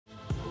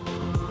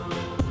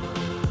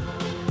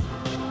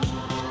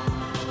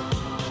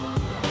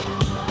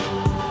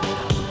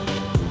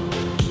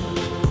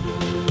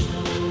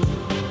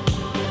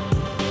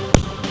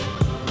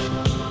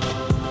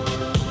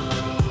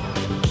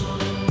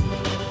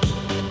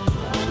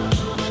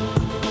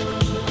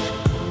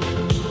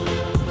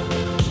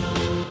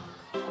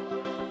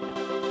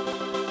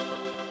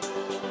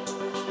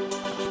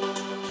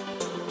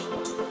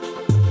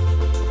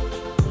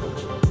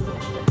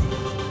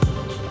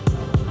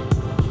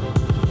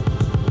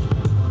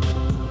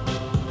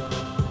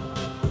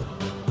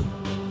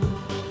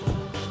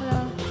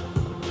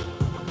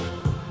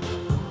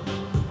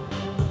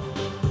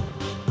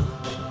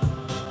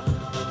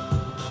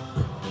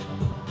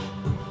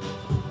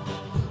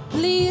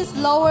please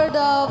lower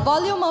the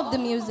volume of the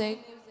music?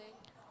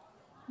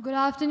 Good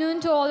afternoon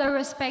to all our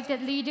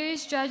respected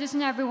leaders, judges,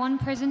 and everyone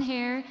present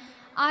here.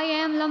 I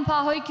am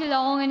Lampahoy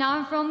Kilong and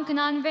I'm from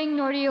Kananveng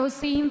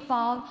Noriosi,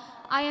 Imphal.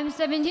 I am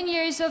 17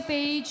 years of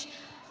age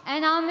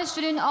and I'm a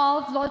student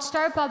of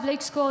Lodestar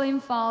Public School,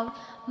 Imphal.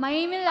 My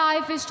aim in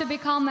life is to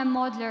become a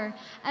modeler.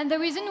 And the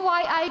reason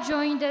why I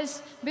joined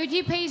this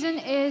beauty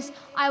pageant is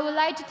I would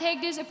like to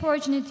take this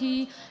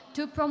opportunity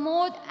to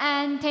promote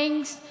and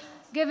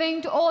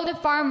thanksgiving to all the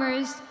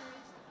farmers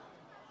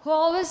who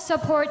always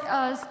support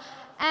us.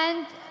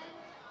 And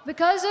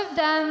because of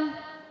them,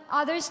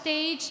 other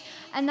states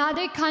and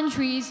other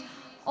countries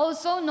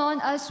also known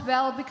us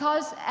well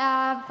because,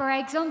 for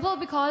example,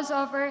 because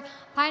of our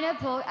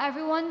pineapple,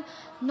 everyone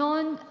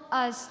known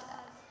us.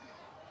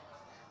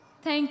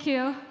 Thank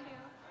you.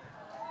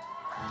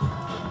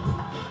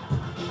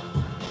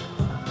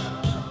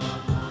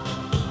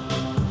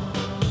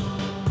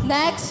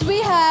 Next,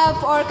 we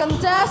have our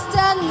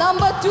contestant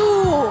number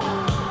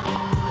 2.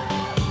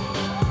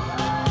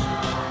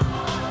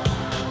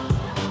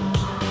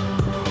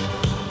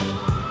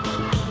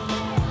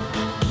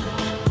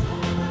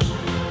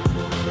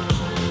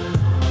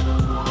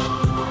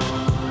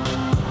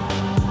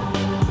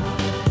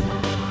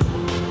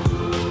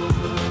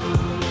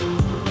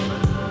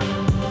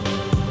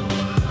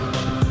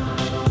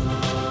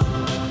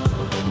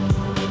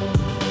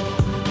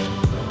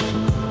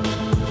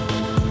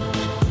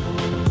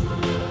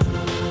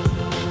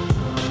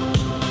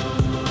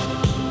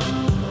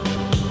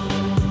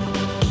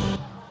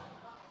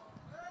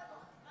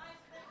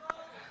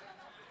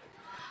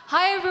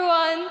 Hi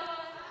everyone.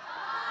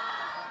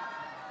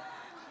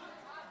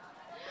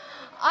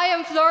 I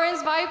am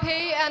Florence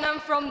Vaipe and I'm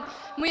from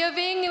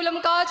Muyaving,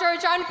 Ulamkachar,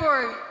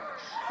 Chanpur.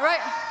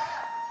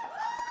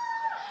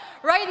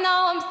 Right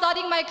now I'm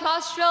studying my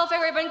class 12 at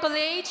Urban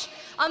College.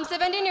 I'm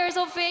 17 years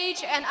of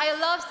age and I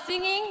love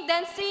singing,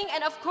 dancing,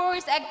 and of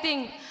course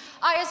acting.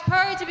 I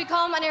aspire to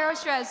become an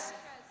aerostess.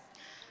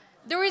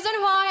 The reason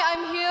why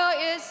I'm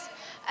here is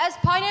as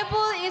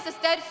pineapple is a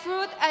state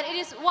fruit and it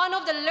is one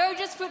of the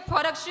largest fruit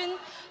production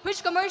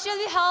which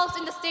commercially helps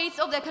in the states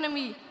of the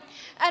economy.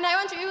 And I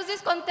want to use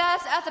this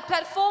contest as a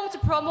platform to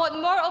promote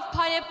more of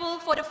pineapple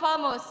for the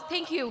farmers.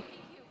 Thank you.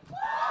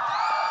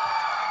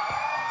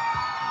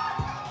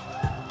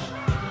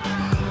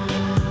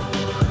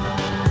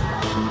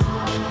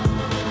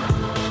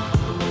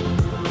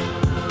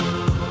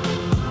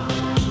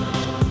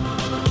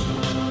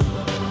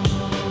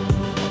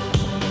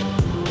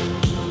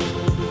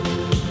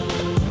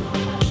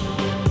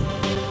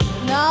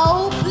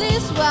 Now,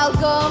 please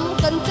welcome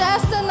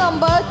contestant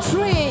number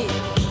 3.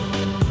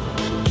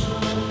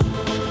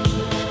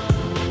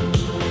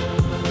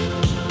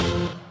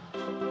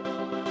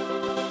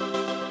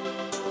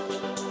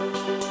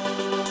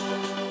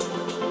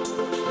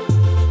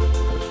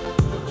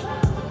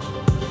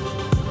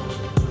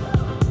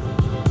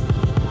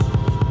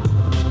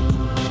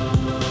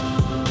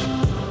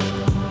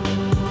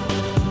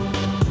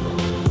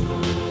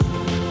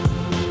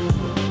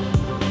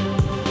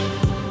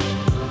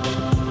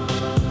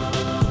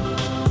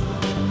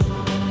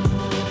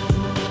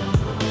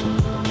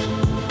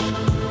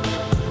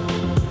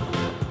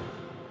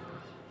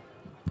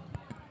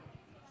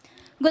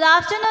 Good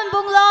afternoon,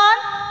 Bunglon.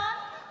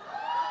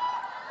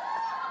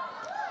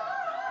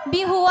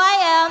 Be who I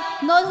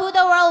am, not who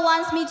the world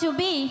wants me to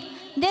be.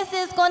 This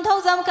is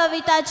Kontokzam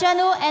Kavita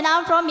Chanu and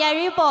I'm from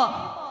Yaripo.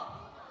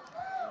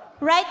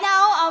 Right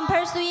now, I'm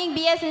pursuing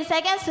BS in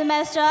second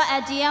semester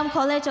at DM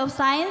College of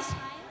Science.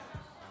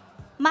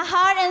 My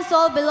heart and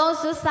soul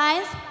belongs to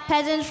science,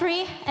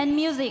 pageantry, and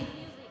music.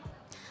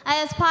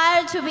 I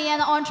aspire to be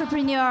an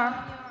entrepreneur.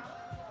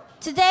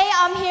 Today,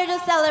 I'm here to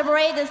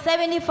celebrate the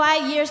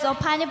 75 years of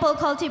pineapple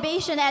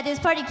cultivation at this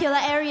particular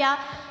area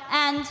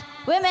and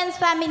women's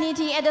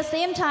femininity at the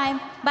same time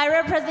by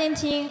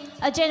representing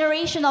a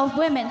generation of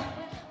women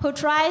who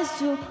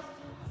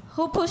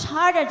push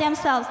harder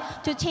themselves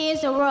to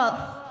change the world.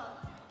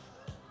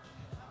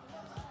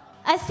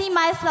 I see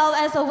myself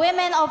as a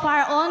woman of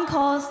our own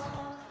cause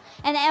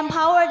and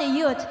empower the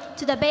youth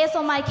to the best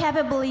of my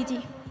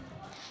capability.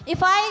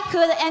 If I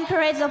could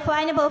encourage the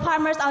pineapple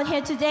farmers out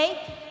here today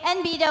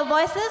and be their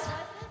voices,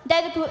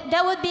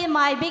 that would be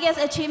my biggest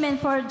achievement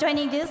for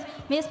joining this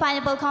Miss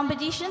Pineapple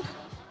competition.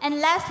 And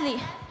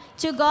lastly,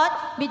 to God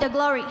be the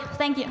glory.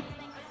 Thank you.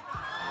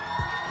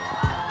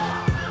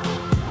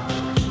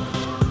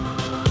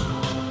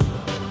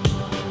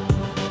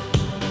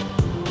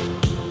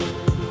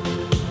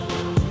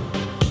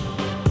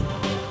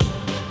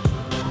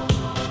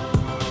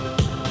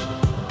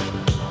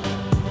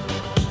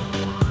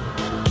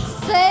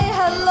 Say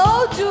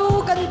hello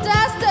to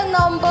contestant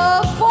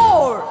number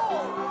 4.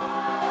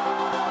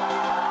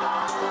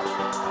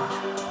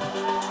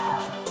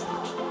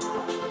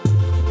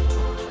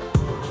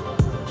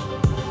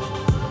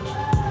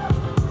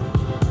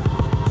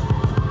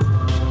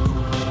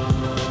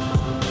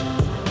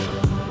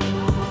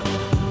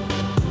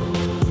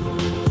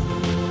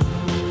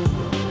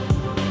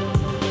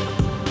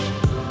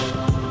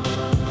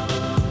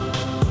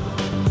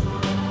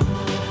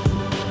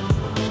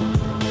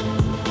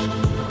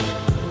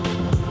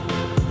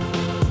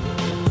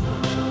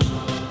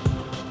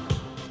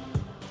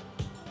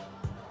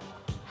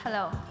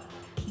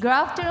 Good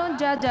afternoon,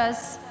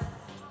 judges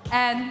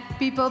and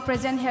people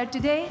present here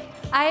today.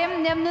 I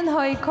am Nemnun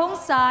Hoi Khong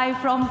Sai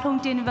from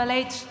Thongtin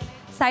Village,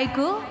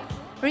 Saiku.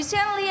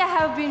 Recently, I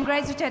have been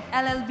graduated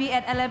LLB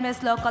at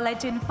LMS Law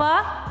College in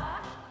Pha.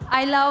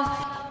 I love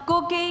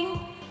cooking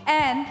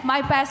and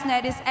my passion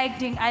is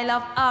acting. I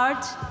love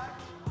art.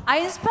 I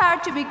aspire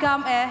to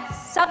become a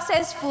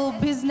successful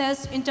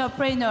business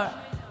entrepreneur.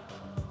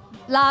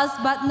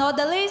 Last but not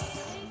the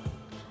least,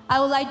 I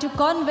would like to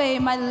convey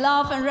my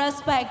love and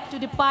respect to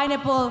the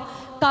pineapple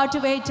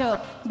cultivator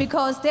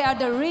because they are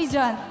the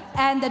reason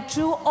and the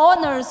true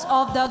owners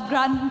of the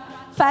grand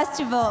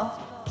festival.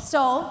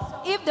 So,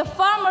 if the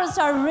farmers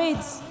are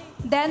rich,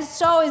 then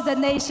so is the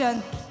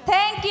nation.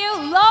 Thank you.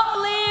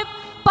 Long live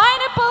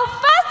Pineapple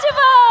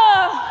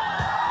Festival!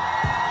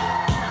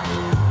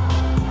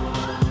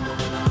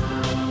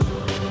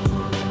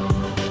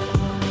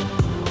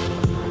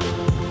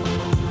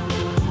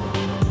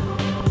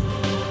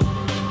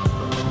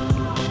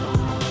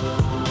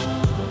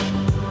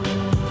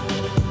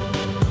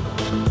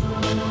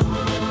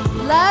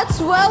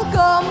 Let's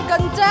welcome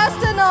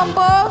contestant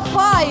number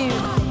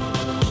 5.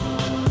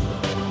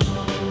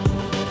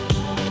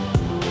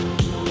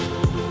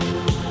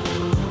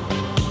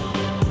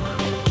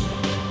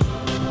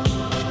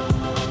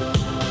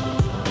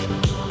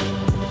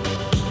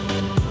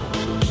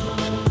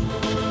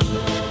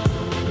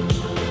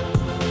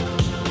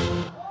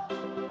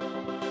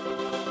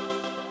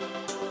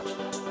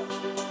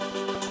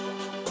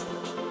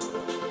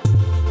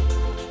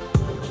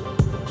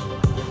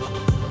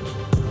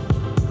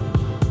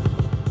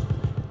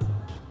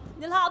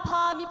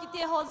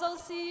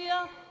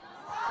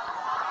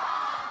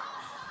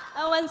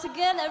 And once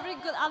again, a very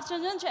good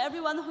afternoon to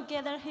everyone who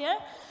gathered here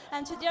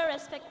and to their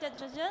respected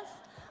judges.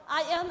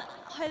 I am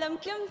Hoilam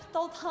Kim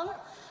Tothang,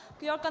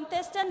 your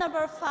contestant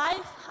number 5.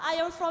 I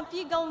am from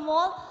Pigal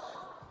Mall.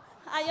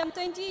 I am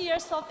 20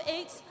 years of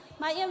age.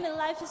 My aim in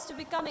life is to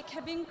become a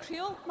cabin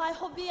crew. My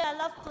hobby, I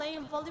love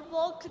playing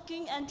volleyball,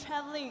 cooking, and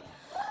traveling.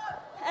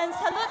 And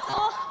salute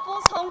to Po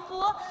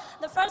Songpo,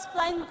 the first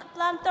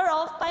planter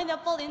of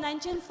pineapple in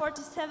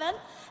 1947,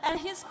 and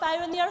his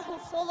pioneer who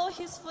followed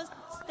his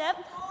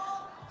footsteps.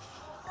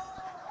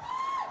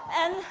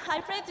 And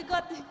I pray to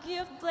God to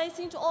give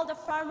blessing to all the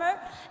farmer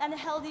and a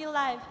healthy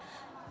life.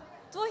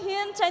 To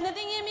him, China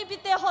ding mi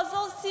bite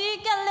hozo si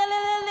kan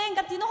le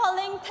katino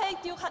holing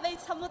take you khabai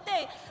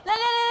samute le.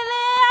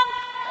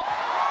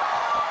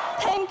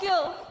 Thank you.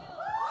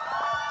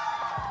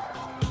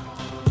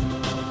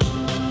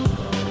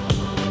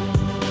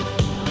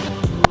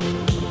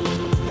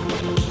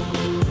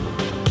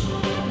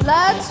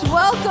 Let's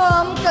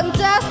welcome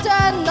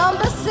contestant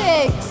number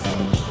 6.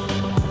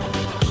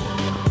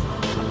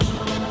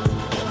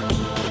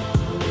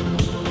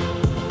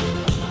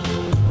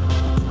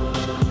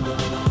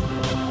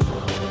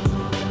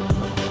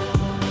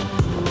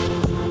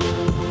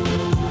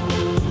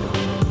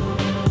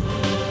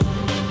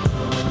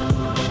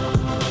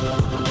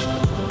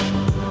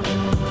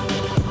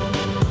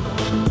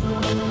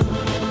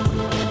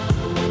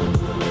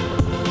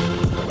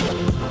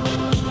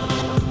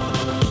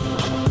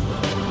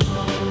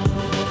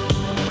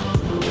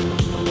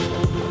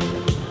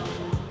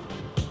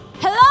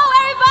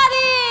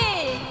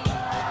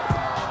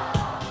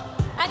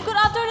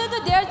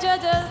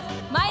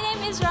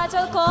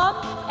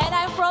 And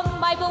I'm from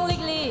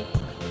Bunglon.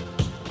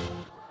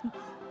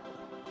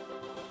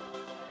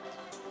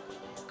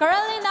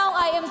 Currently now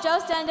I am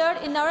just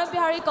standard in Naran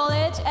Bihari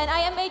College and I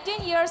am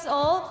 18 years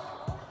old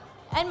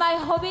and my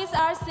hobbies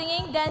are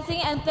singing,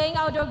 dancing and playing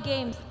outdoor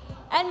games.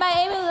 And my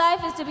aim in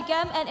life is to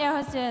become an air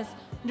hostess.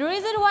 The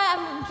reason why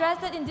I'm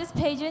interested in this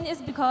pageant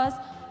is because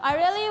I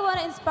really want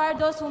to inspire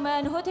those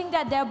women who think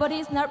that their body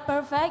is not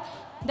perfect,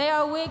 they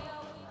are weak,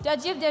 to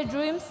achieve their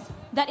dreams,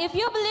 that if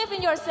you believe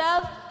in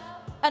yourself,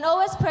 and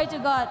always pray to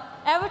God,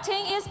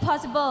 everything is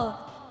possible.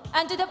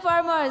 And to the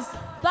farmers,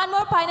 plant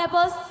more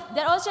pineapples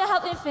that also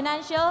help in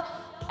financial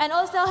and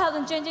also help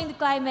in changing the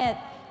climate.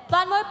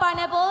 Plant more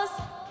pineapples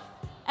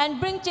and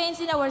bring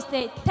change in our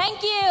state.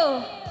 Thank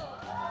you.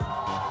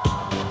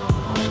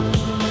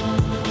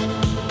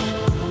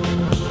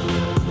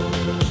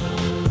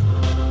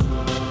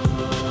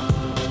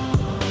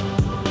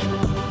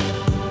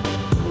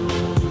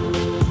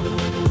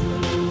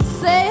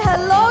 Say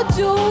hello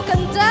to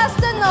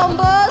contestant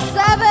number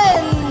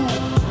 7.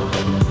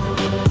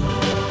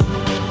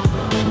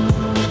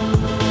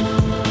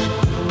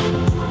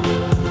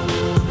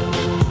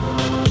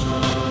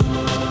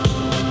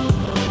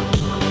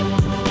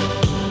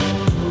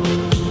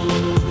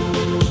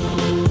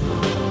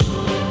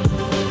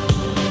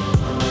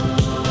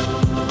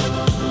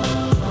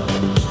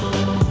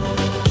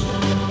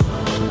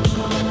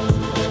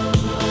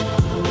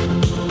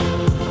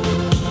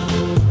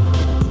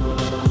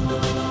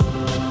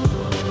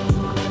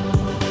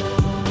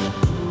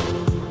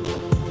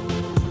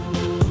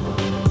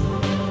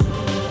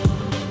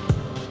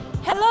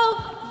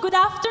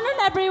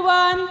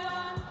 Everyone.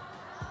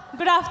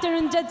 Good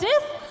afternoon,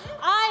 judges.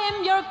 I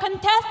am your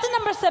contestant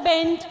number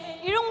 7,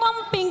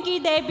 Irungwang Pinky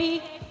Devi.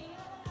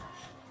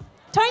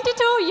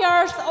 22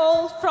 years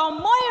old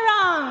from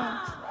Moirang.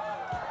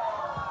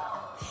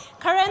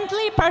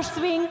 Currently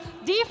pursuing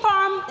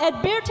D.Pharm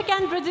at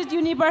Birtikan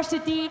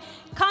University,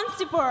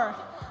 Kansipur.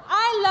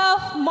 I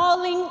love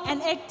modeling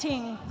and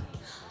acting.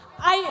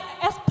 I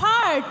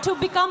aspire to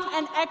become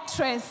an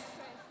actress.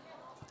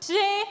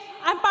 Today,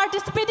 I'm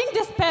participating in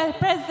this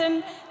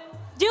present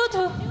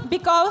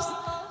because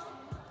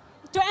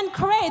to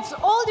encourage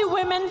all the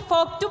women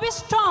folk to be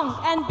strong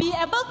and be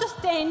able to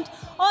stand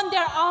on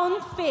their own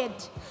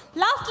feet.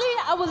 Lastly,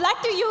 I would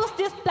like to use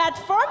this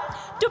platform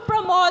to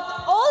promote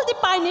all the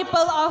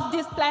pineapple of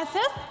these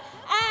places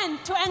and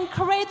to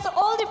encourage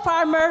all the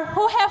farmers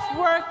who have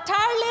worked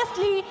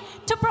tirelessly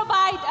to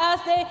provide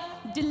us a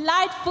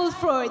delightful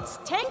fruits.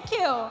 Thank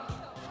you.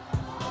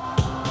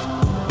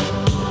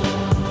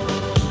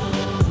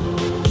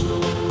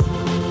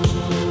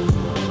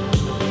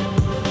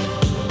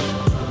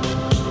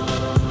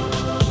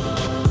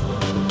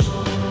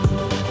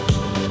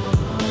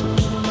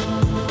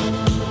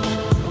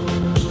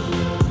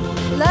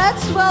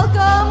 Let's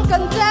welcome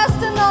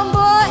contestant number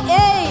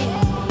 8.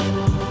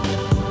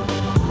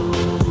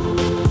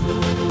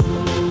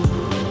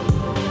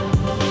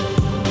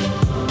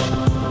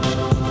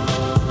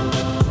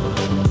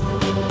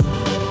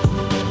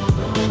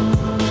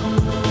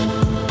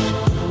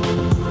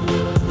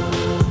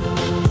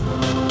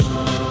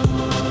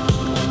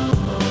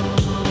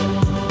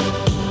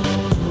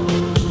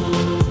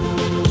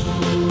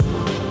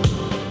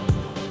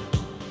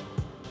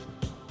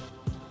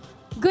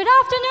 Good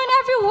afternoon,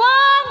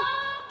 everyone.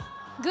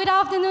 Good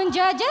afternoon,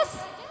 judges.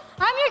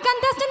 I'm your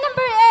contestant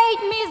number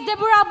 8, Miss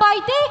Deborah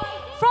Baite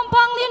from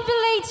Bunglon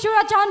Village,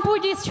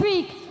 Churachandpur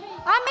district.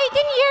 I'm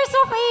 18 years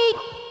of age.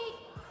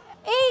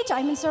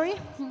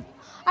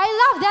 I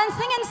love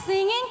dancing and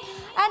singing,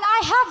 and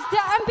I have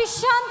the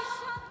ambition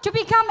to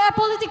become a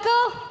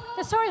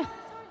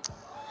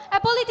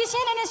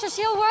politician and a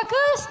social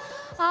worker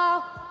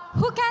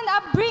who can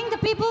bring the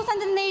peoples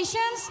and the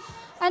nations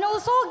and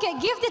also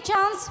give the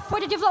chance for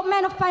the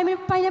development of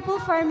pineapple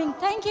farming.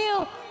 Thank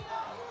you.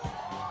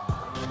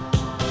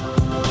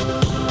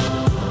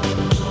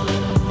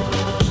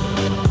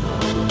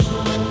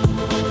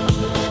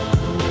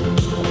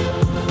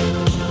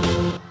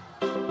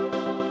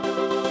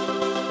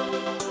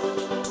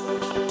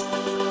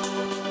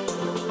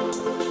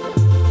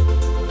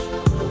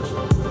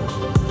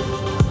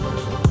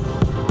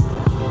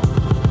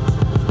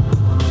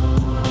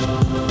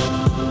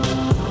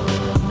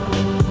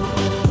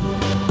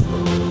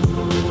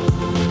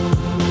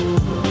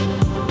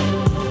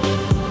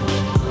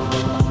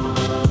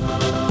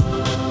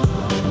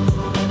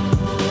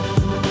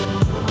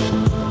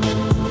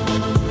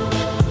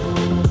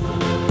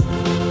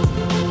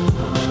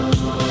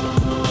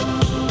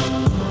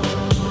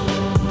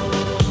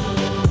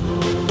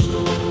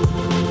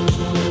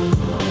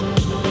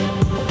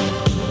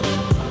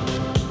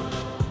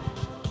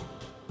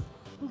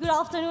 Good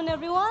afternoon,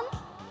 everyone.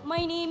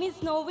 My name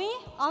is Novi.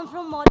 I'm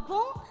from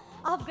Manipur.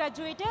 I've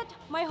graduated.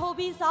 My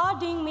hobbies are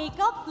doing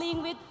makeup,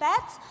 playing with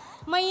pets.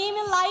 My aim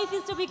in life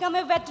is to become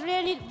a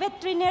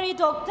veterinary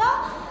doctor.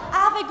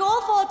 I have a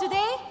goal for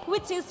today,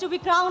 which is to be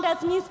crowned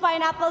as Miss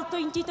Pineapple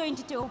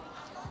 2022.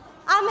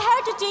 I'm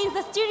here to change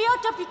the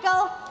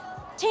stereotypical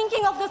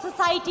thinking of the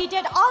society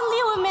that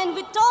only women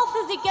with tall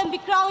physique can be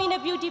crowned in a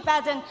beauty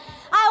pageant.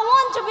 I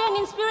want to be an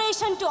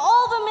inspiration to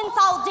all women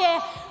out there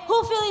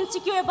who feel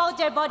insecure about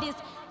their bodies.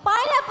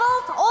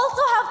 Pineapples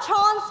also have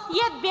thorns,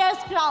 yet bears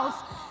crowns.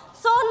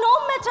 So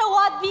no matter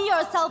what, be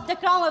yourself, the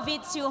crown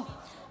awaits you.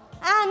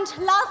 And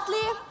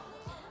lastly,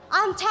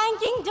 I'm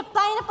thanking the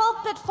Pineapple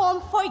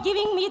platform for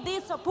giving me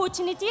this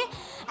opportunity,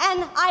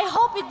 and I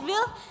hope it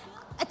will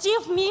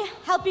achieve me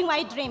helping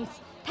my dreams.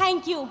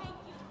 Thank you.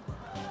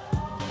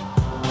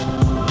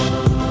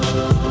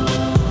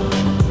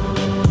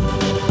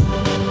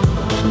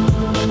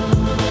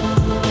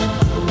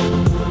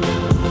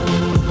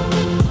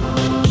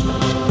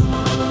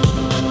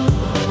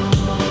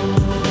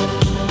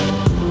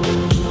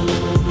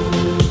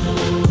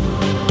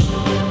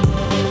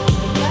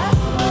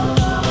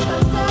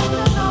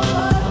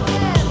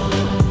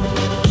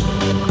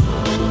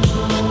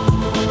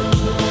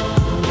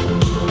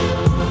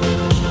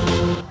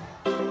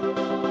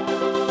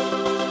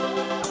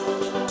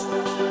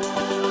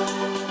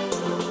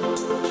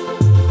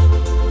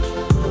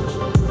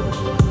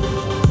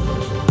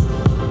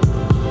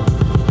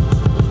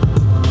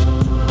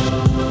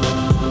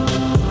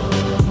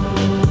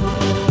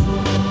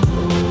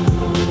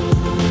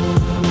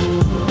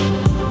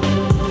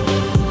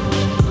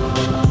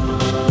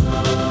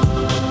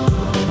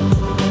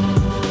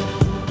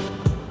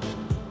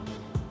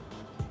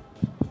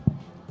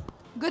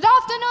 Good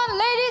afternoon,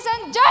 ladies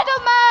and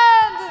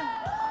gentlemen.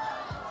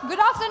 Good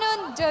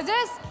afternoon,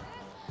 judges.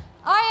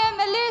 I am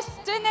Elise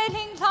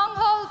Tinelin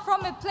Tanghal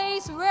from a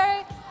place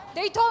where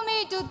they told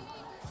me to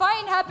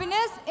find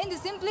happiness in the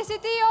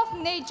simplicity of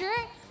nature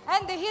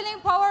and the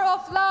healing power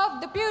of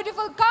love, the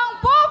beautiful Kang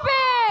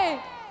Popi.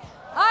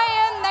 I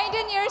am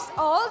 19 years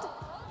old,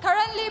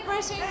 currently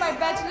pursuing my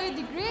bachelor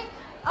degree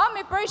I'm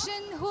a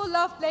person who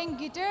loves playing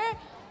guitar,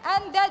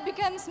 and that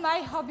becomes my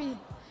hobby.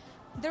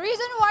 The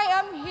reason why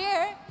I'm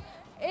here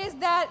is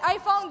that I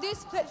found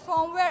this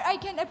platform where I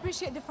can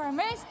appreciate the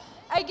farmers.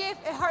 I give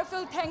a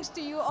heartfelt thanks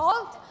to you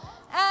all,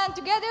 and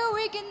together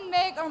we can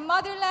make our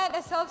motherland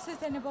a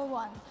self-sustainable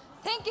one.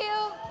 Thank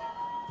you.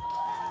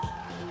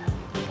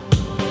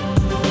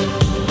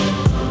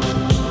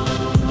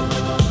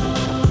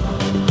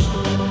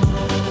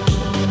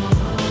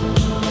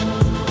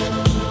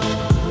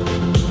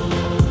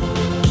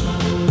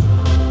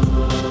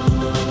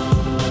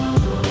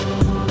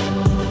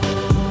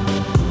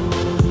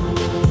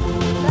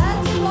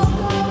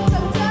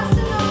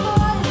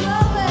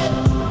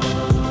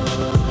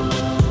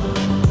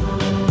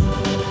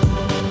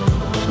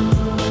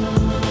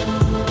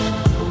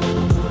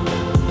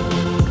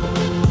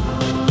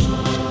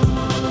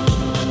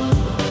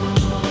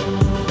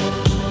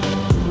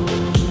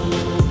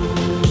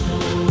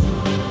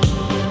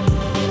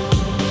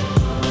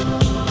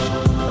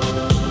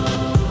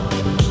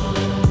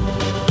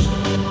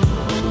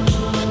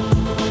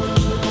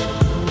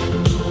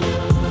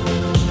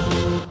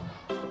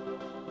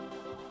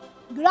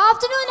 Good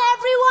afternoon,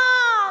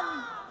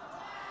 everyone!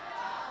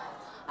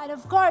 And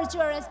of course,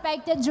 your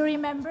respected jury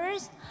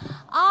members.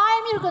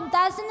 I'm your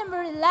contestant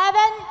number 11,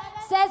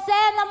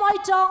 Sesen Lamoy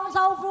Chong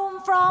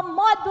Saufrum from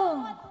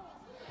Modbung.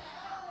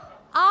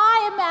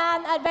 I am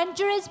an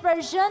adventurous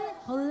person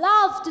who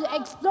loves to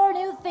explore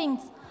new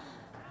things.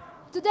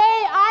 Today,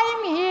 I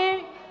am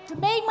here to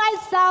make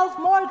myself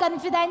more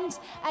confident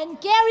and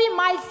carry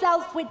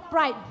myself with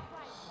pride.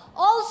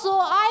 Also,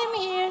 I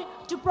am here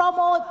to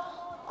promote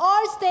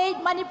our state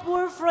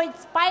Manipur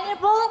fruits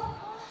pineapple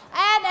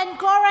and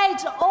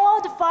encourage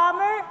all the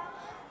farmers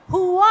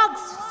who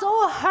works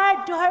so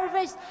hard to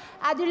harvest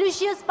a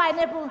delicious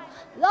pineapple.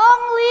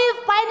 Long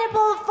live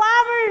pineapple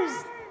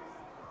farmers!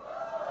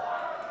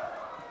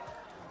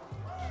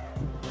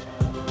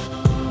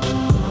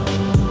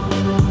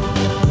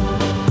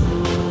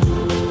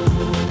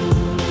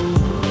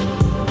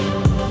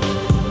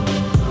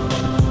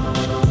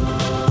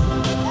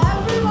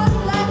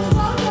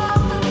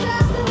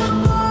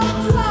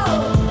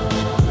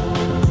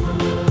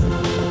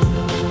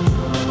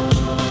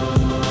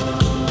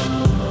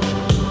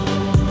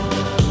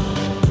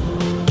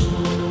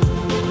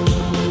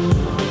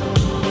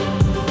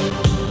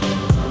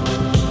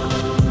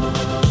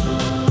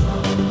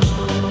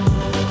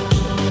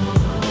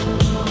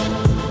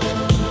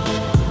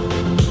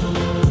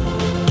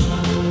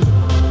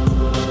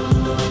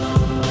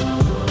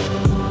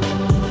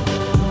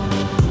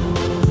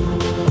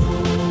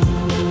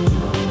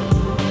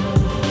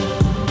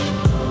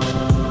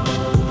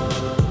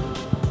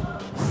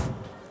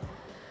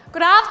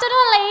 Good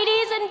afternoon,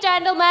 ladies and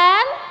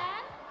gentlemen.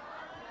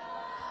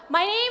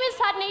 My name is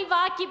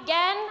Hadneva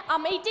Kipgen.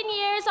 I'm 18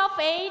 years of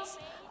age,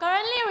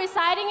 currently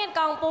residing in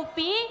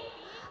Kangpokpi.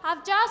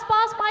 I've just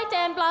passed my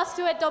 10 plus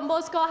 2 at Don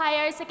Bosco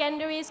Higher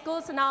Secondary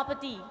School,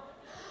 Senapati.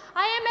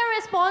 I am a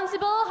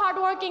responsible,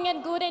 hardworking,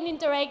 and good at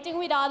interacting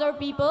with other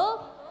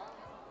people.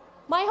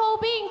 My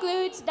hobby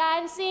includes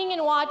dancing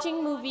and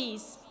watching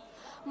movies.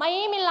 My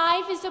aim in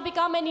life is to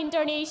become an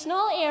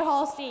international air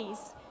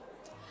hostess.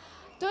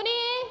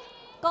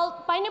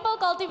 Pineapple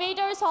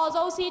cultivators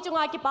also see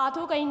chunga ki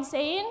pathu ka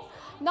insane.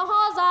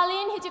 Naha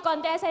zalin hiti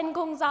contest and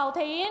kung zao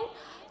thein.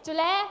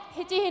 Chule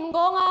hiti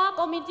hingonga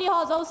committee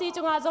also see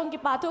chunga zong ki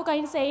pathu ka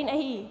insane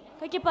ahi.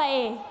 Ka ki pa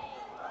e.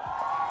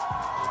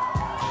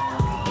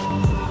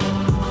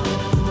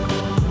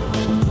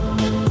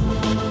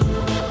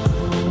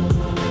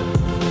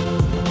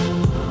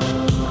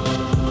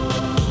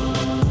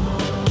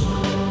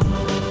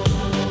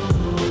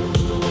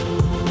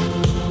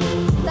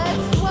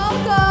 Let's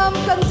welcome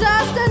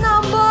contestant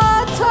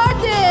number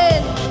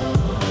 13.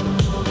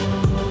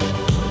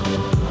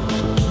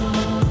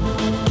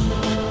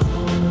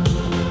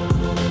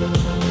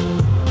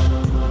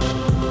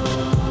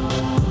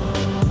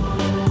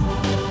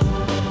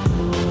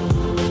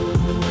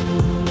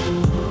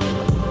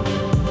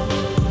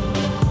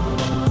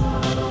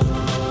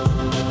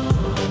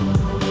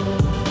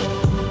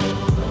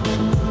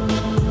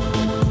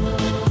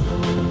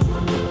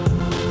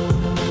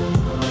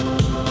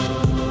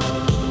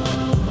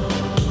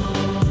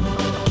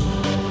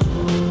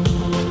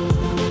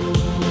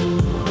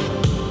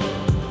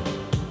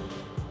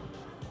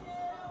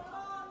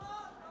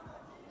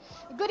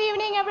 Good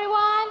evening,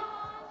 everyone.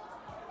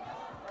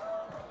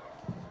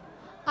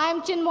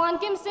 I'm Chinwan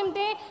Kim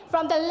Simte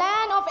from the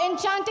land of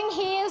enchanting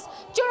hills,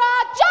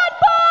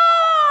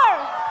 Churachandpur!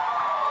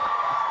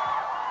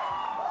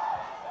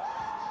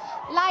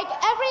 Like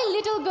every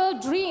little girl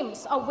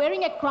dreams of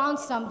wearing a crown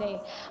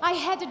someday, I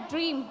had a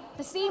dream,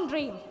 the same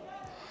dream.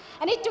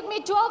 And it took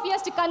me 12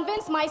 years to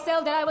convince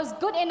myself that I was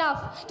good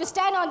enough to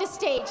stand on this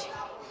stage.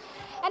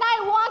 And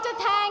I want to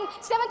thank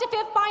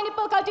 75th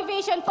Pineapple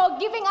Cultivation for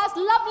giving us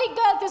lovely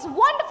girls this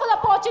wonderful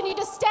opportunity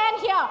to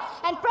stand here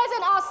and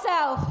present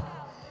ourselves.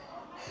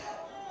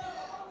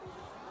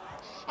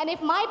 And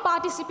if my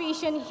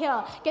participation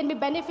here can be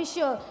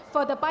beneficial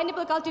for the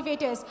pineapple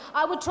cultivators,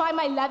 I would try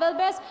my level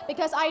best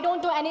because I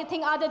don't do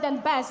anything other than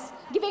best.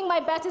 Giving my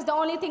best is the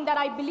only thing that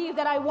I believe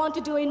that I want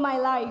to do in my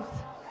life.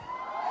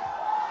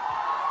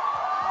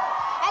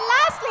 And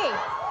lastly,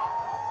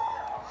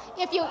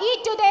 if you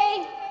eat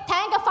today,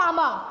 thank a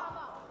farmer.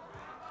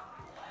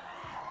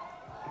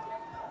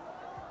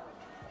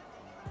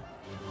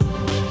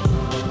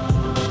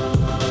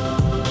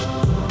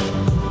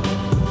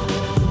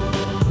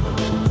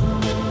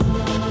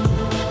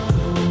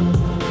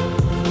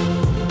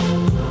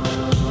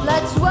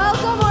 Let's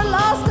welcome our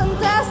last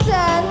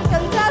contestant,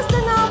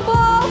 contestant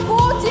number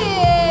 14.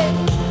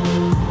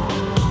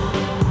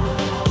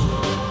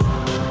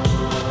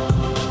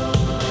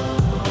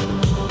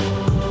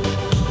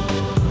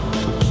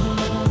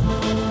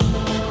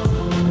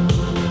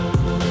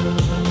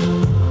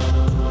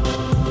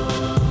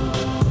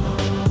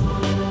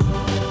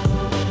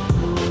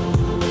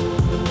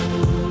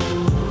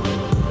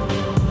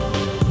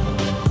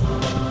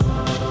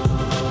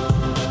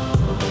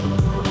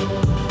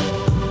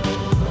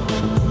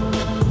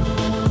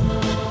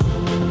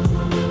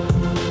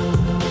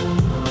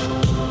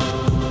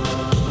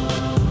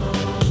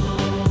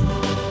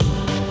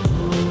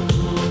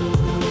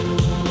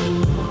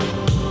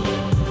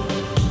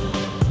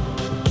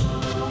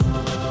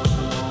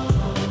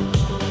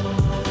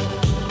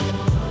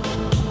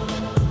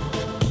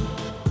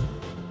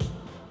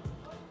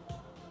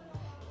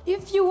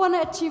 If you want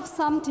to achieve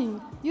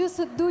something, you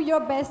should do your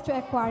best to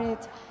acquire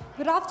it.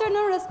 Good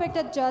afternoon,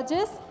 respected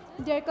judges,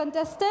 dear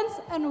contestants,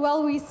 and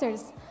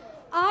well-wishers.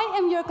 I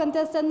am your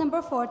contestant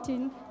number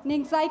 14,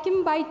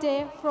 Ningzaikim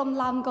Baite from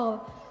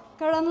Lamgol,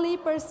 currently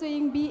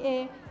pursuing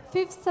BA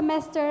 5th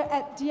semester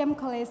at GM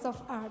College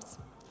of Arts.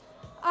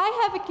 I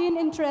have a keen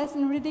interest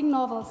in reading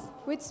novels,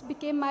 which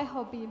became my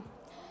hobby.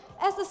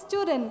 As a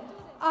student,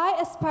 I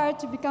aspired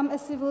to become a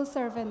civil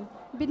servant,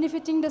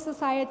 benefiting the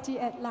society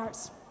at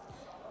large.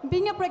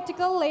 Being a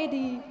practical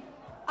lady,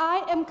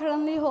 I am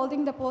currently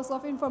holding the post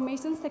of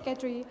Information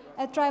Secretary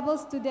at Tribal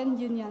Student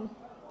Union.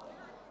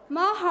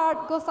 My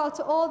heart goes out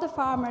to all the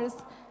farmers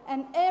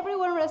and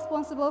everyone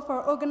responsible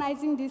for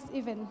organizing this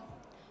event,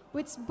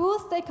 which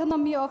boosts the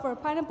economy of our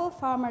pineapple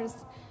farmers,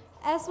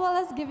 as well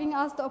as giving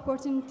us the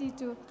opportunity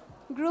to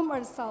groom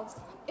ourselves.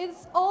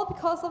 It's all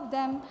because of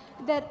them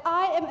that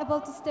I am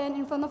able to stand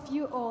in front of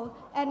you all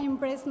and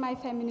embrace my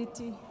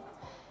femininity.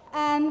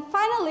 And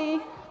finally,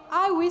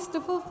 I wish to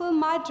fulfill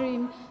my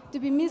dream to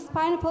be Miss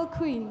Pineapple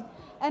Queen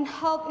and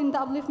help in the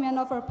upliftment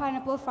of our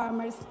pineapple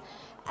farmers,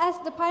 as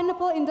the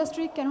pineapple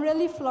industry can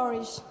really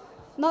flourish,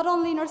 not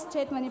only in our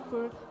state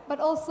Manipur, but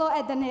also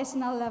at the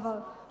national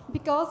level,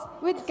 because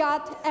with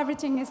God,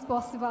 everything is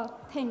possible.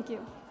 Thank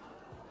you.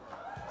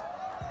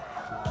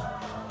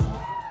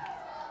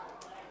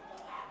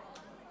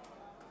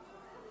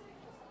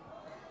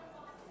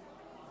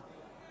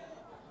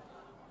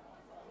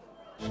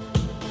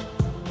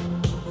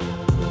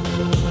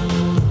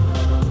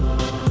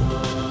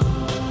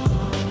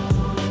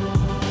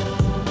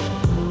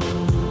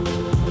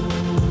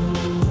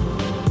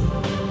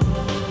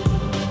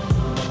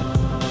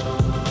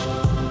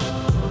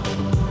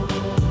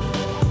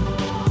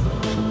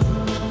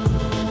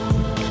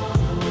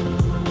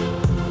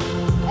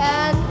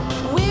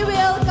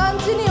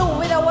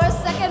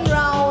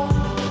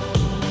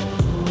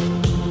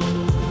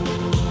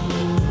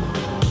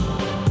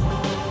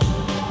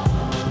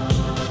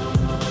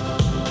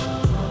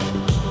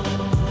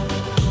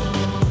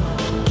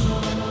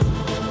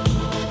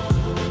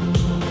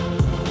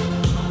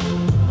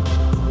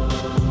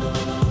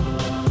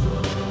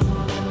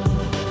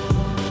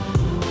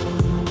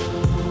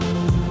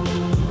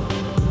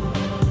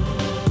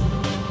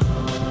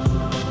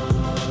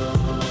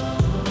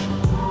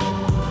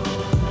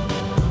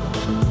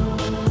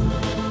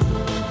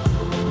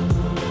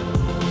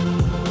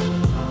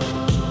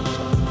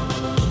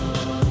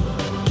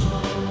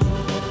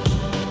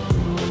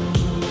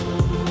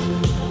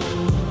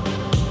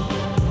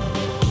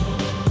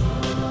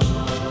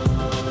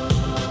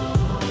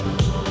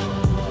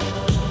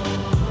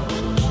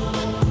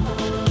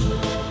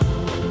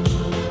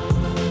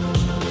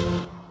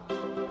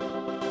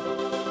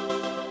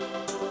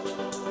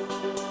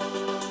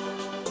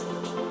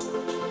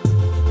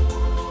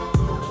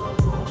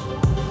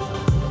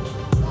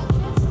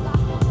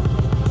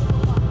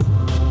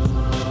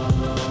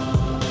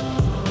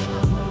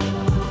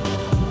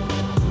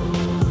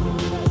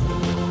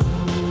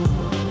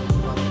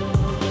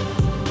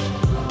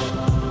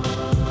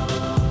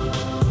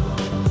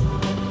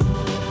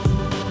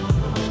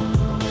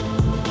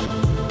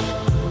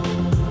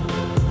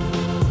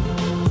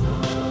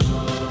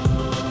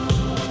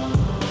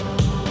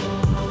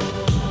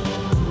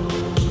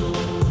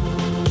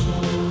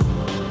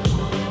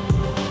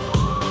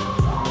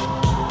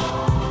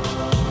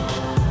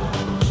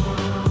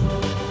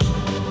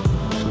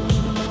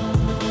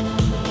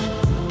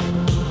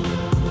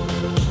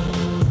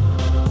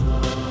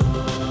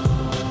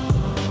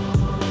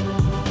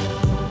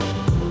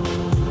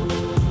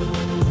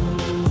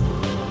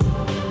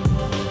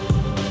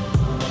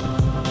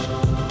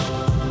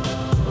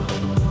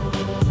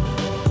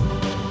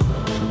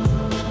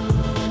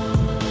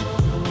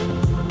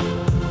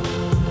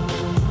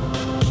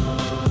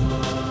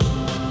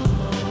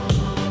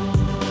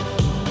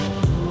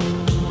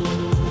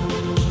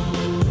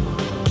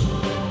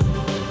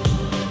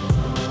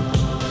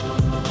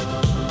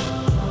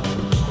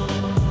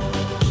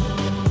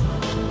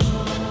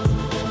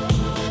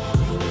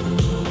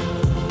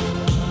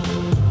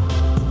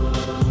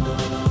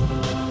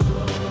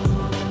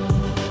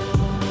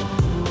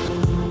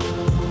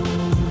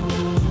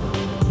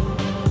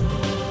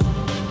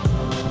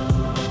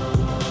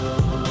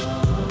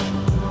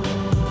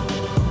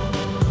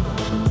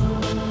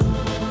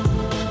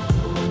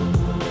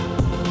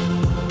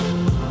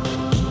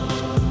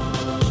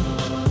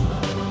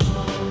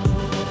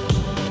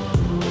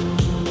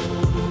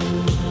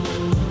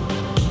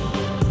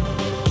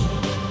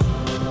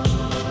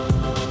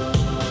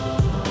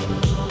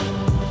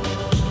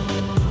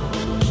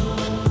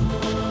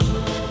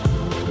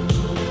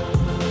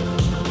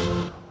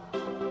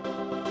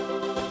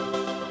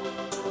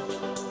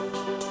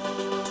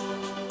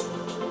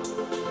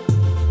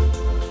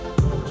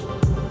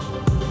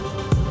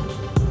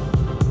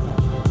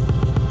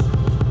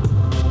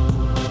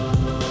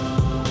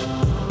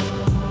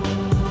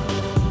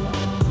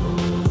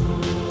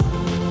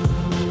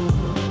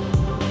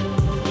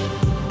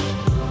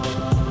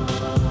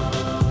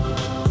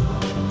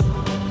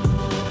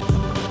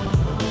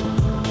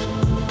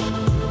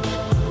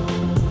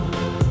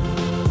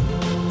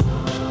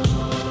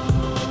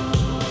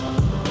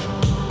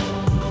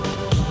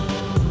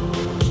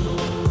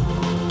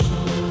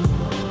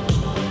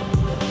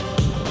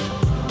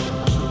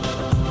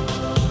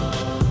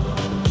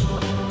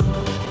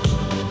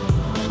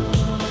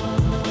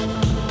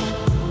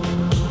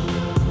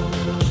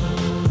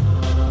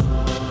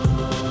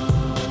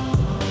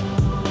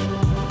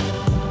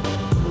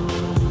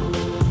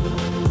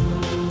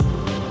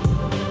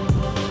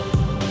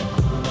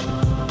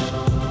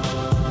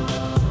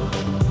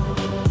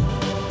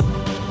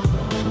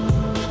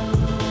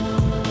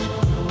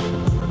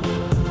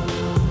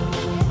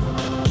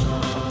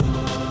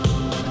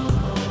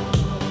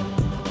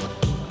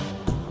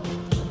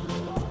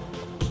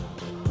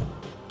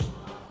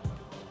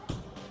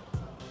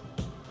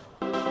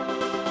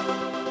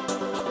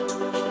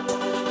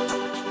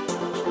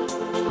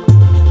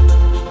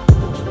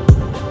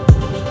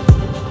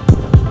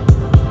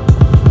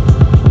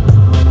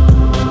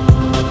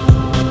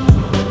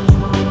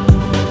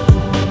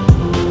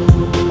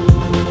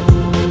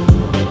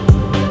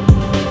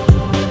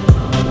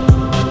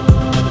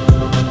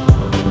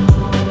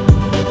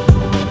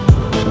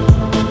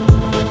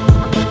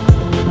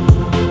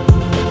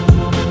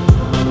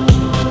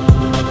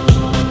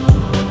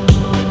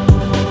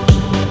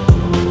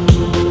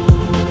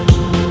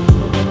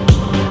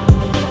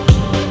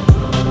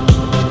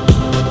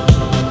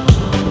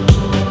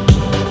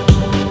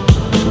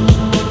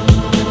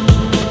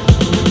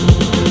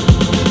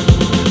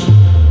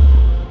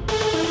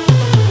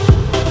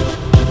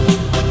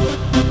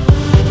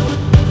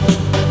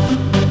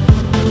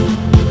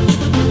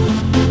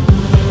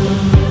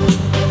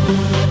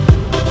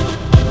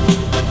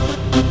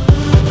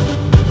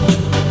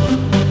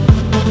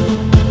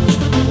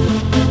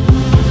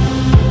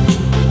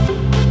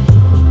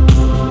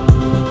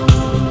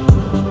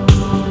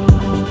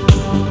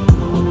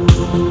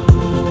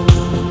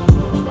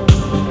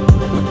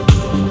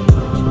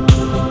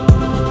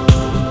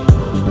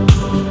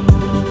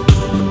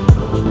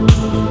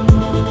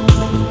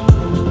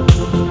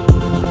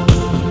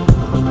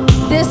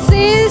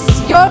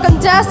 your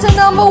contestant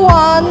number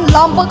 1,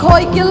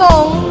 Lampakhoi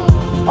Kilong,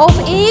 of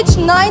age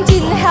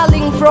 19,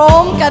 hailing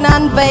from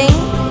Kanan Veng.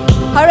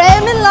 Her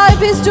aim in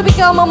life is to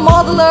become a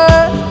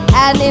modeler,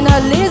 and in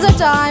her leisure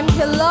time,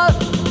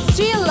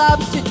 she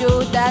loves to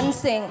do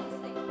dancing.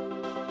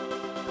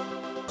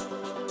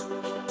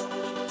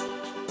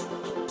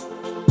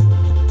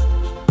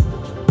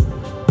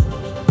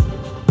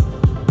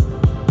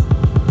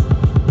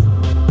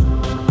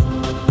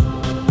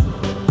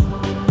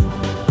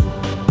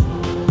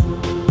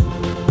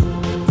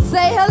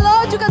 Say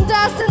hello to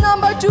contestant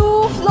number 2,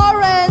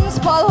 Florence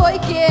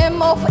Palhoi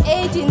Kim, of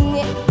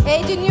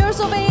 18 years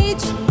of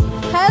age,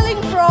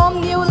 hailing from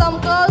New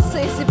Lamka,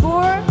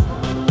 Sesipur.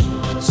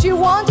 She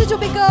wanted to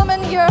become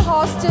an air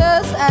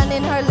hostess, and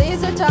in her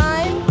leisure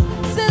time,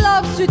 she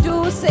loves to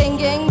do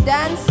singing,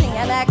 dancing,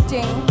 and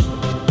acting.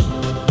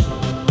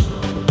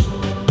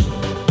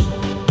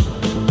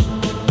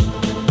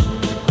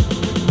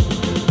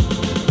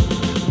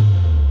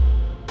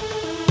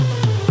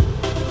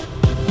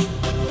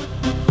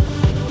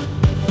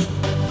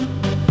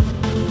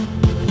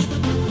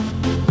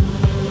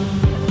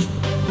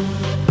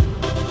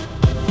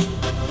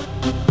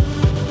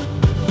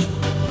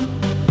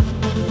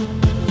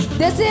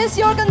 This is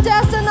your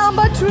contestant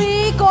number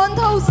 3,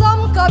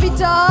 Konthausam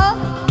Kavita,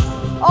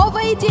 of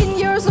 18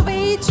 years of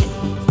age,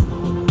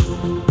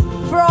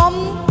 from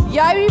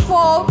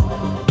Yairipop.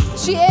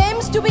 She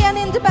aims to be an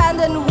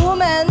independent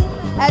woman,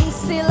 and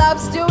she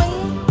loves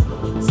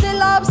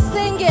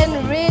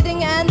singing,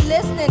 reading, and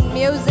listening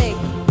music.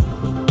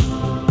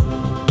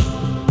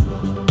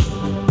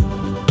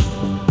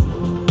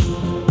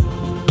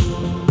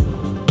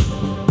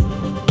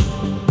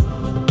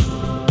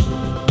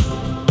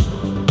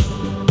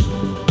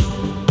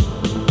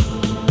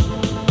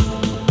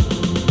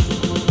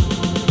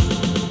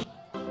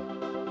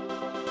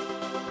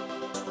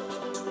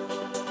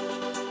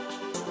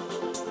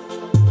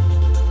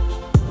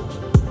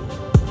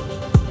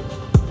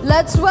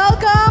 Let's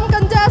welcome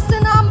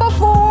contestant number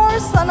 4,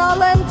 Sana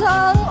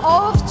Lentang,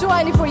 of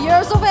 24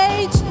 years of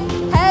age,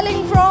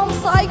 hailing from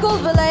Cycle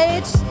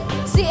Village.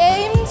 She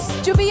aims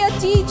to be a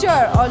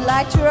teacher or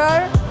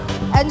lecturer,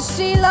 and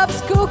she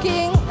loves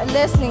cooking and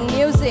listening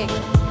music.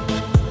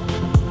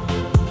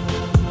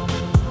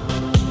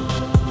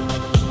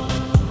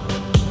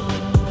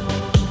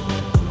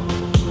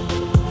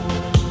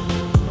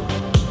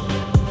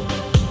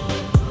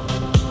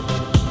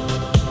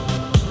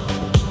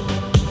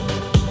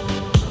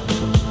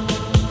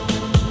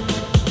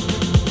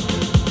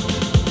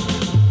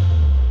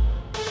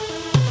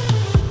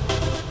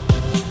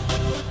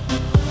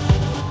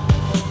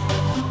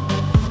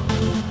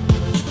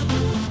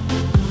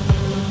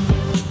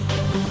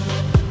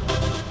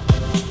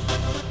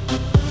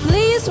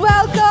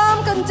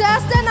 Welcome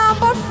contestant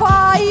number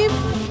 5,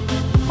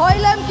 Hoi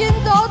Lam Kin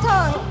To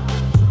Thang,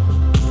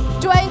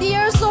 20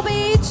 years of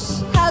age,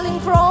 hailing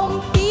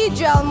from P.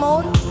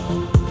 Jalmon.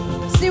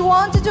 She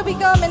wanted to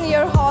become an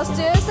air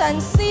hostess,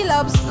 and she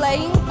loves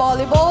playing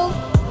volleyball,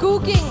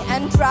 cooking,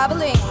 and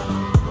traveling.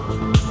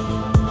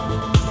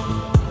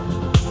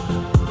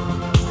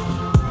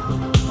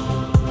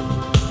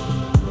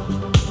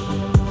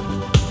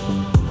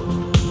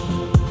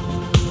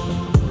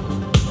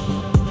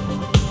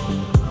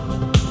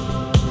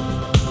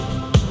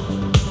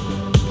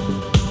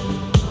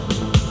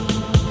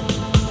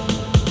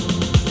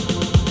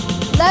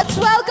 Let's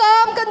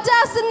welcome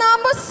contestant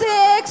number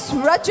 6,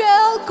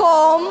 Rachel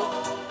Kom,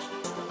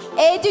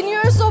 18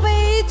 years of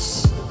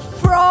age,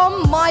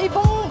 from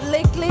Maibong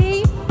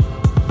Likely.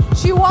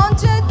 She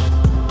wanted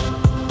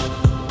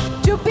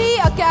to be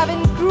a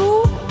cabin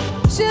crew.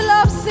 She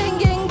loves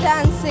singing,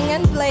 dancing,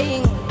 and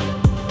playing.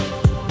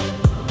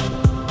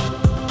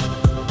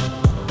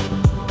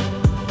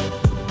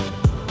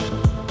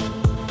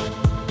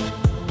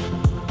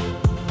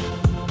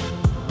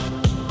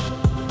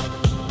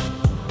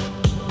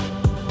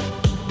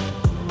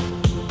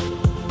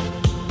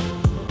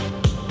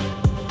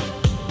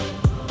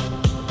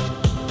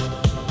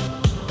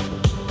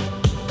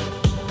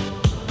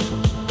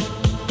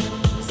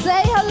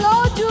 Say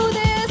hello to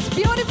this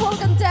beautiful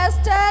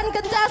contestant,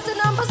 contestant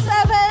number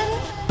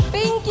 7,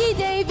 Pinky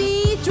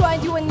Devi,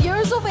 21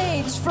 years of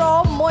age,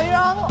 from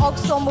Moirang,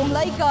 Oksombum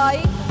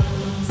Laikai.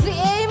 She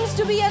aims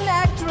to be an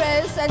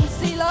actress, and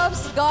she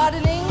loves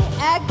gardening,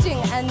 acting,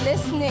 and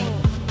listening.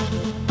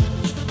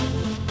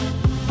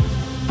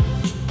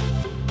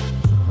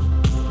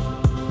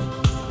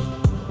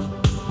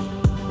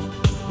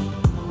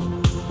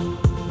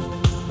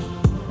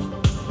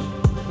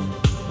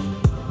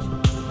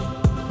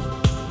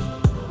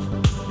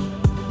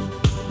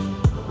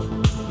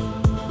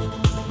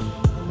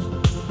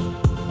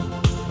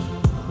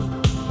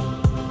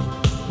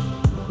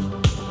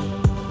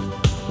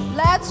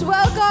 Let's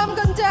welcome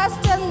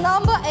contestant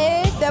number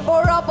 8,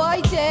 Deborah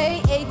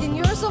Baite, 18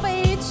 years of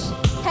age,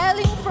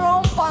 hailing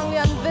from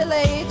Bunglon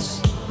village.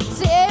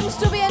 She aims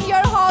to be an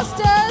air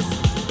hostess.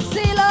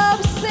 She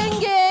loves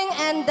singing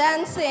and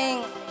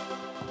dancing.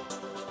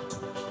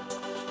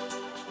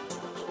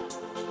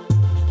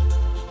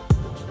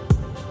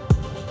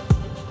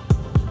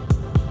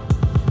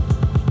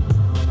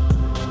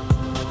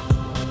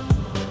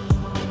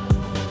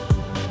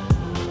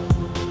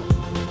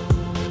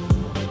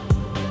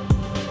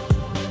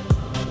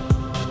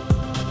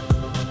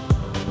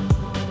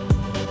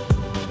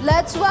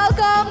 Let's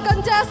welcome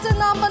contestant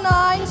number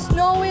 9,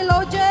 Snowy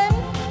Lojim,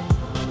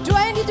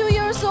 22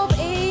 years of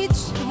age,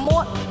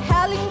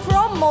 hailing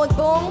from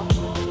Modbong.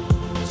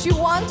 She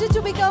wanted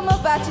to become a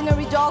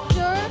veterinary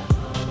doctor,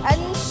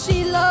 and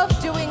she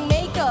loved doing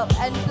makeup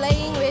and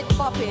playing with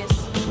puppies.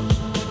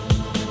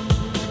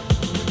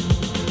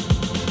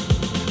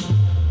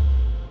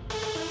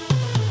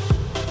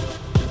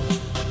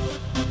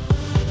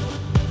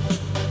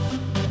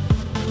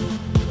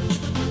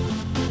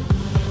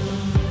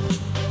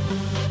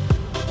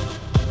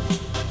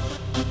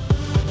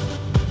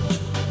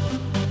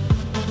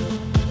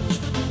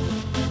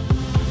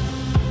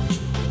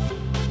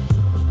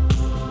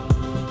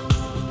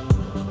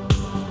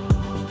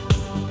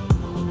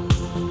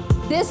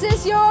 This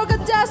is your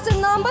contestant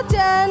number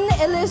 10,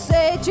 Elise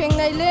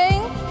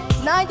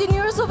Chingnailing, 19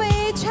 years of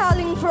age,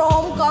 hailing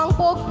from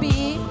Gangpok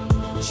B.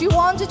 She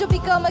wanted to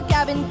become a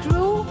cabin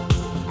crew,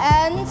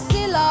 and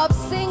she loves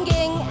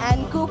singing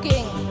and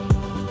cooking.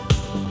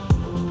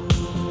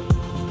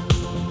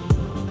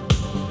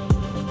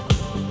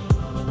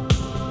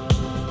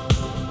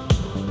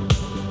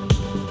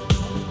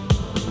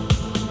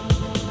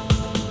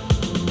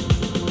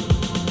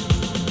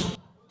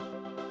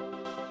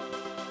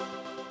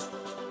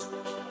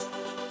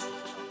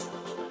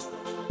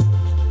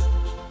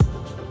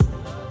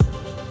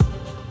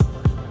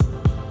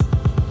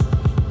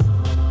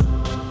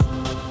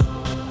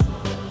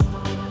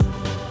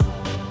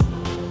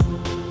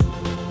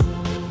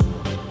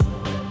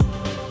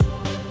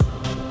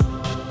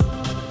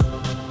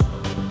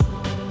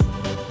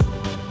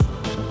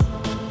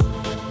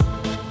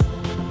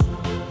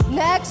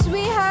 Next,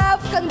 we have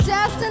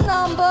contestant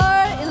number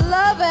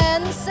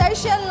 11,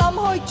 Session Lam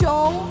Hoi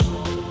Chong,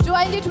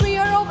 23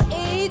 years of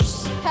age,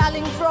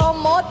 hailing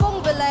from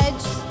Modbong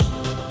village.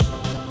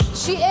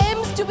 She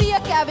aims to be a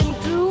cabin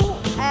crew,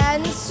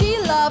 and she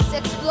loves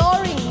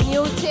exploring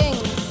new things.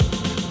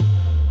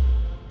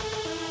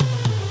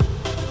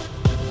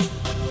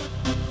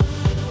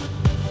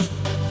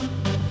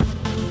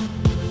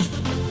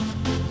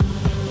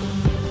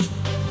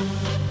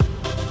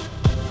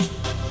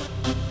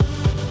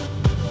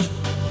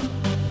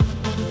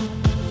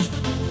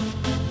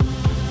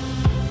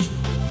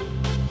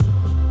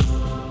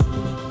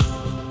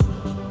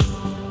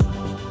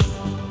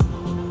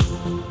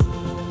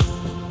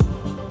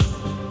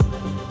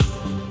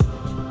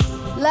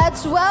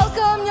 Let's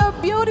welcome your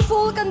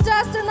beautiful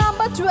contestant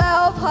number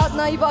 12,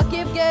 Hatnaiva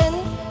Kivgen,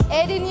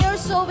 18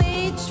 years of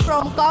age,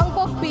 from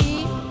Gangpok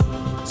B.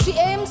 She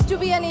aims to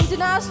be an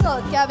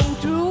international cabin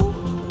crew.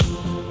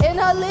 In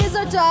her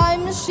leisure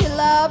time, she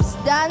loves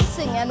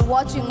dancing and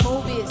watching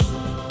movies.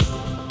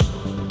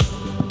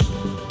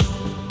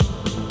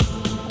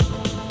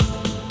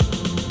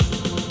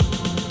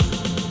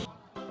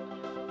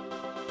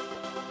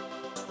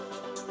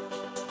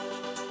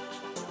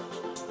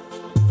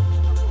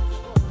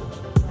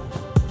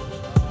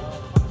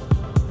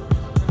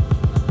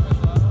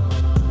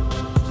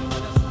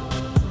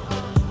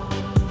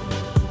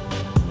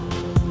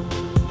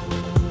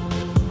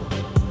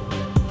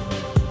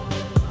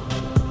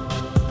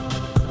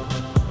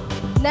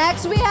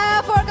 Next, we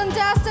have our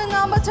contestant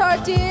number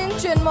 13,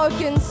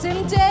 Chinmokin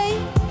Simte,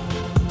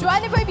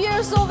 25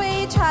 years of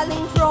age,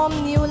 hailing from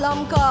New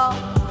Lamka.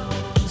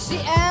 She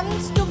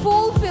aims to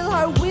fulfill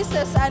her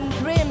wishes and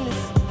dreams,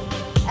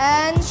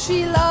 and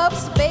she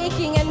loves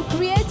baking and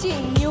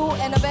creating new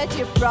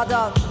innovative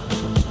products.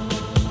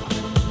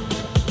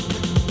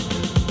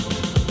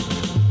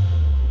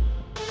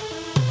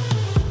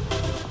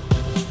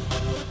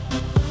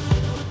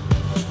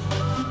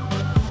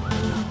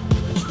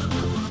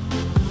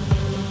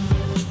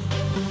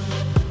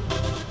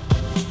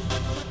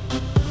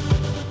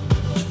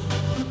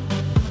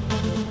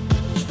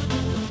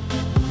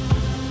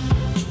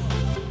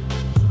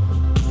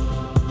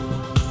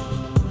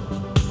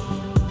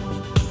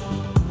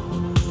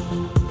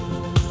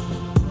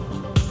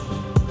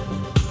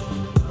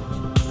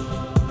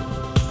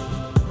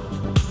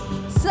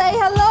 Say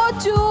hello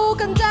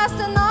to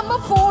contestant number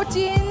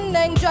 14,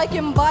 Nengjai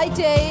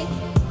Kimbaite,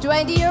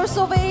 20 years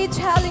of age,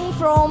 hailing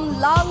from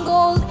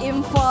Langol,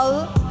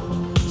 Imphal.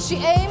 She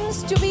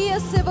aims to be a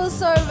civil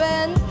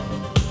servant,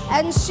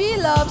 and she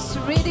loves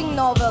reading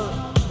novels.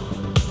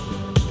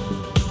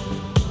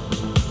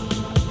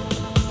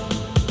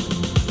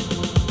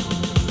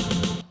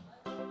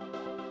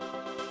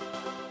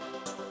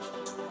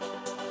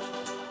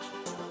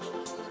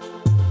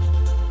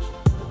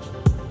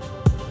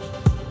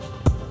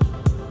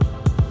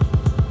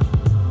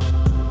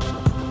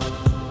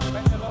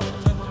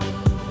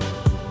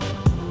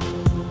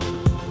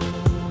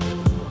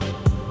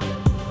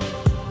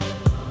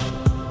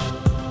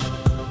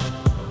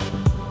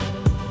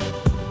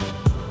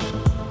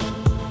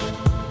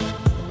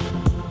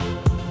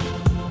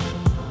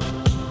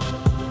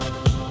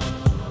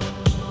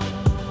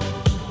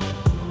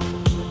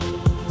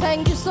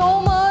 Thank you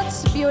so much,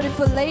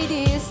 beautiful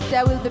ladies.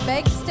 They will be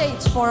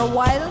backstage for a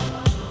while.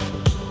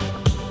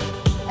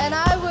 And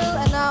I will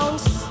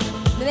announce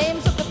the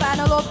names of the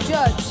panel of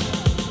judges.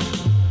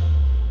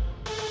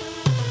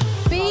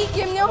 We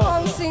Kim Nyo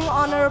Hong Sing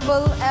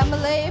Honorable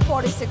MLA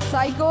 46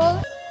 Cycle.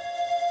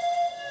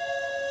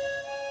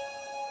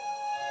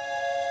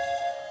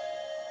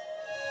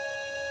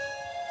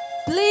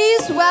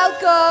 Please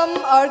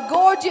welcome our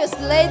gorgeous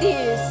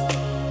ladies.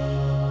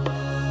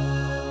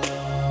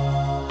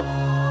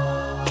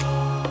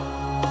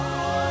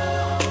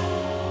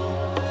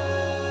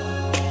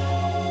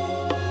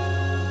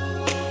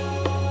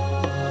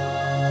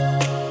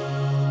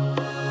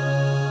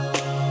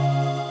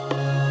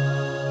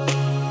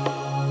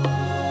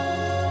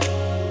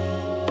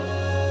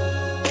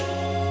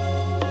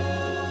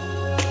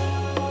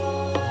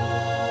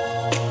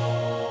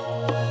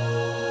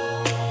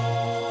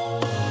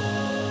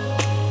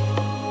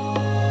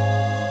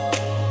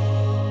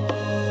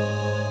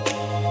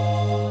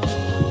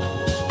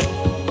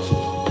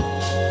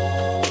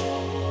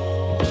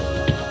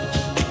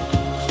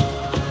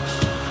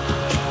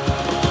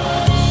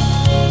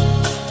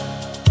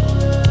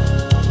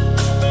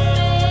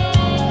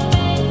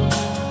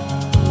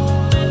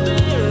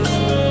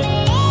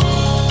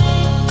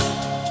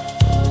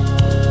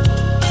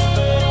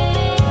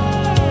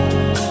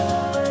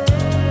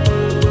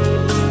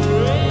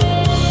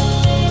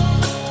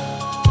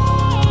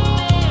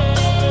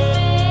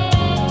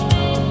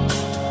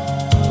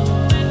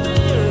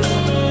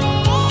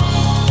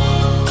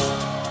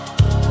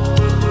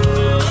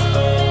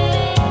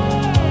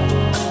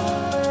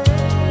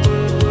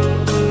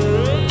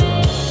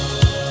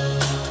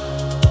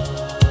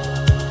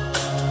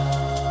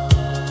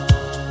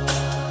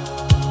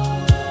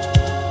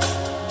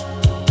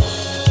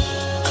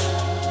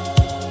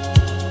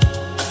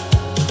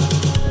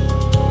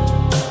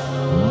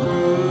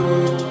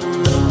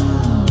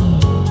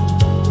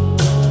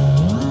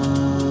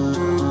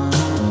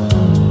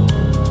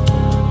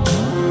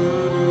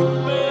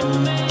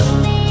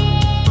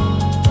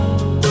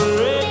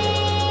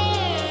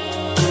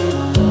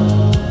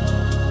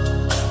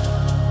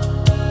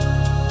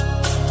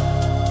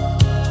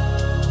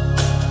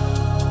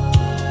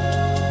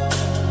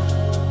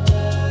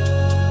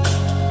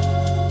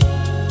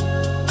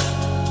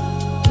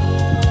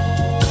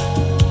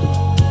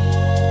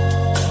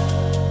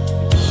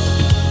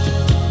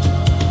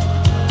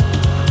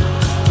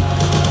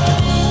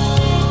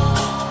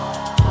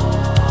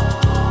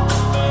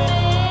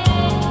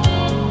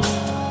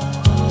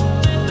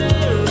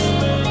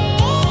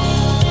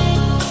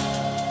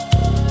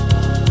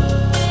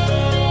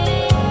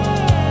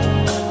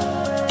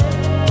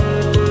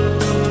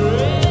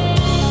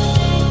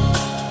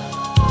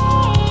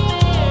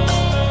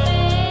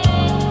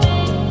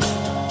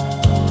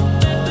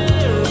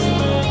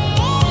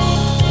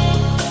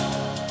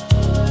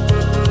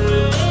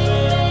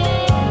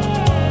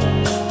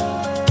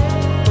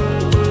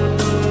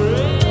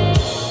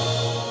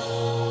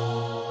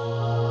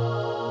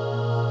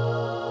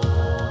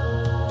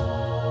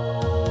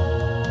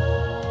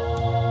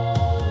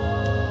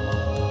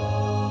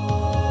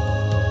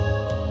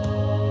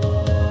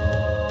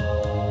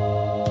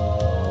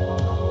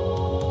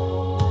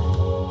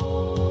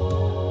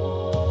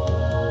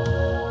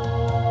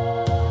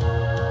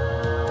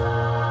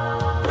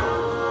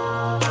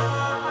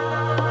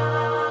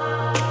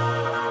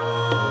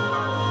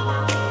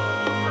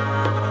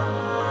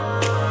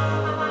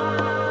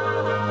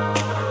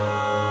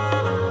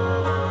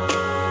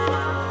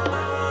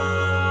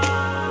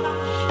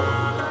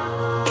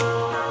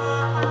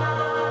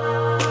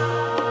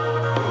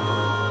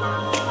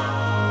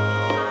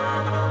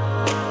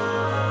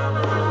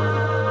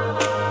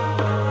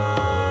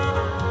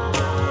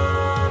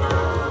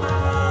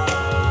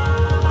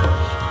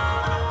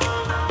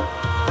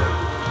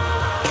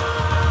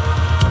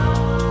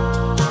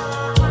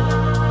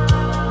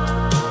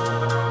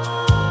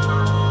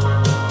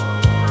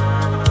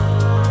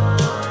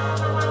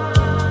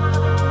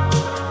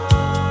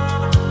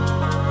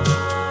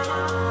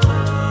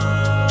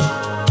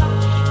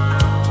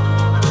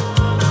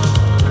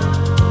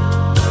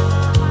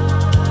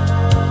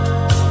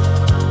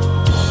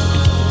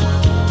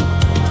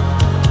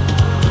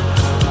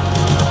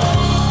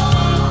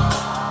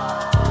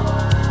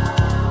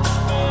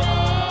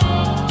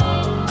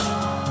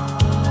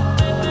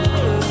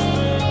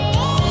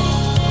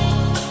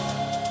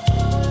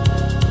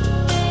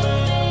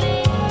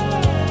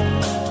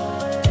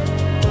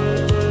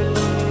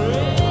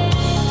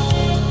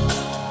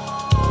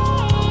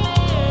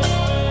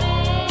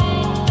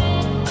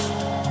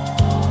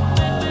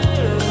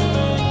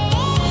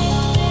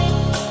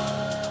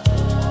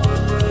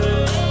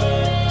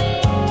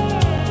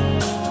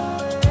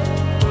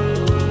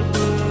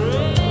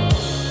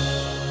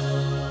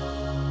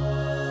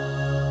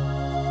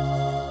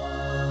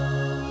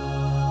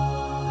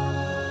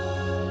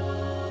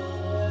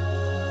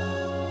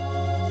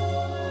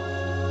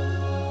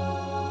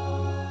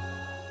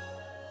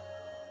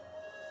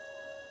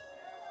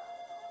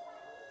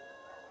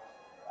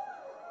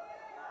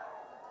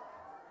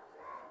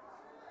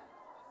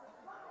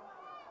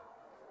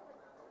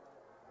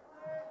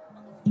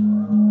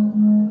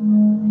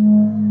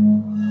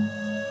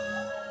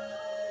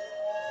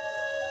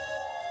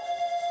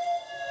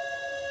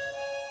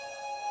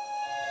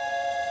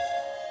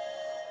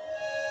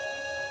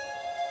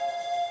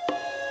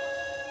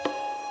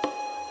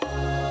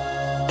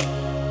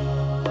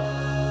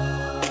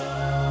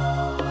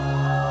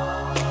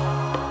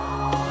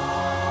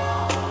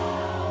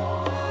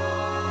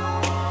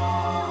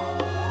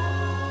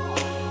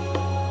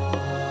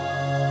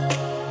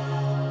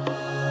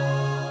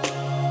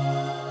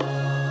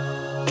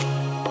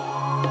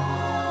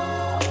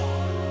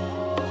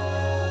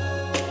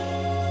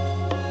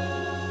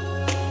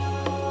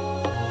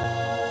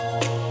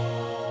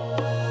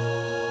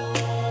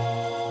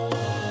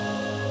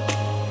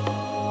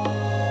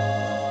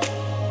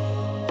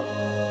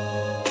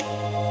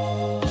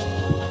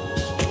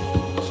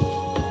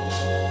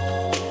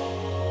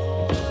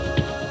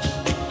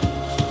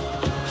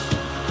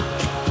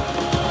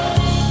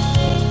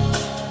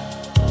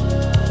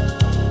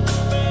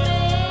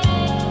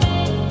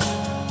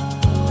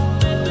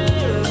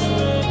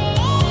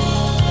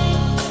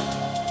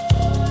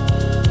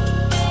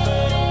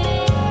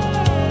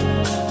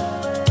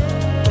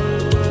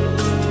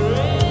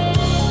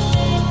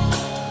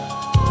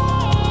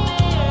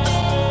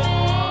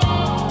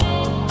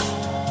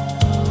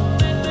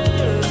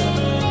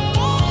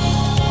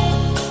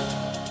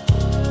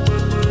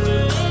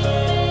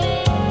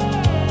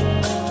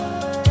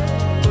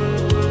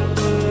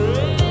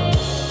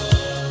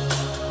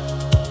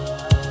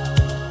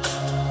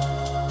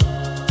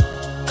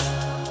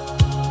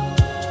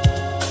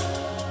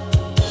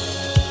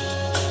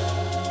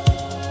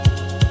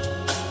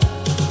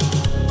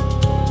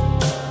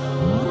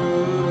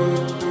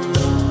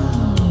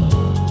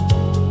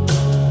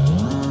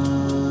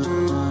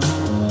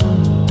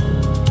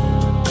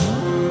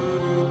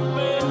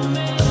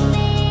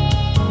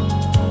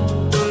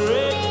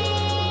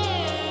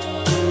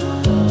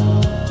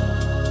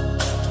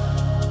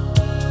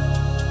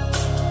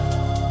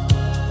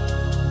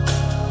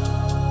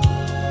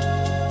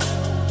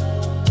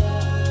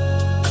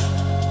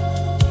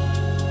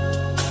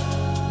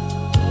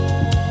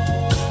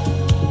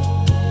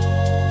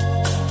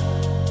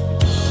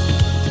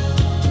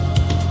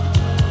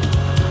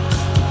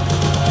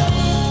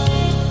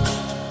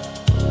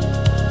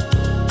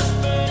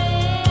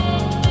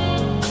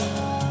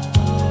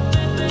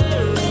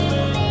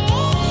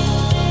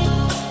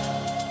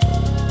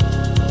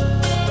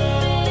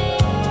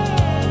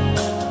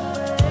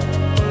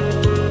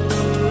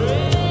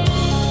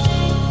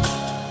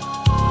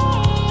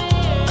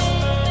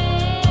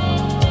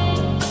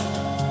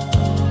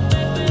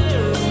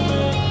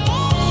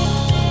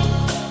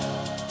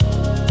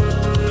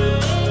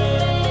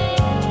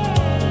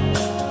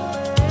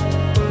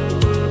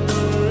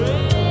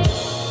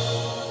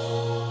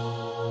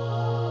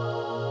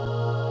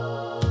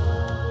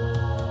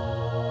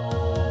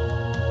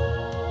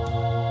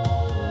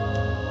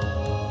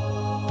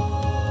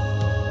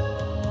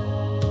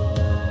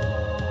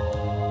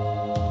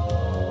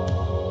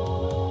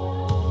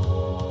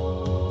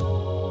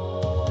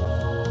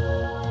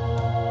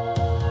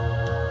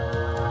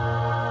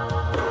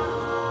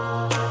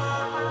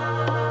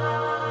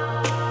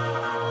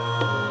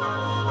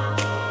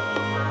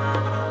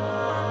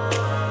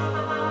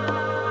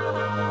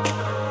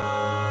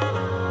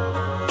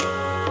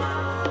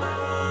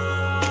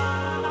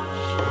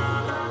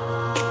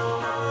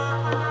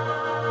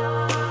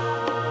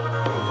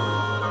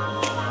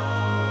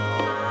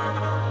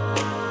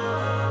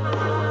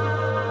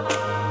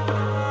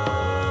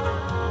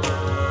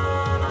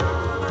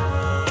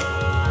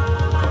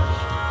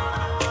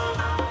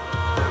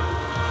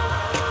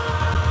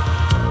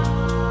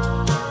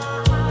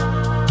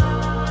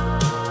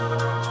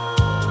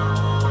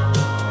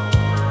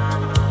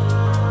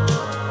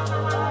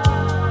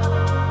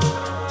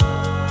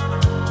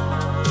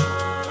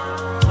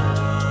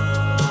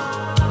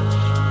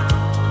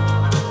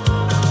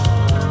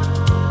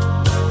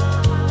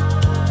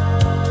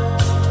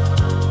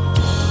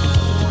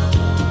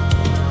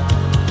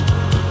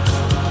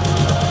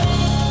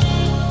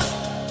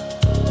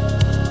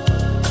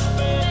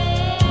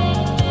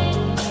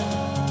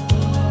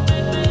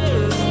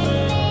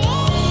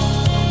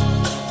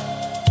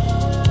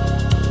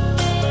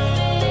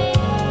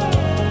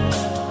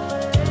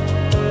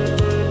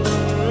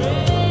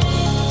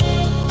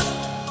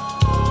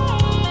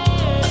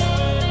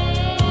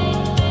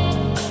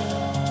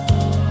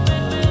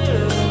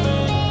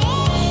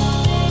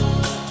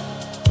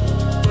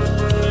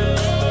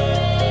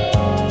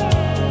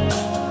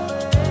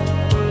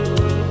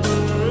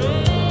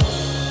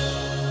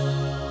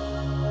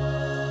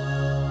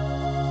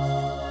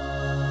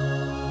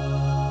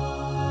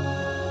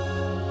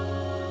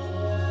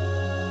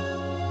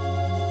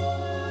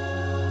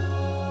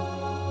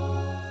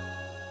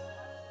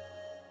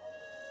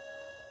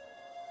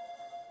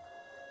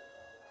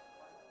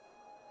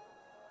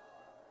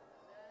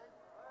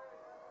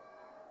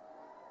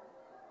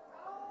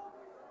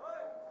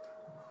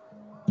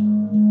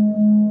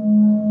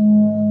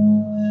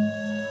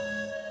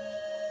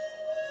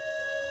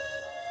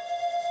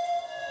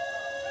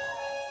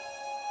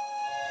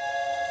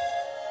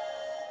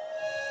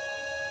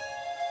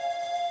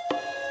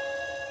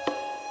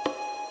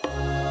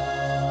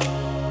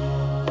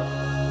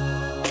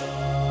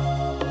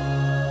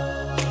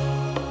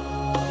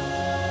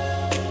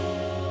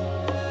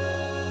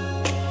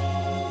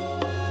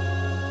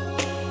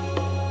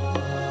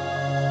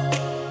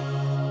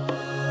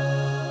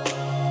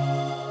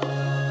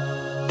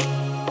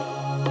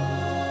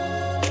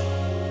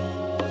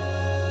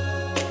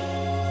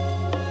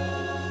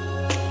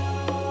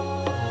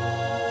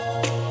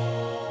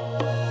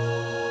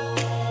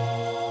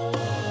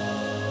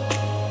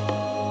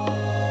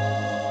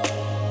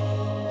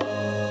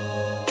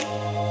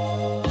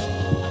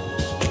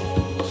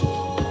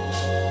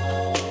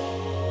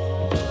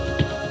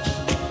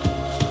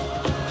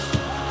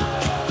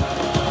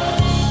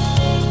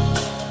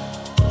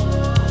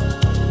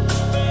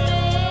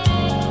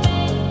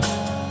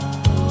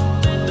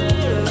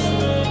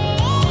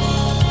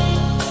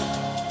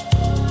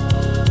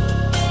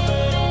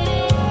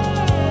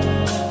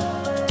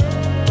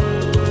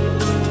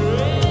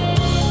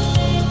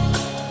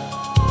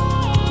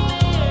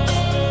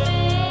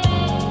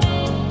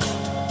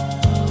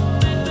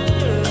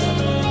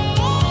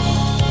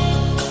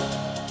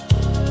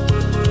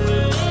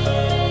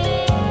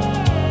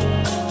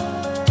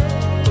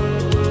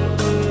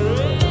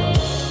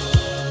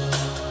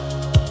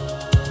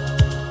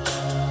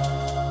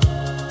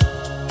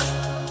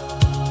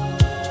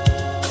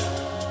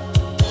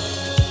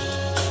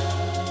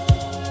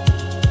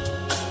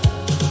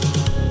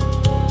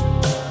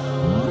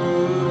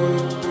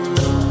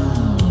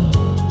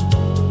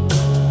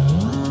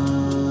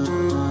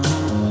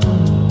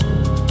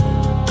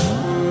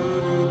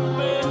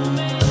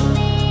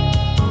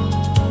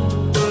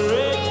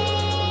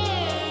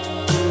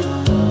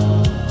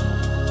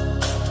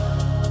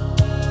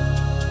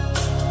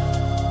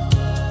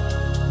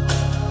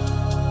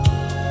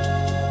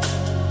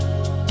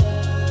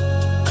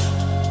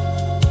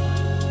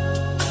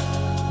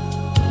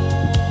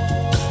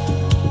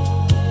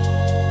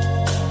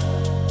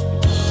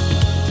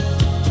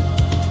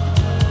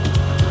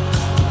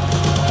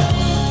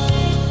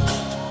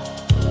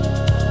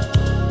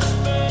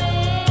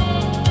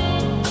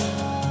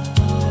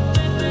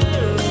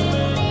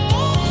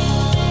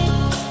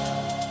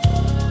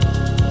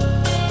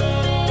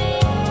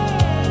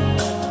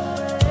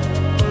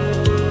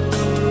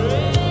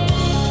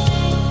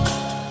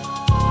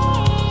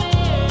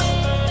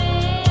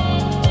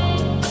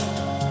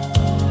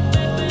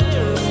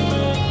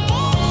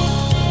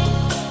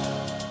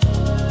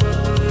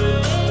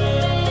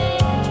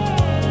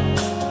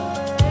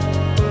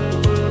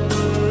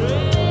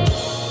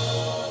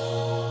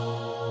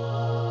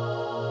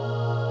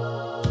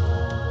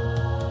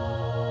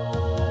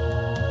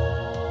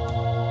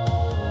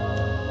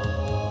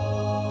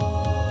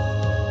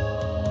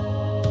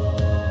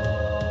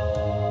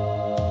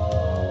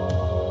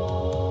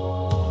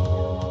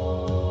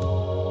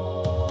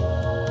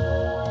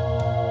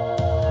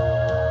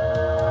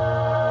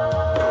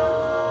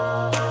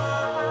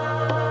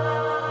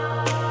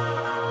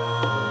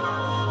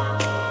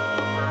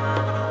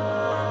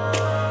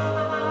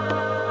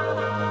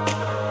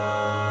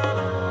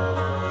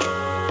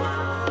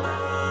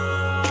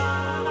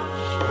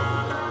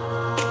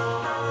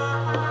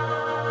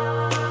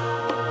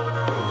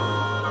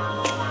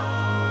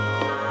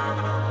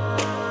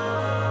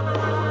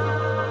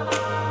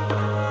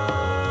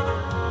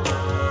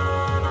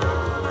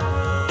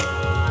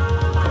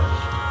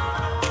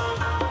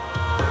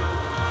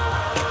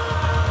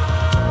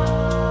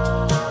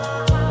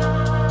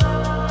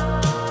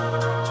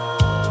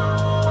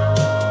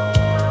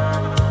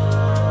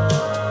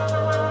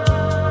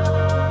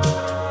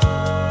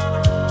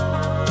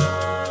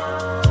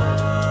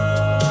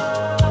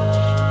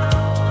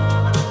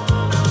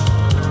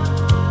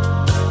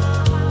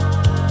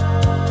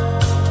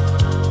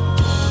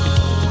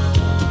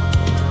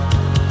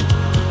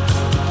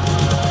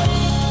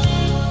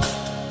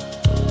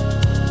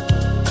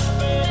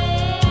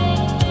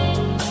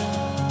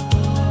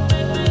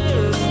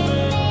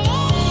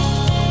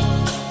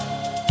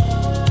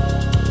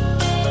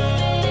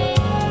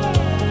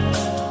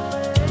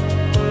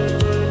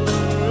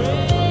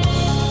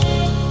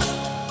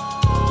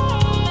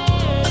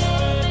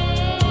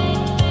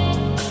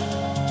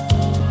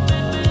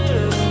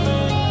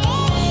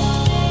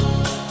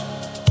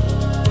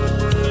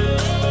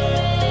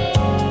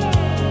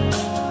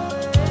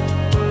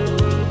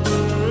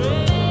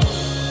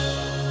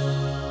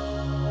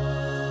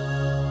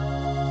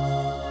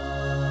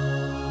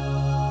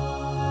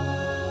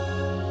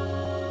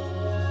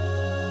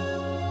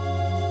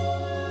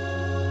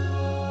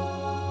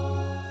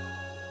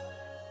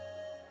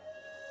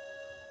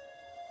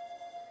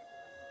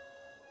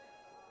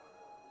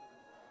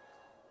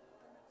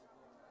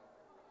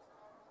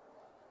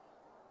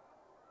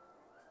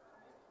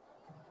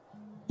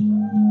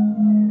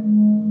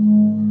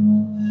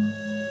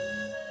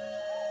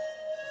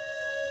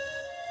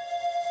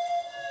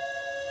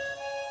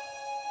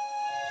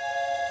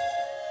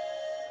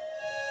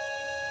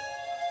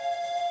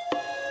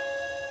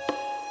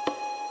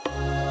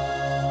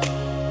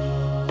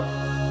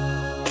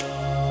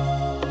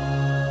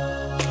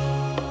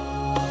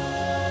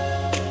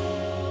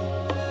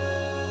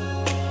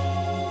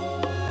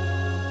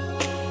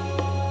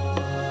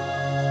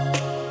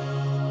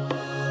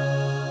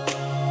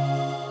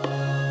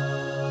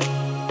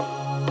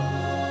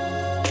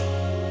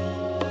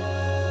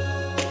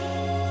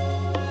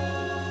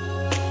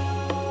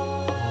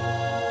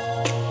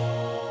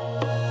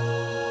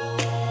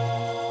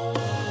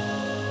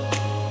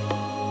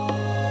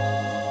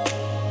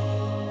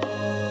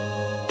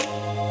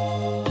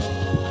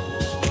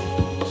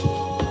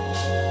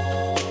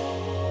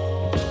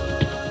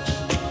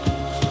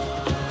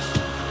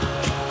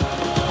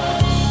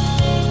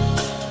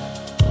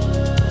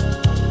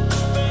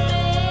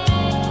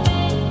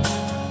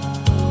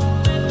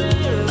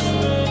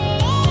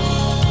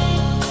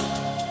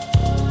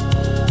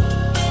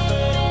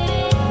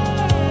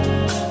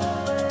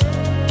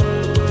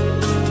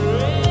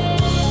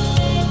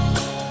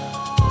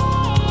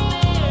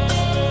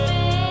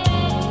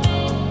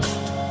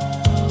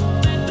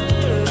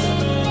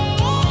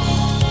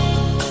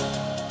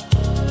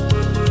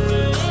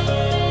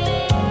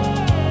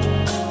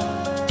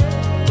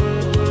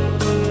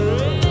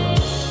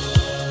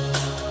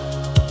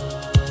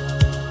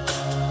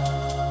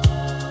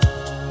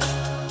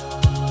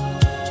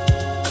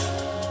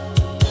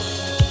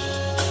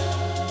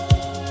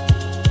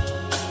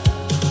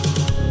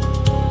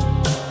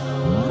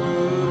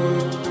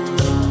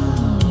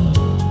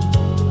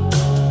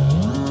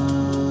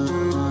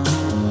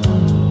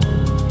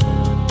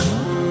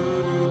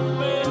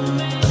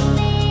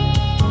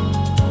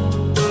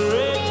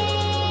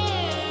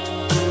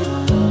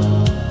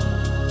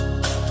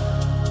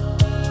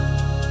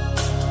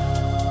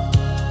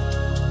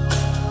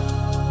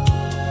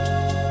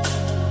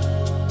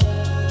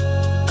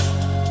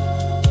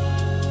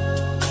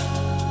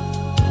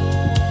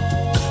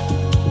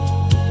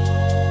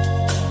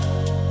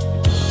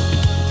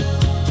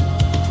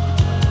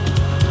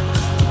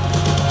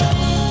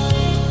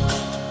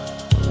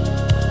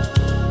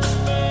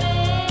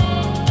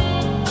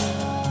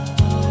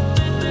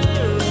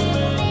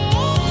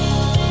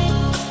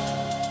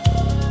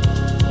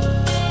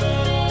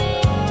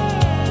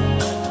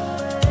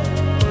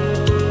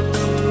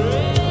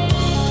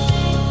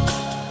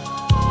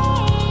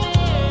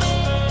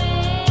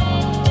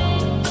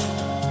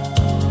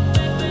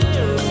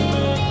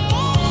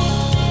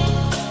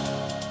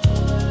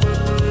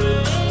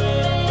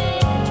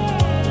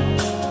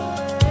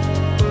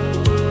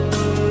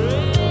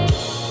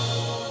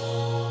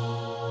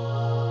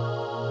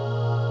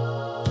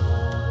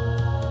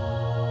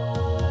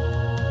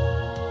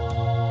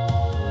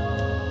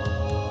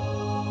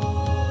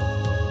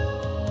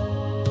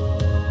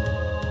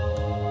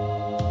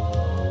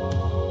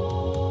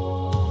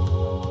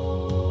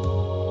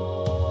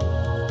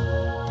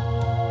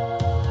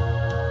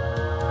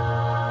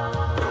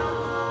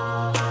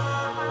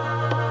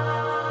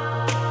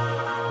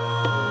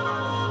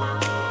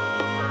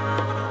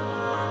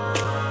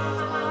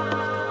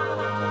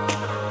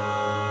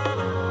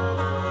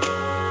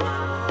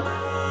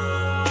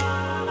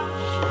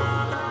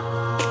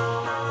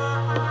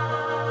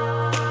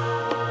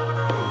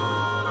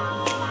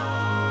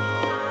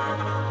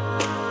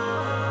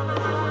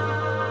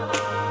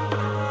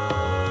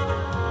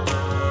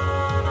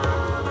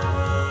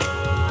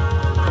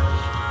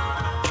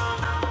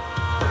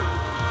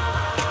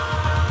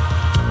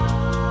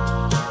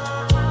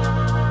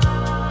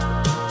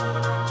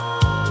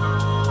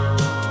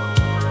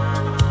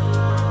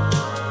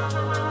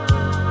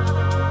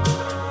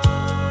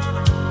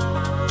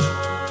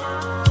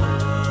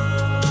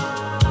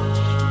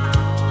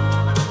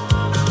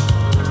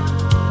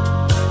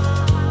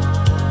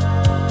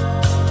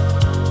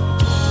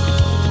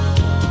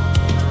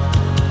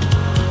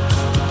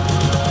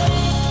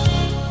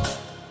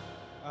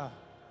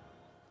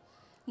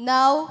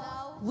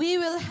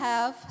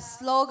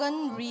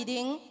 slogan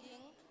reading.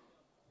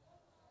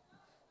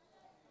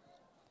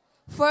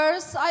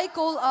 First, I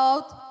call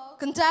out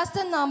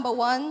contestant number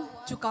 1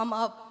 to come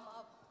up.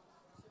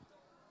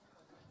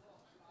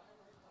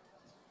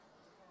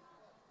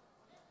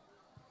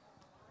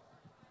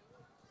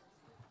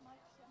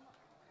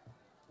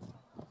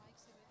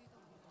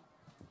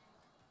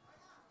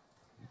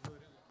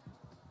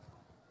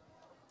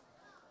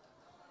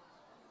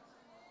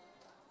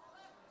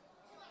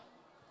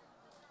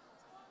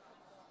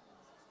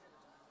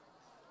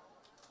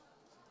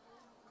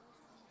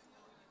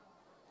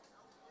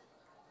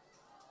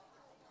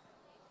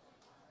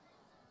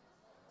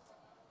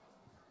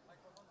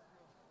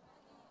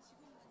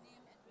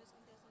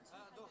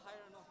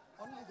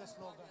 Only the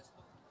slogan.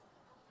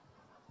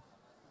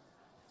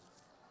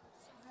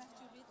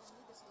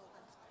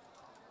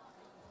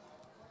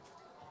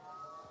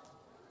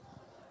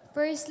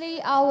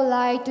 Firstly, I would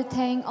like to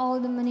thank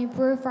all the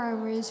Manipur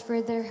farmers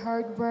for their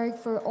hard work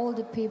for all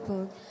the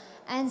people.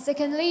 And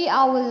secondly,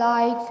 I would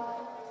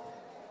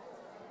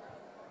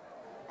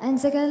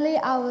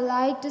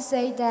like to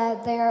say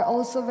that they are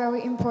also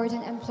very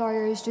important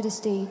employers to the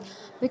state.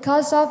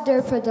 Because of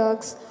their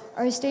products,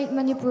 our state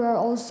Manipur are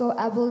also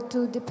able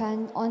to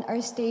depend on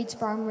our state's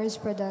farmers'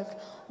 product,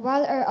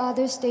 while our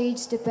other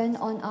states depend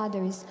on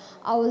others.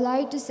 I would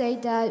like to say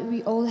that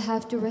we all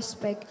have to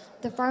respect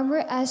the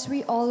farmer as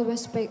we all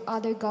respect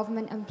other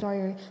government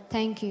employer.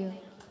 Thank you.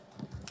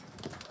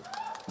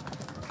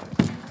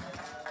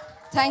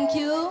 Thank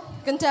you,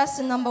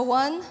 contestant number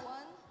 1.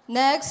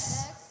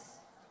 Next,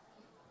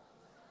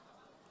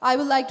 I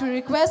would like to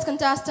request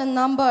contestant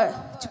number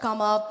to come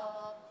up.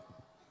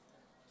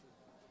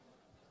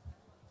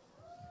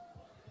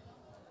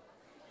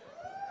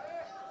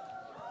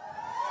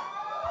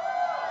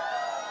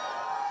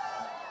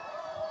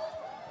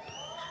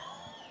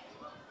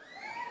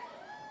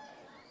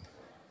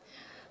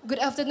 Good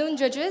afternoon,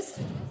 judges.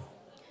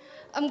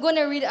 I'm going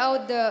to read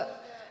out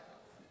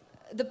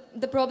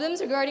the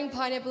problems regarding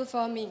pineapple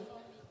farming.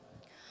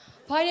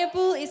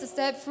 Pineapple is a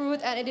steppe fruit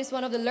and it is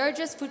one of the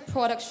largest food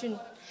production.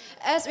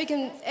 As we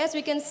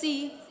can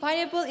see,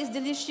 pineapple is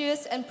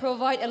delicious and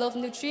provide a lot of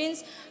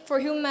nutrients for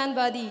human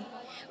body.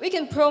 We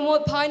can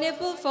promote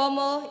pineapple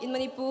farmer in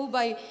Manipur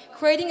by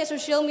creating a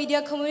social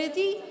media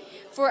community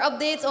for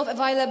updates of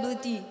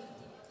availability.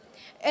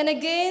 And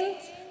again,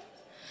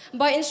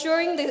 by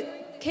ensuring the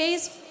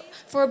case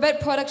for bad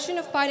production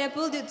of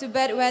pineapple due to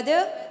bad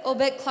weather or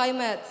bad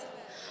climate.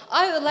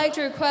 I would like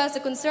to request the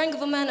concerned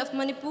government of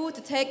Manipur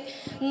to take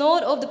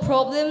note of the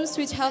problems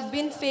which have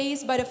been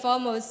faced by the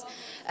farmers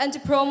and to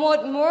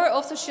promote more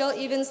of social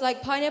events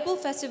like Pineapple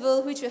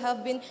Festival, which we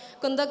have been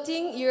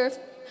conducting year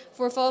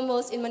for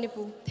farmers in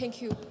Manipur.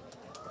 Thank you.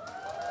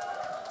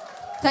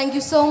 Thank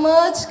you so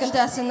much,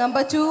 contestant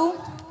number 2.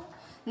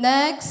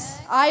 Next,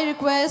 I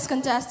request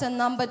contestant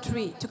number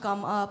 3 to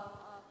come up.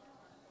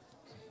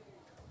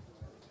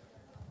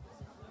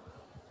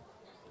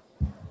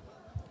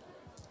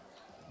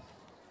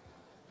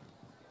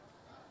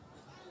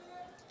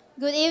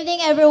 Good evening,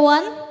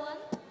 everyone.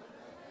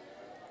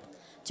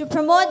 To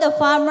promote the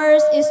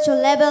farmers is to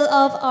level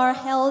up our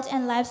health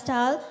and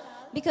lifestyle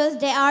because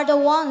they are the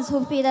ones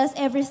who feed us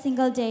every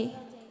single day.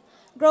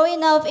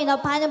 Growing up in a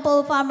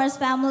pineapple farmer's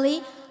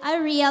family, I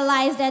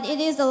realized that it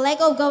is the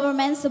lack of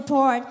government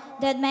support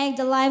that makes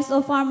the lives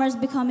of farmers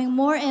becoming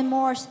more and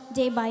more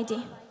day by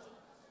day.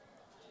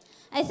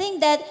 I think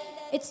that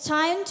it's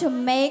time to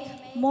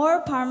make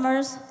more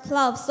farmers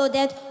clubs so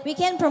that we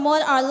can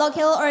promote our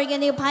local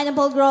organic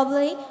pineapple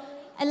globally.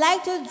 I'd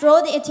like to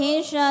draw the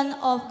attention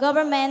of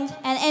government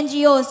and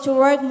NGOs to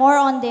work more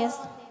on this.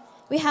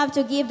 We have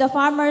to give the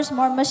farmers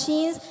more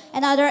machines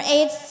and other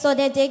aids so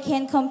that they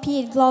can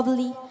compete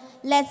globally.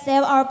 Let's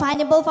save our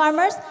pineapple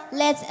farmers.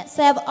 Let's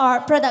save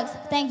our products.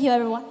 Thank you,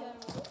 everyone.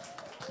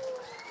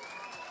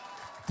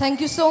 Thank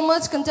you so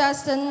much,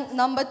 contestant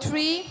number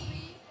 3.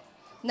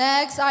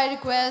 Next, I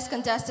request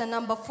contestant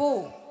number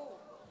 4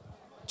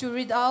 to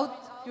read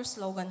out your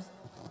slogan.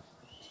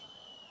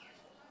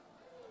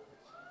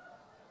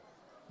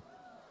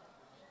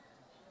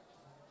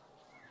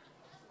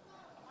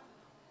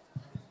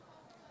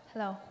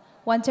 Hello.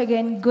 Once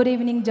again, good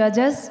evening,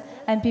 judges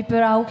and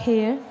people out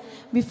here.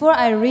 Before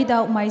I read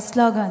out my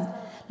slogan,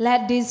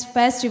 let this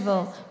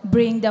festival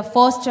bring the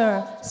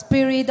foster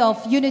spirit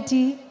of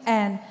unity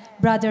and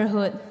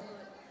brotherhood.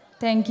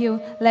 Thank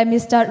you. Let me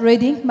start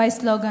reading my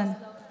slogan.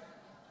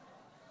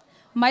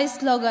 My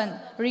slogan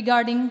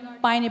regarding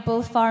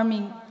pineapple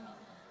farming.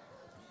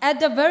 At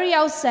the very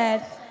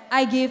outset,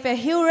 I give a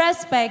huge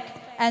respect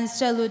and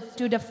salute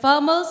to the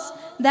farmers,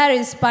 that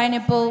is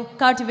pineapple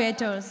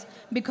cultivators,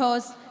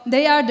 because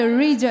they are the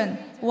reason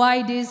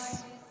why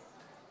this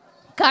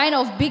kind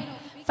of big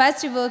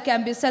festival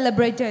can be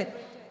celebrated.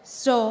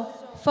 So,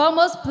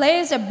 farmers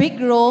plays a big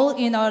role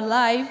in our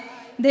life.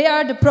 They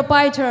are the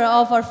proprietor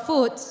of our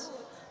foods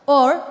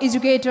or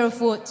educator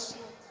foods.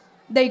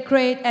 They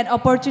create an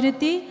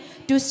opportunity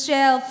to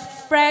sell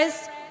fresh,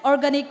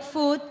 organic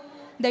food.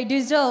 They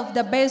deserve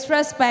the best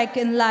respect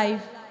in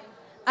life.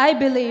 I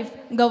believe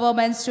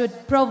governments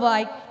should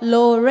provide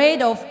low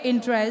rate of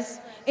interest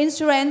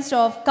insurance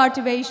of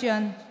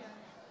cultivation.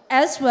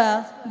 As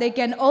well, they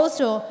can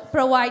also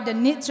provide the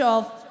needs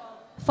of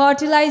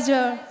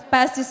fertilizer,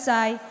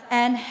 pesticide,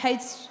 and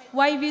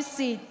HYV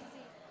seed.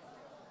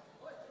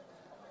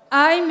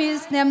 I,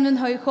 Ms. Namnun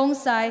Hoi Khong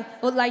Sai,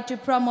 would like to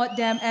promote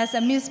them as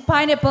a Miss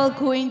Pineapple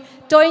Queen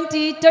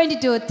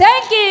 2022.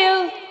 Thank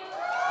you!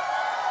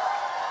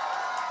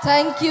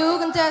 Thank you,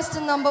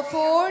 contestant number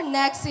 4.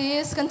 Next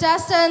is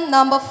contestant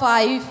number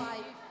 5.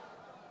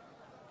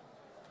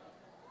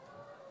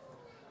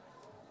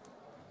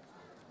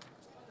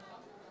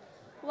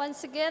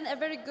 Once again, a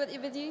very good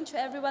evening to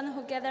everyone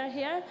who gathered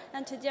here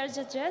and to dear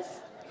judges.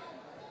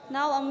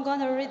 Now I'm going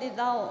to read it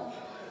out,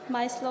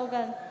 my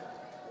slogan.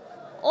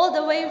 All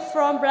the way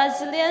from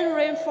Brazilian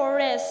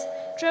rainforest,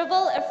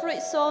 travel a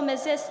fruit so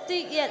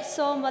majestic yet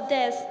so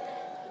modest,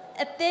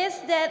 a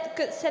taste that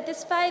could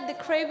satisfy the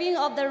craving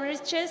of the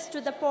richest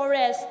to the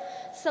poorest.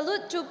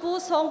 Salute to Pu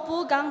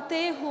Songpu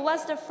Gangte, who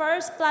was the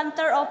first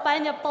planter of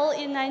pineapple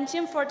in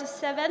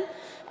 1947,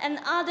 and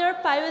other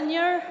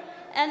pioneer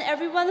and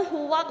everyone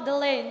who walked the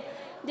lane.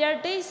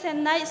 Their days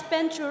and nights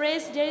spent to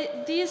raise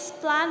this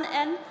plant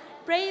and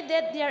pray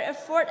that their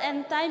effort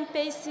and time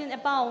pays in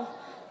abound.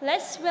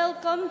 Let's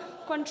welcome,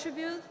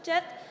 contribute,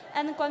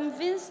 and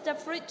convince the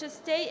fruit to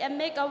stay and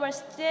make our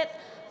state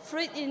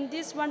fruit in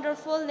this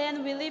wonderful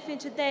land we live in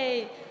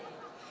today.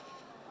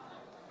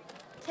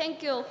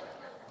 Thank you.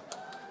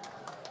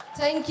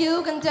 Thank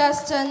you,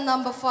 contestant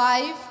number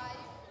 5.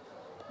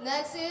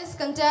 Next is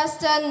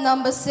contestant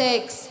number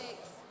 6.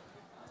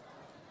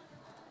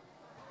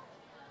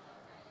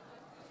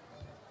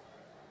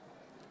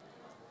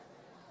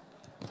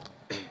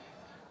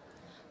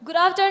 Good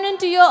afternoon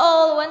to you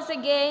all once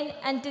again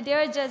and to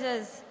dear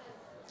judges.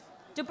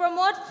 To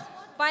promote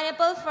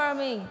pineapple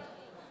farming,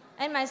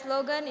 and my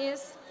slogan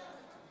is,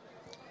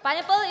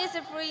 pineapple is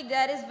a fruit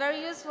that is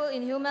very useful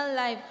in human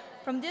life.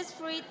 From this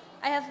fruit,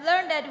 I have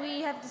learned that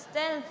we have to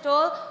stand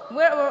tall,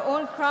 wear our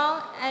own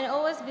crown, and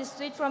always be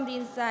sweet from the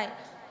inside.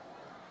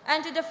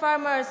 And to the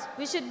farmers,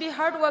 we should be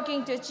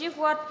hardworking to achieve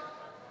what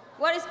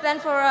is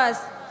planned for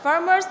us.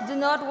 Farmers do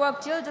not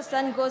work till the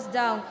sun goes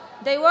down.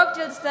 They work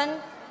till the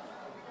sun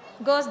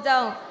goes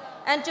down,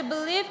 and to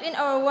believe in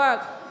our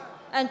work,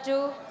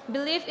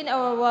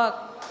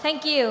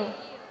 Thank you.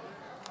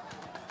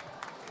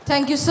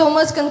 Thank you so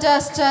much,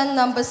 contestant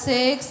number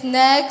 6.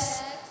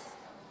 Next,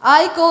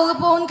 I call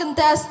upon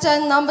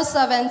contestant number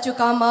 7 to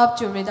come up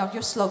to read out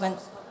your slogan.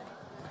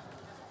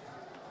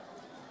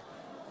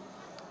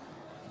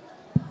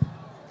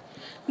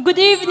 Good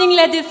evening,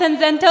 ladies and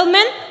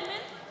gentlemen.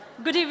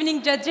 Good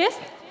evening, judges.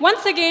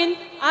 Once again,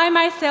 I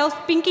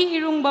myself, Pinky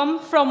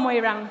Hirungbom from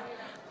Moirang.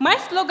 My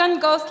slogan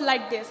goes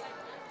like this.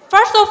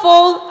 First of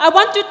all, I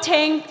want to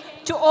thank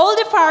to all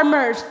the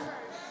farmers.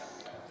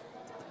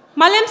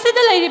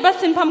 Malemsida lairiba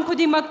sinpham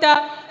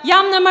khudimakta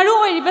yamna maru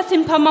oiriba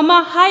sinpham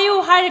ama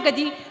hayu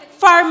hairagadi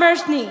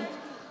farmers ni.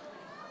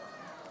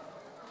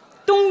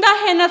 Tungda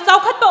hena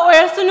saukhatba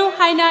oirasunu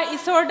haina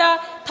isorda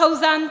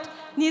thousand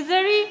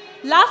nizari.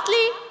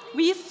 Lastly,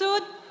 we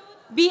should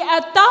be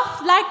a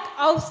tough like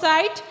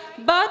outside,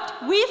 but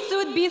we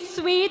should be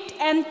sweet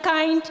and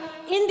kind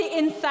in the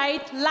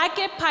inside like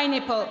a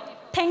pineapple.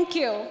 Thank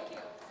you.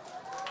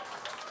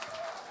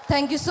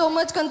 Thank you so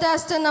much,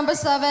 contestant number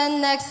 7.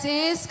 Next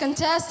is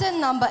contestant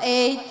number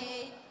 8.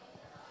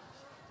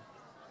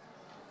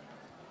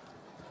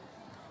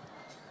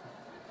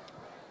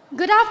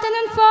 Good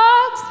afternoon,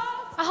 folks.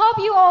 I hope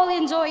you all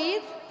enjoy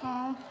it.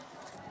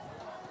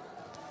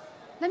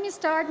 Let me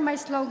start my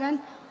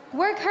slogan.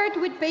 Work hard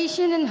with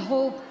patience and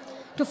hope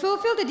to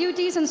fulfill the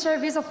duties and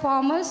service of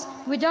farmers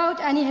without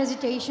any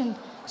hesitation.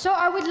 So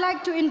I would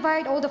like to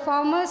invite all the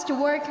farmers to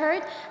work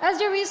hard, as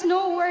there is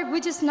no work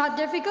which is not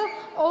difficult.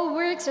 All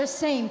works are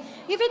same.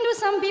 Even though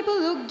some people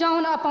look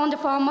down upon the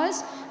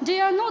farmers, they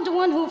are not the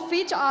one who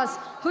feed us,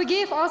 who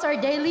give us our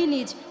daily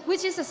needs,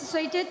 which is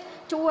associated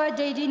to our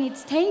daily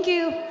needs. Thank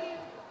you.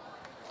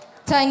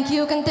 Thank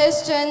you,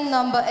 contestant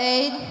number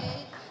 8.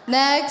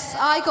 Next,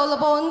 I call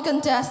upon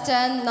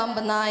contestant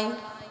number 9.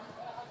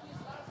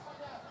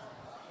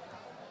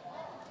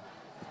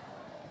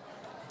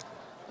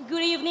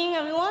 Good evening,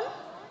 everyone.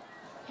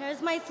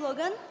 Here's my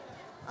slogan.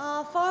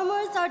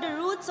 Farmers are the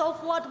roots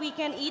of what we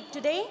can eat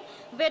today,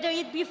 whether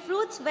it be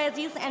fruits,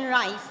 veggies, and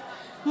rice.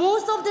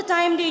 Most of the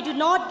time, they do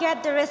not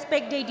get the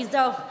respect they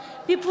deserve,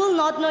 people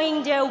not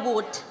knowing their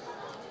worth.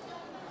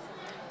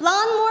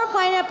 Plant more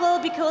pineapple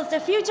because the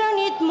future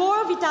needs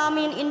more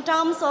vitamin in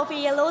terms of a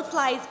yellow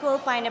slice core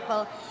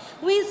pineapple.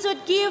 We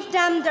should give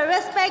them the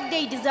respect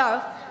they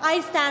deserve.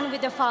 I stand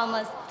with the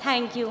farmers.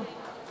 Thank you.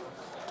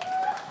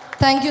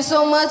 Thank you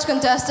so much,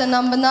 contestant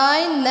number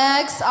 9.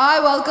 Next, I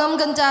welcome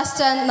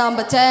contestant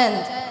number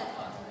 10.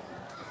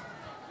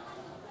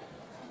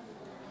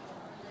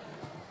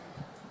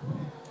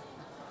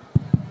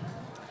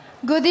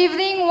 Good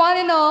evening, one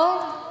and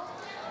all.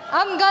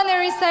 I'm gonna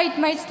recite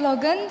my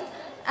slogan,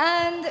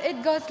 and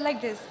it goes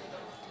like this.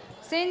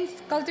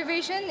 Since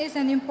cultivation is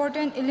an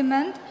important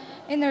element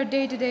in our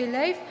day-to-day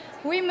life,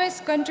 we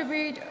must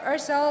contribute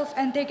ourselves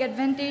and take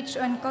advantage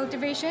on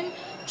cultivation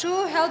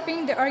through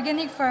helping the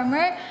organic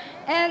farmer.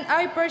 And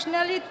I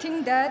personally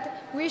think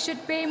that we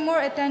should pay more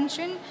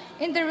attention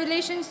in the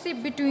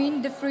relationship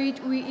between the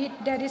fruit we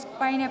eat, that is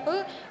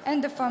pineapple,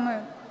 and the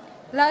farmer.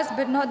 Last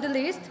but not the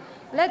least,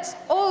 let's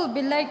all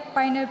be like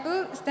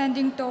pineapple,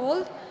 standing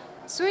tall,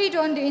 sweet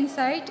on the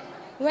inside.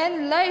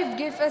 When life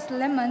gives us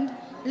lemon,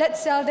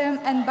 let's sell them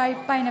and buy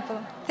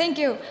pineapple. Thank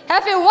you.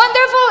 Have a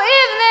wonderful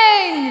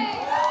evening!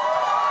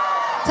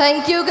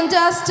 Thank you,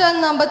 contestant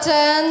number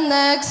 10.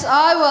 Next,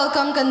 I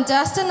welcome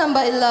contestant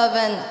number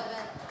 11.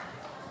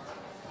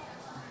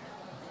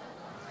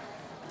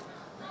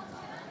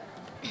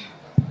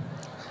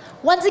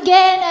 Once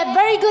again, a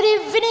very good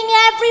evening,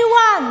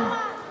 everyone.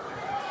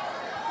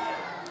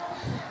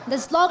 The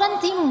slogan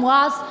theme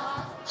was,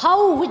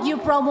 how would you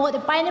promote the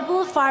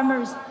pineapple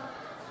farmers?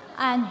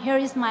 And here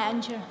is my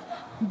answer.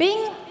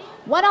 Being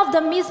one of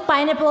the Miss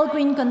Pineapple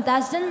Queen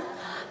contestants,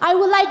 I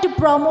would like to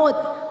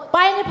promote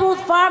pineapple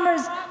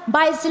farmers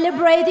by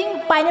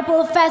celebrating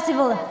Pineapple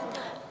Festival.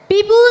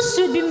 People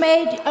should be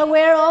made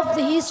aware of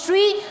the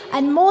history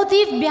and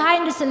motive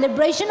behind the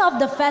celebration of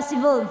the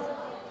festival.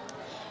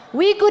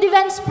 We could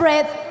even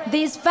spread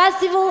this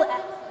festival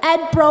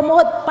and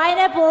promote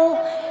pineapple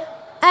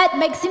at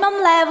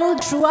maximum level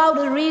throughout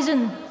the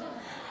region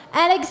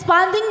and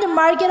expanding the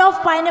market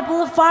of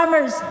pineapple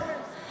farmers,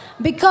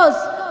 because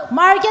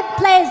market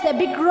plays a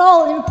big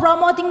role in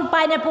promoting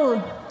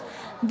pineapple.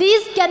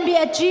 This can be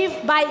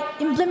achieved by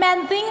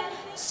implementing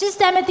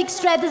systematic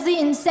strategy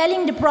in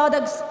selling the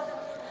products.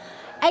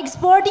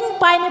 Exporting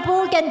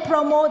pineapple can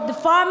promote the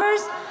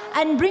farmers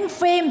and bring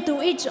fame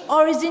to its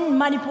origin,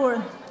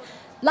 Manipur.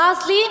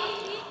 Lastly,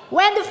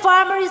 when the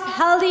farmer is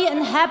healthy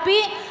and happy,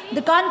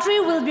 the country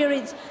will be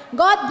rich.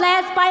 God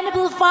bless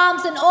pineapple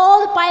farms and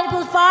all the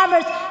pineapple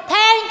farmers.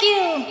 Thank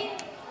you.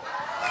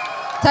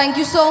 Thank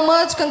you so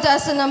much,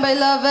 contestant number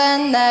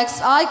 11.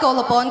 Next, I call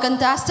upon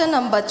contestant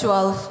number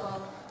 12.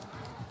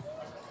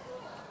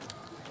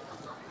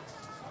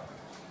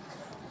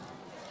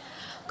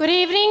 Good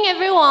evening,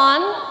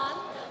 everyone.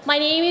 My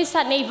name is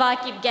Satneva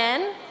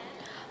Kipgan.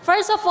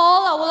 First of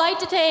all, I would like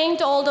to thank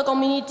all the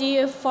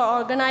community for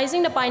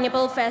organizing the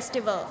Pineapple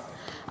Festival.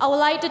 I would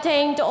like to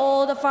thank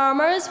all the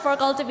farmers for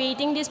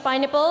cultivating this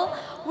pineapple,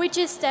 which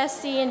is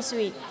tasty and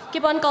sweet.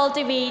 Keep on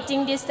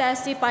cultivating these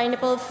tasty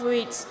pineapple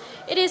fruits.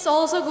 It is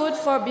also good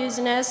for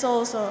business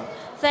also.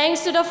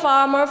 Thanks to the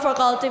farmer for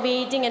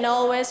cultivating and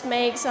always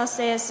makes us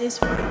taste this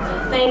fruit.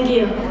 Thank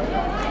you.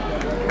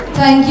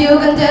 Thank you,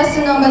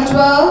 contestant number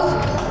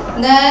 12.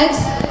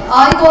 Next,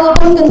 I call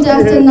upon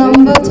contestant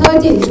number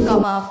 13 to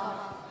come up.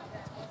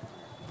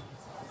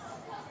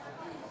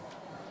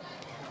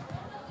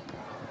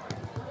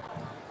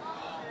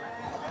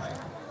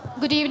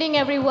 Good evening,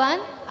 everyone.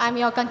 I'm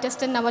your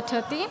contestant number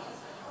 30,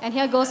 and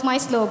here goes my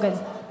slogan.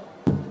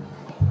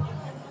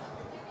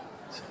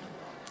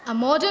 A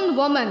modern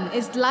woman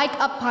is like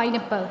a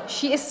pineapple.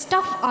 She is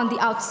tough on the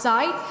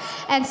outside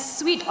and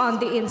sweet on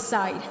the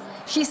inside.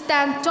 She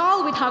stands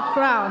tall with her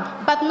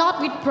crown, but not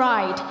with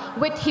pride,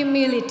 with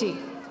humility.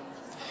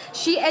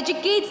 She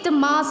educates the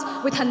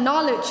mass with her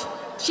knowledge.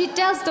 She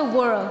tells the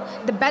world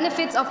the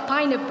benefits of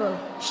pineapple.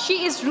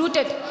 She is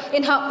rooted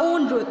in her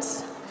own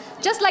roots,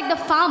 just like the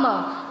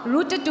farmer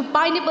rooted to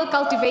pineapple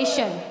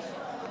cultivation.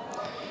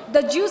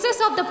 The juices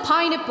of the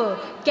pineapple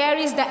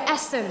carries the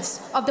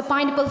essence of the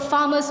pineapple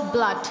farmer's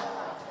blood.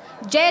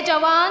 Jai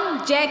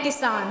Jawan, Jai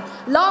Kisan.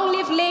 Long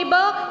live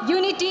labor,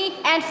 unity,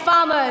 and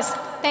farmers.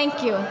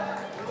 Thank you.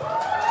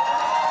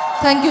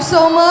 Thank you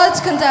so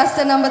much,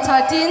 contestant number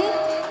 13.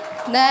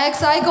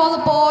 Next, I call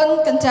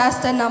upon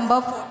contestant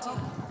number 14.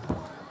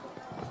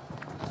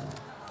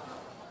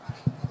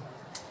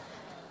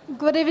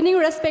 Good evening,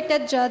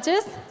 respected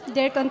judges,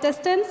 dear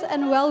contestants,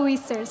 and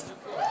well-wishers.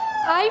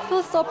 I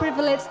feel so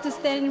privileged to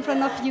stand in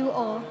front of you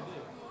all.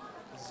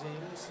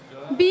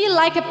 Be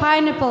like a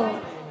pineapple.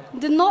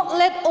 Do not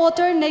let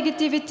outer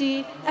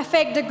negativity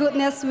affect the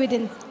goodness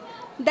within.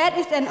 That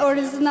is an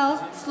original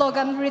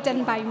slogan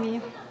written by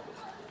me.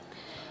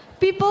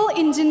 People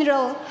in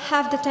general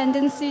have the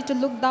tendency to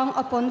look down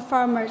upon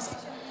farmers,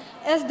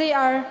 as they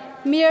are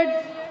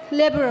mere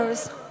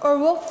laborers or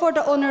work for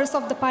the owners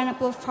of the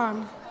pineapple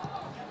farm.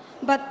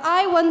 But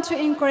I want to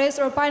encourage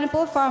our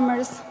pineapple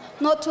farmers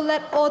not to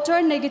let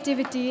outer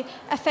negativity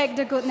affect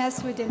the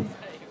goodness within.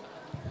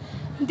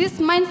 This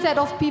mindset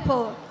of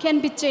people can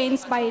be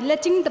changed by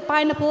letting the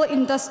pineapple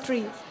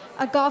industry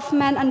a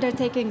government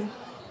undertaking,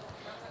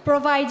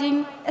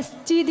 providing a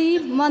steady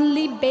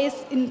monthly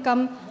base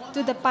income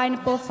to the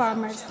pineapple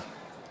farmers.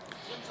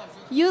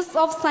 Use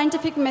of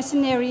scientific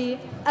machinery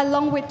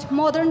along with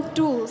modern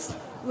tools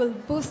will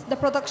boost the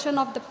production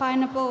of the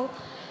pineapple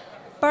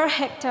per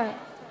hectare,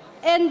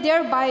 and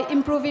thereby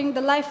improving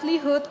the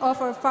livelihood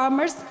of our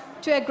farmers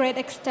to a great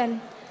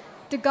extent.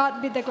 To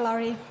God be the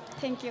glory.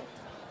 Thank you.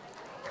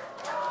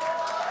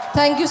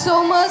 Thank you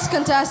so much,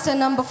 contestant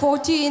number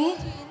 14.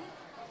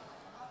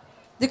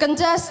 The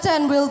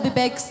contestant will be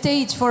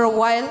backstage for a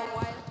while.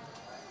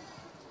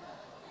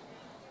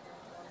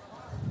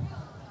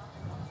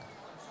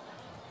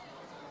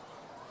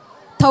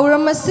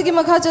 Thauram asigi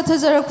makha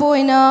chathajarakpo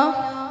oina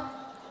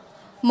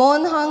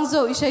Mon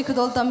Hangzo isai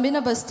khudol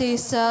tambina stage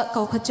cha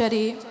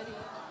kaukachari.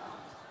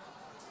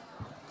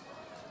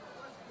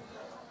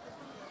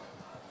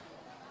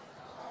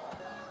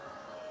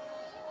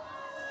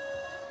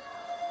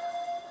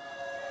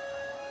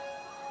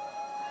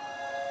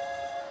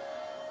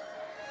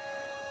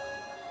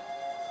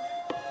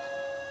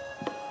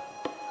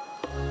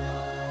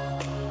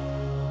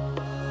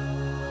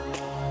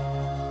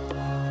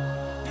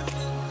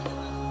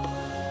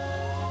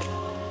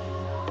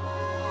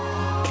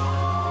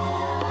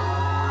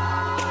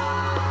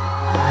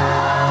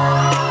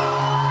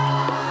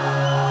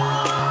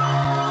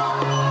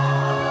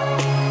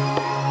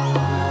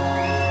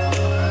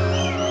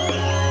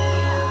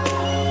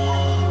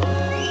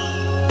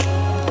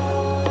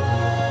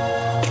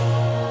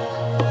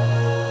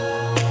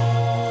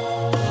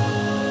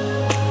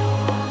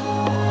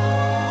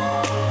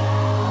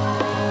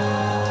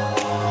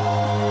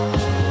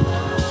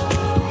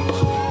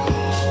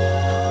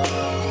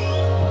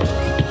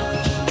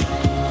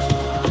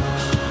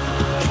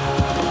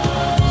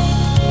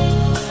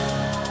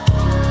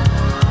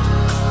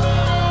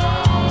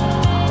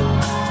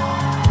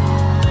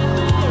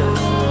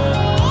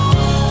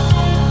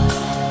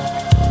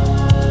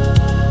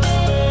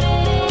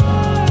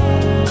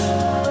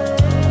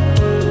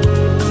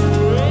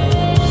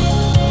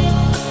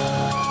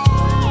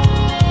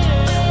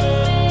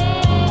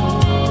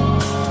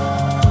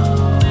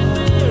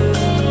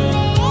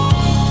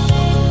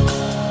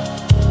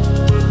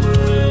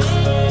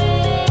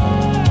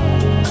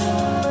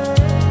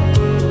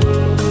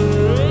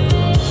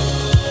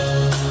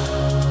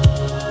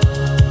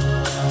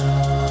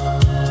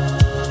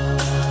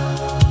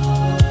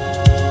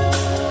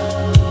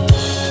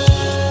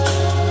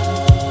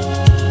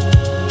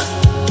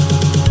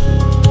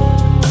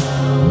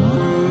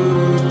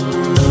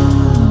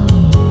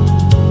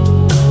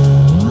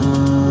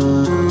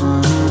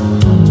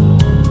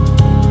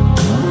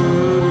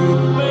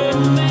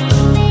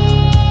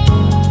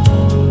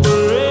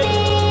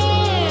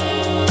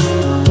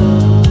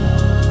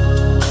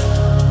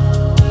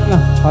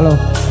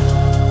 Halo.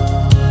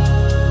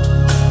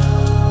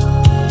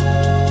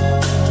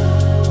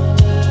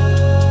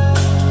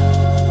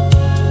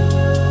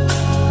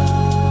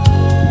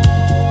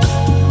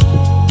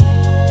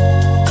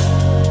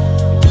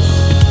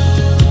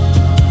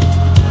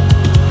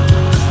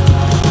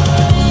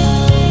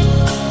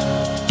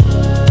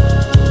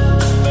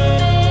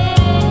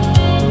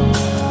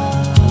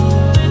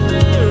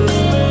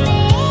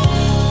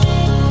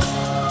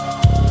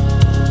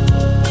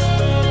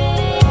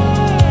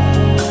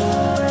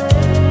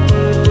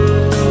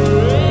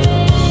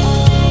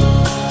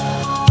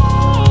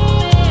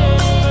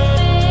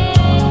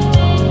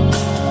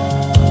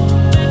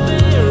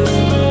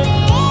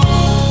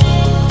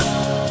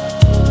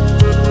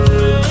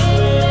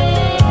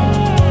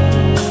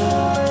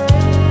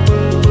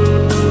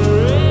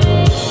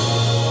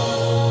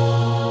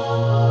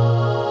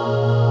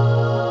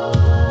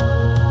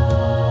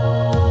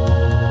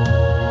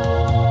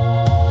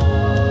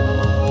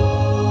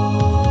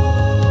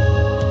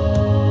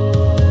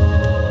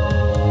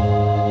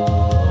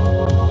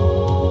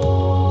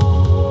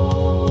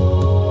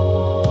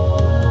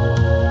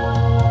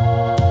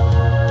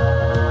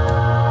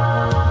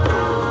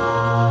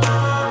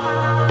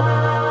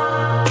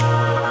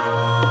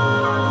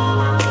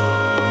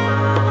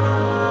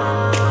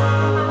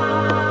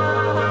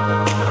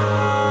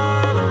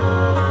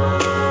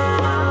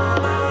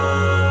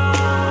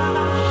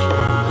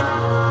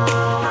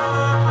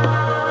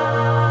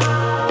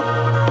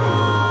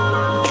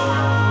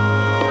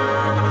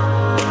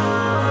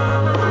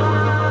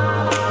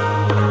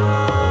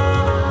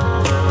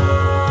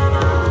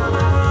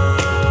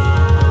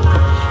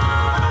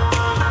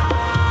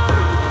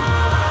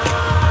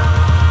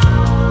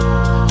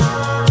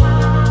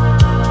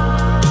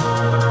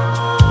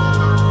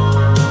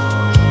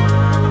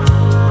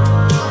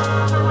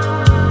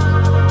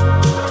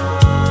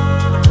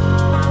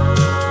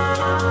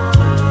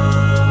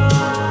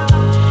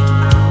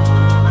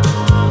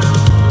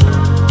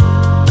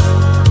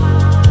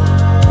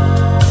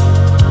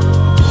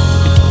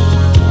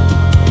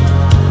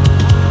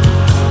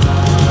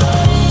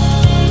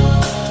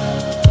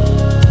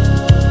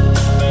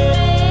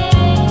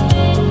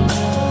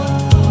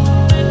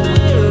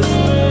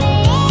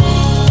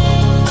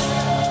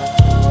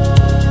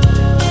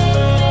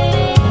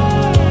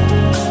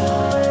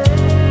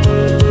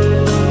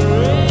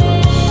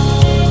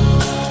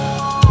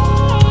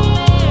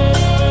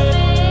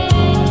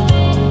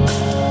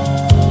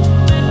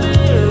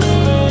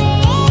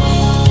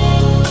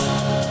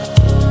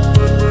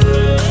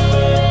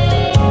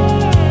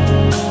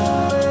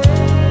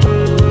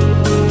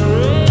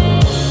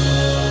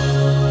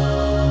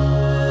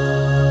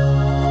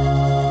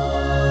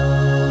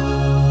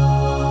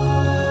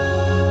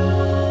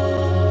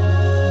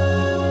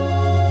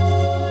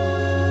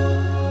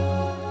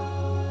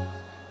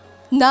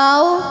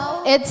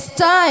 Now it's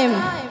time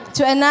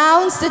to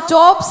announce the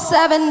top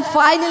 7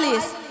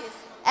 finalists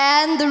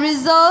And the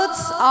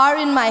results are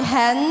in my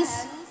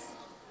hands.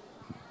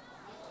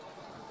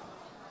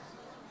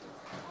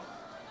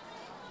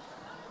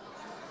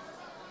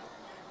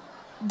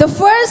 The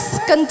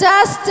first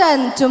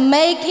contestant to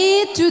make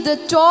it to the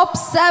top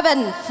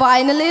 7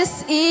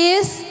 finalists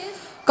is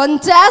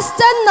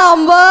contestant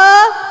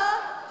number...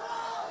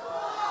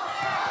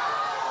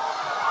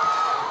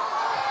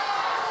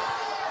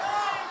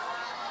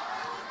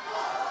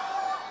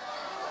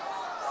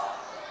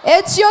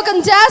 It's your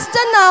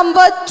contestant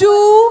number 2,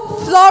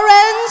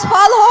 Florence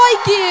Palhoi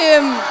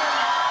Kim.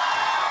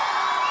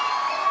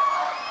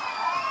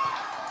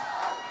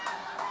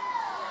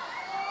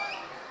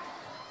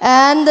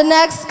 And the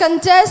next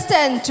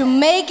contestant to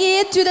make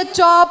it to the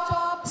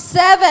top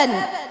 7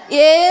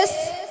 is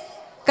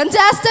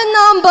contestant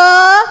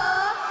number...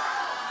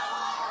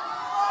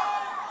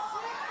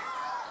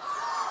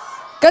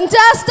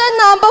 Contestant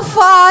number 5,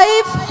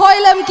 Hoi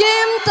Lam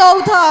Kim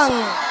Tau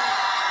Thang.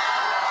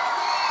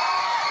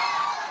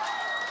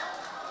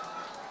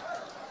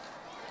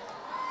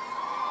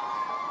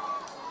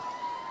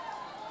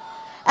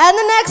 And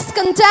the next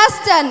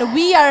contestant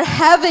we are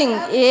having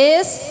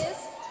is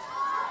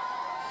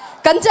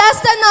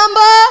contestant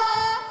number...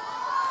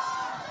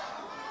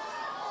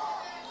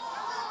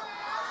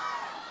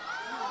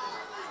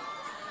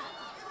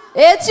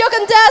 It's your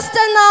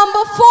contestant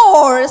number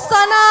 4,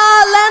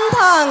 Sana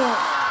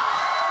Lentang.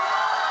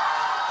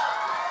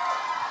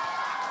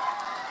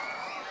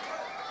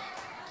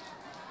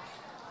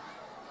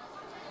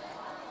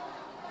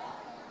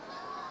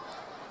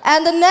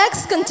 And the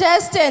next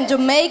contestant to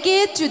make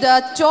it to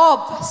the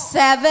top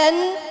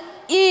 7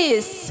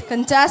 is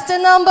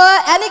contestant number...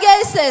 Any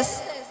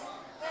guesses?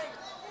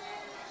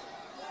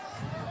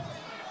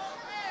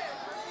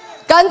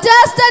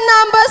 Contestant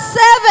number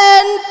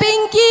 7,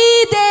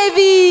 Pinky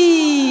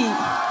Devi.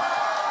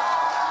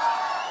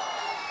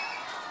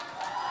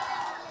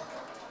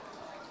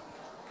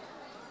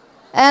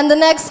 And the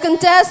next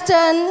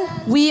contestant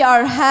we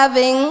are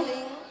having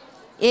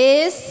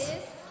is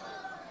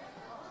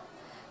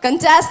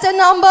contestant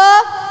number...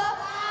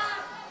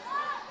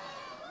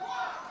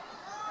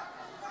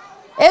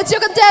 It's your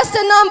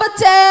contestant number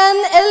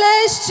 10,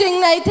 Elish Ching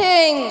Nai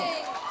Ting.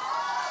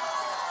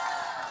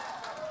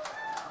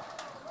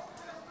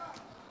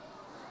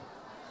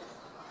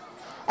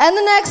 And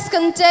the next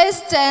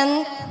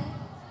contestant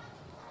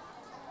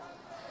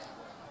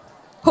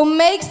who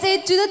makes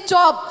it to the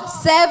top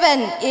 7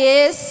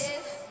 is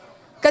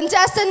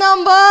contestant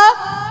number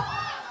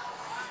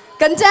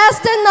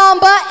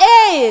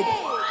 8,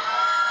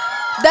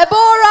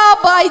 Deborah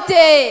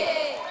Baite.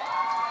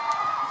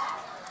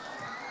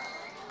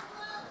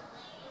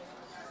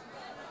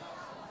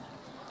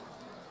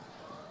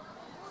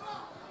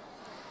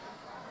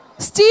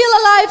 Still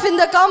alive in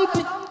the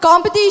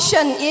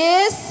competition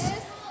is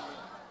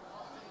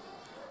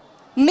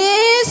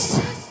Miss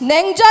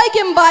Nengjai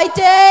Kim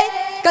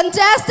Baite,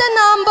 contestant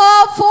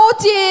number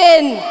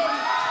 14.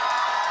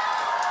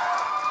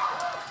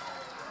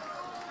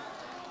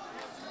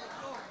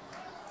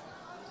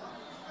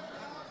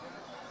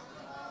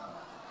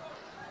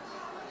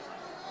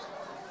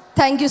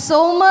 Thank you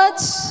so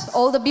much,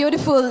 all the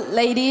beautiful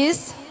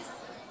ladies.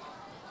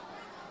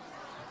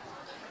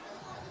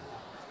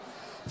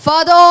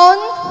 Further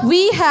on,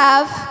 we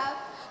have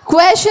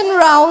question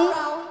round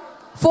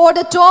for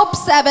the top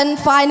 7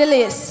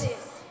 finalists.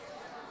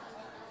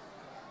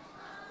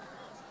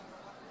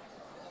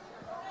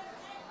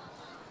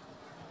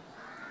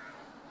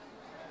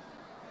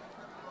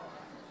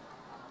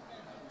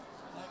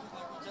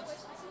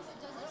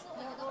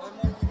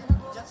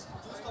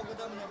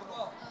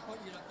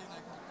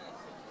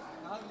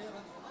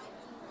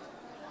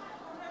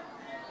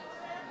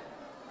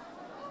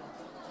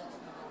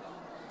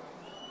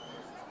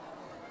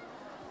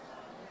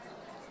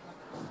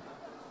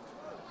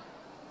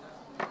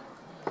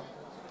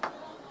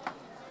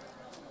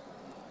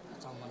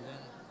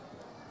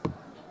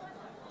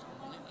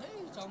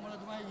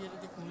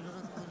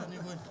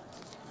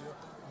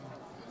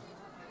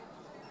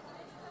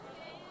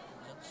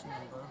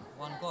 Number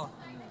 1 go.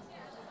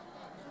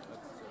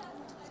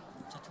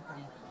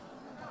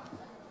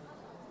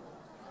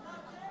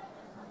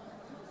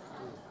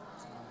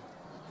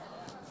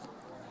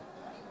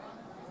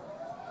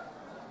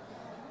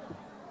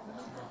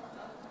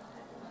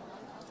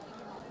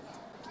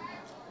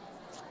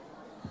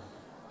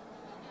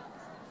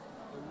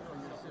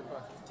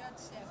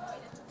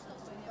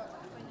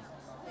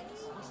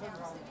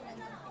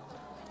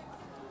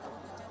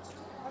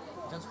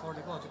 Just for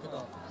the go, check it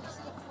out.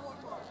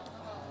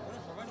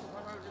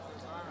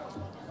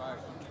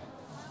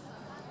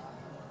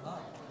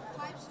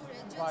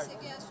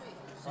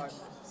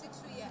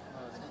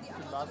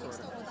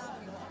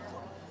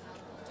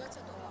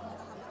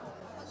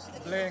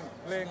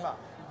 Bling lah.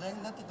 Bling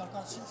nanti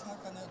kalau 6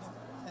 kan itu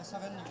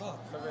 7 ni go.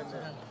 7.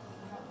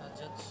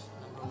 Judge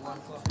number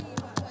 1 go.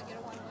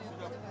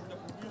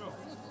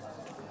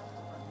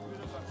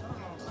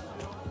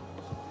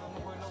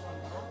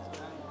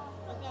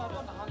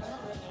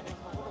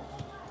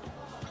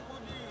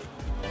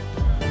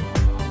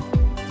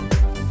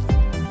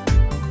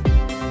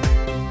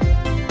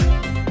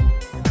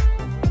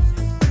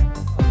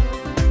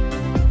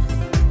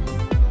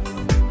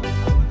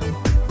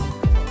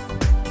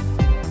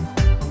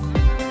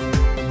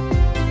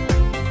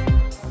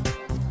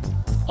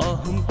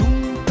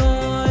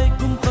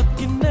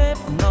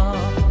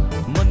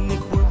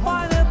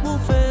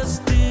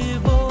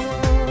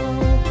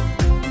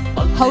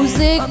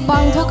 Hauzik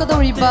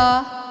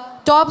pangthokadoriba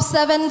top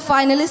 7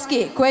 finalist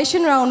ki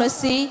question round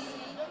asi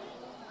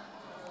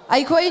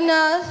aikoina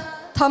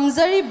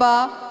thamzariba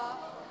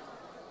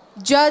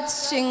judge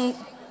sing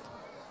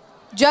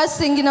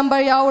number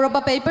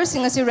yauraba paper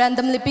sing asi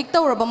randomly pick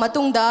tawraba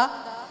matungda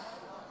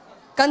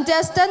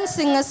contestant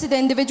sing asi the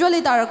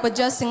individually tarakpa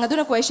judge sing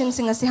aduna question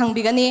sing asi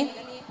hangbigani.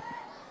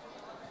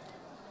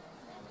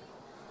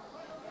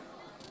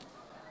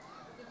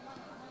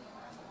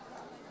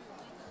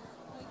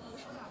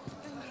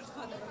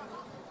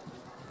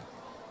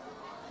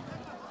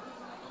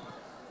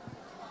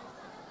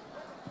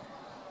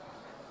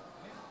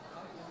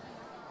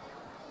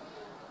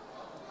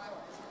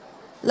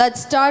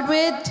 Let's start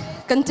with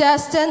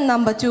contestant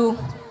number 2.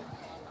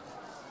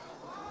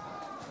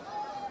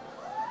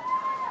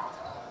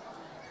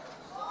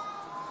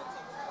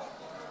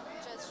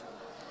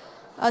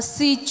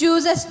 She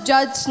chooses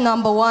judge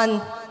number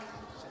 1.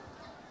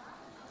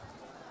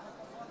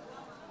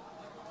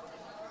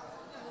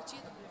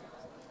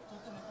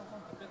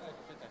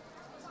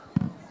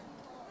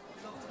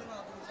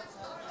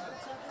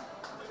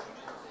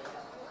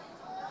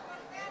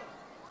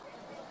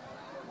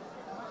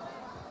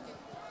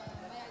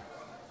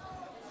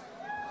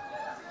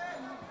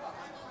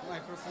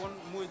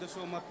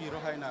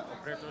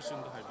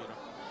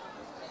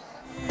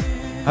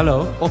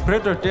 Hello,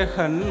 operator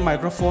tekan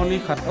microphone ni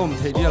khat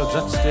thei dial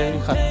judge te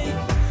khat.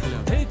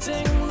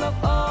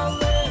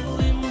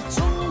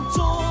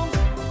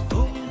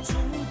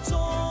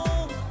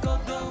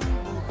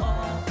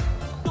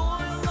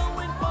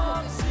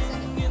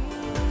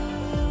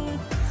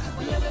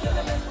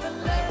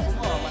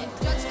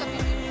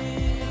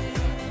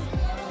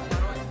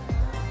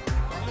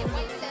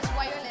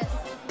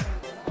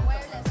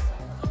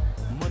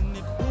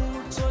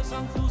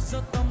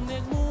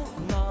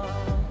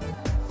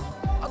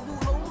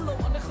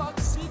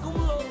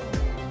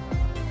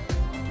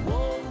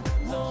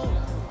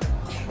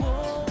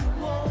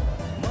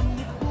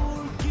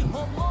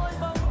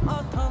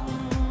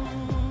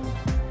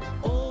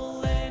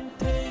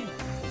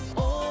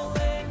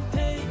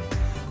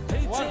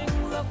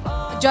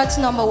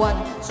 Judge number 1.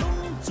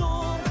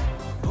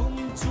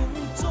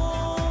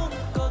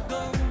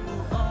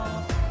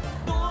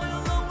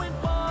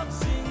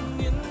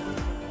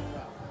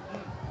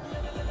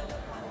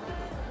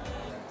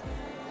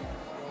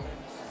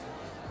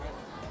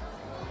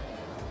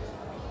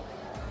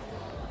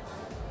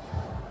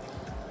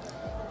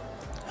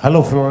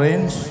 Hello,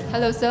 Florence.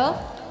 Hello, sir.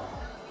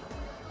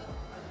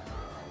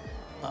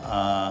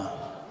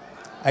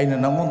 Aina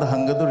nangonda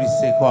hangadori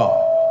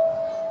ko.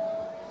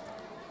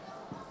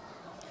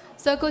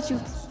 Sir, could you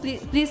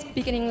please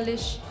speak in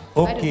English?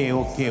 Okay.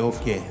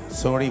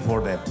 Sorry for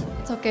that.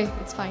 It's okay,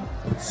 it's fine.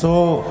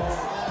 So,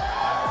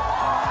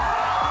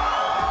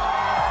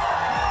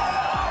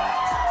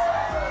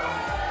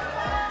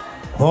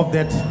 hope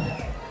that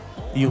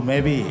you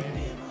may be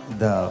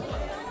the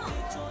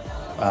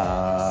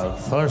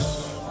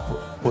first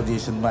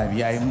position.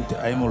 Maybe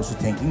I'm also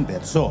thinking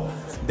that. So,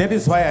 that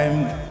is why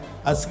I'm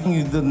asking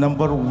you the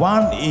number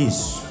 1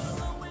 is,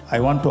 I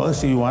want to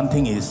ask you one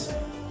thing is,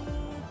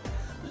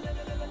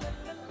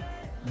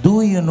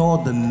 do you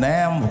know the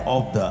name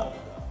of the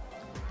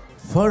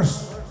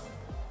first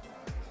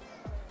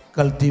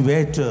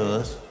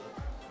cultivators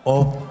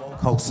of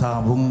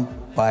Khausabung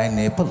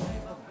pineapple?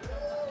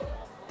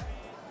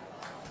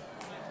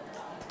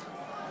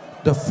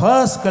 The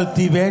first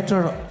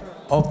cultivator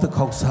of the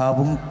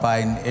Khausabung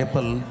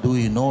pineapple, do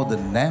you know the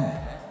name?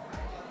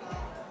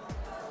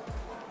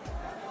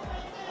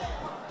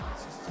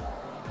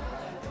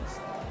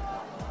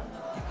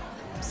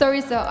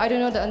 Sorry, sir, I don't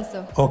know the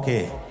answer.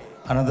 Okay,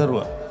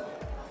 another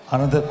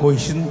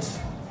question.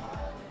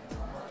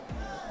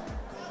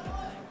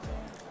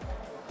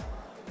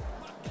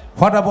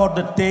 What about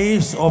the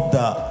taste of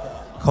the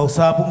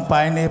Khausabung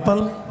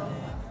pineapple?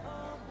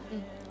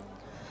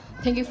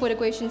 Thank you for the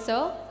question,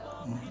 sir.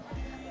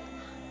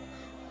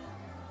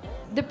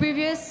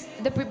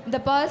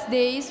 The past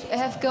days I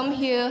have come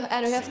here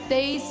and we have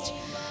tasted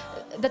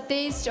the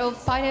taste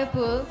of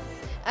pineapple,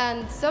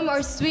 and some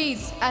are sweet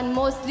and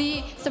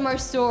mostly some are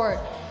sour.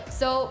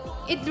 So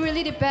it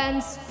really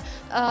depends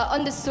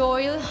on the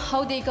soil,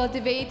 how they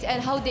cultivate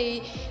and how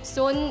they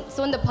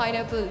sown the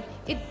pineapple.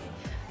 It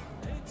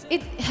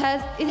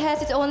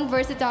has its own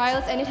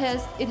versatiles and it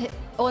has its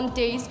own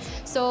taste.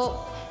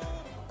 So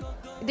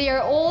they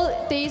are all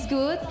taste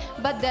good,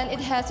 but then it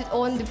has its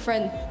own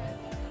different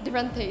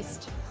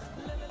taste.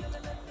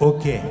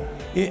 Okay.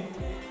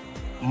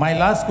 My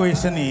last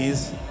question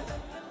is,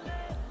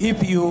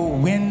 if you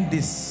win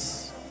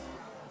this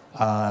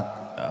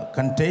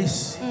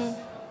contest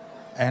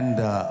and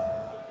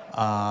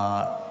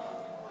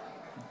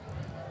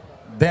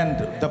then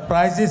the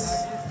prizes,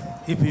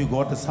 if you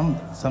got some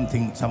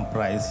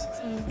prize,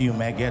 you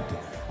may get,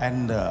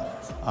 and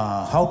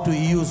how to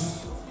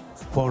use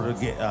for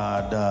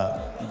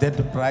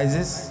the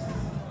prizes?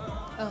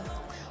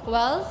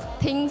 Well,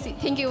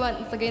 thank you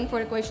once again for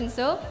the question,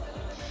 sir.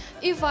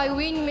 If I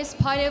win Miss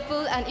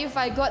Pineapple and if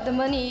I got the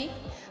money,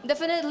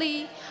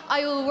 Definitely,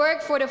 I will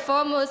work for the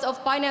farmers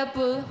of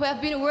pineapple who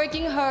have been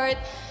working hard.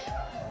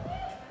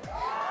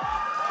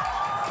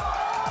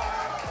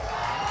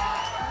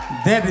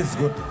 That is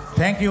good.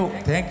 Thank you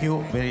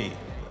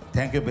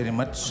very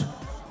much.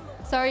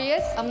 Sorry,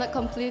 yes, I'm not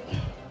complete.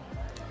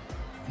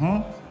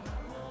 Hmm?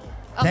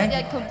 I'm not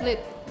yet complete.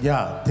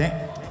 Yeah,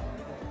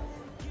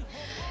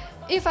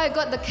 If I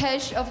got the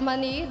cash of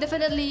money,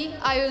 definitely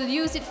I will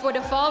use it for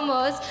the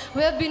farmers who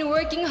have been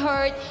working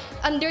hard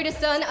under the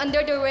sun,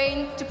 under the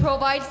rain to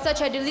provide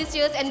such a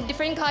delicious and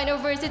different kind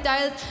of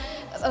versatile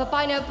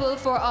pineapple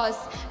for us.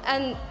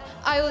 And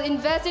I will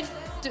invest it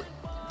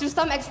to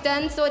some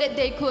extent so that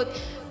they could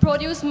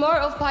produce more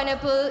of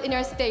pineapple in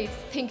our states.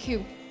 Thank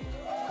you.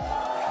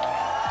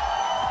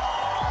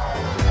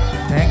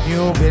 Thank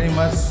you very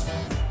much,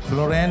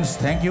 Florence.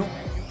 Thank you.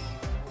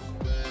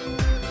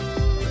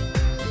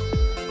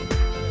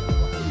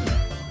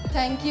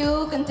 Thank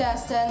you,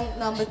 contestant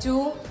number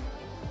 2.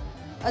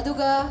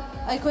 Aduga,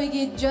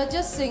 aikoigi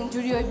judges sing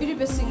jury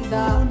oibiribe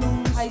singda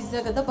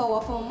haizagadaba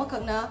wafam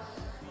amakakna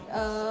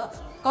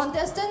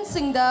contestant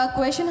singda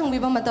question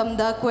hangbiba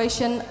matamda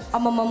question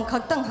amamam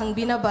khaktang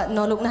hangbinaba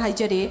nolokna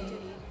haijari.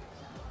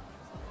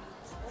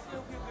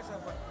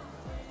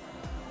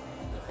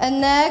 And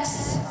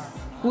next,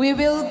 we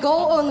will go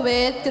on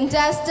with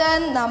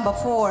contestant number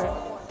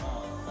 4.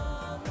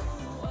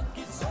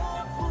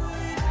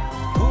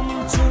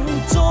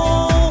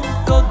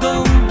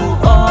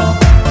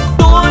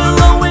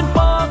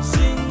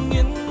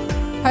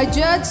 Her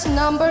judge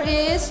number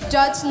is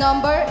judge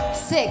number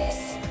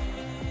 6.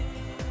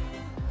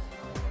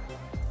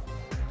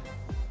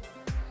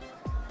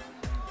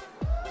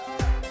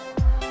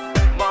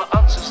 My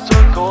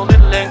ancestor called it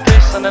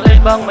Lengkes and a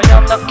labang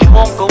mayam na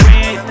kibong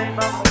kawi.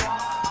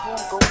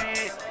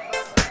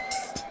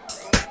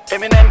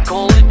 Eminem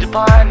called it the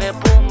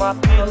pineapple, my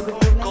people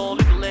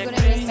called it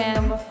Lengkes.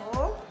 Number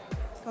 4.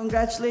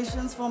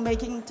 Congratulations for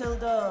making till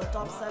the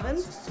top 7.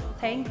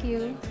 Thank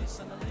you.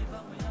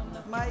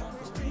 My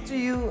question to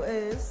you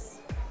is,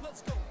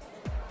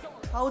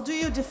 how do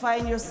you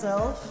define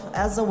yourself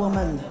as a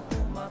woman?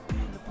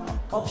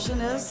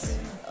 Option is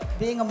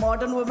being a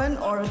modern woman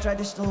or a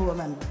traditional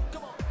woman.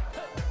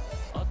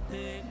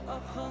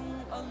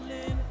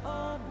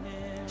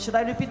 Should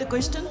I repeat the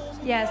question?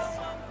 Yes.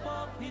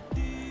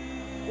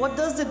 What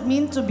does it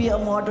mean to be a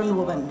modern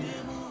woman?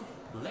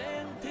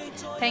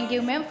 Thank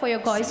you, ma'am, for your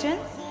question.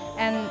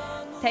 And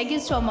thank you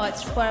so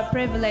much for a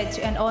privilege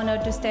and honor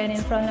to stand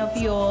in front of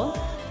you all.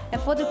 And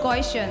for the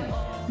question,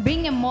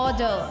 being a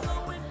model,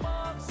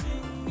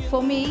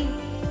 for me,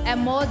 a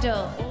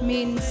model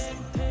means,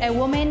 a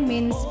woman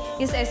means,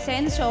 is a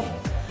sense of,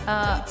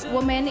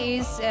 woman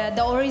is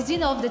the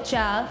origin of the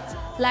child.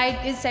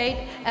 Like it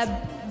said, a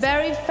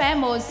very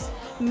famous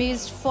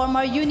Miss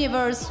Former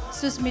Universe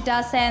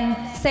Susmita Sen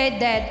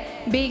said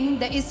that being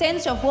the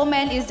essence of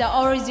woman is the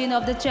origin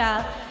of the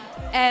child.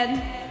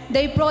 And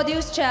they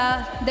produce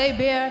child, they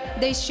bear,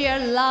 they share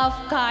love,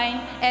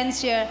 kind, and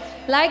share.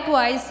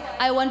 Likewise,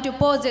 I want to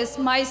possess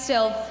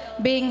myself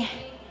being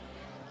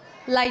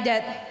like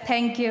that.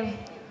 Thank you.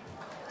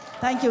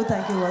 Thank you,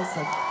 well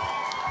said.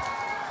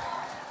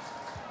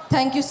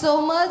 Thank you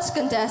so much,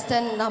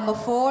 contestant number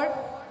 4.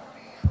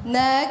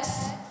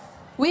 Next,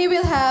 we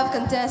will have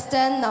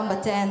contestant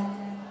number 10.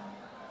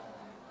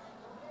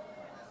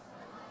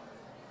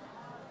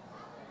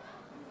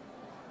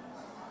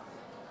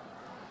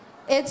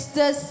 It's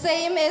the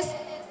same as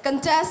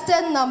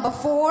contestant number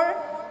 4.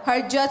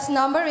 Her judge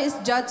number is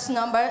judge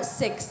number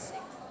 6.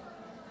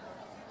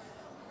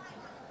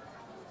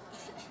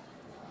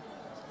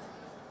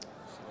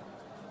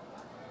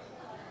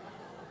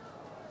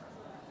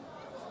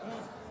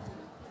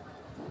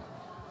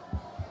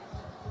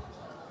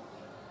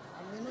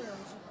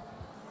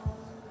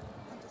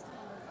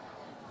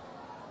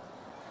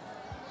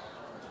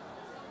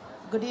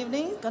 Good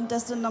evening,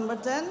 contestant number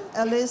 10,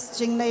 Alice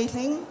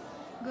Jingnei.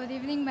 Good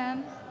evening,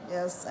 ma'am.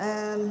 Yes,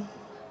 and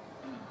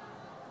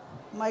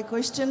my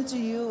question to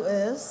you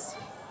is,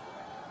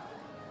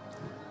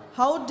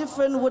 how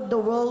different would the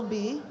world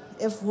be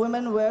if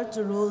women were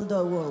to rule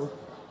the world?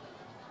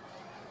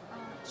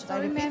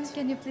 Sorry, ma'am,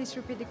 can you please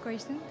repeat the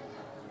question?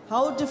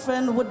 How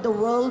different would the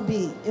world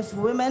be if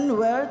women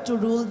were to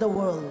rule the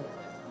world?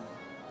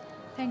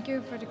 Thank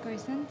you for the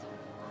question.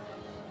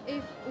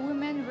 If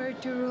women were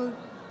to rule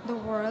the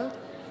world,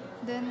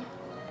 then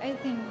I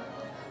think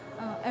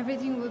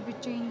everything will be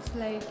changed.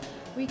 Like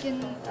we can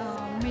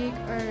make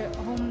our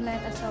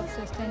homeland a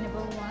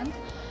self-sustainable one,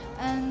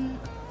 and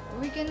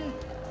we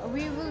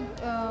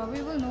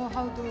will know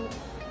how to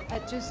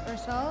adjust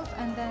ourselves,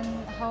 and then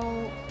how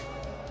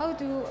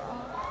to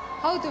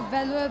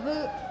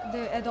valuable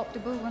the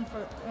adoptable one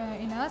for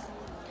in us,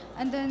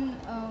 and then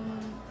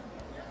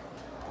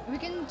we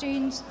can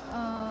change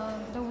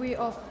the way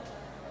of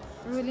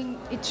ruling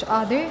each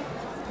other,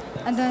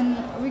 and then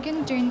we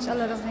can change a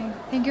lot of things.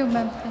 Thank you,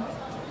 ma'am.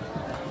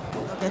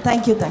 Okay,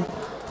 thank you.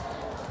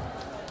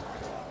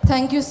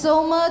 Thank you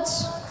so much.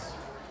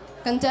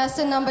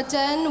 Contestant number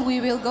 10, we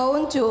will go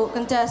on to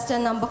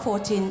contestant number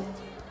 14.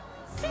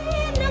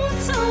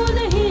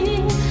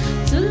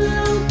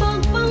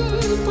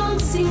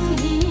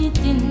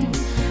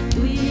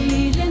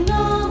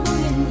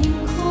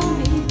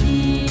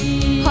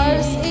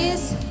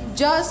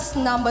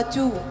 number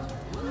 2.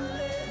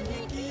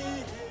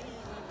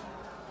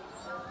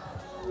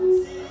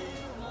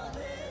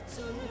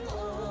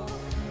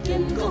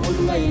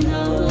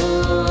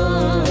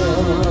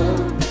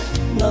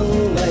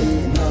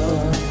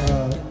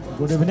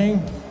 Good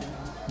evening.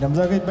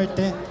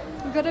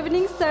 Good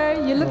evening,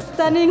 sir. You look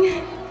stunning.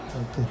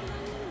 Okay.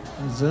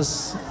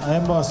 I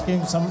am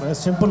asking a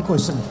simple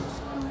question.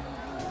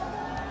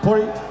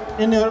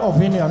 In your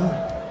opinion,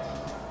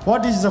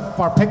 what is the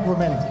perfect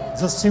woman?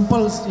 Just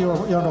simple,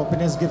 your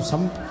opinions, give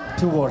some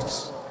few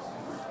words.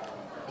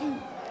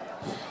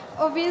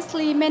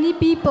 Obviously, many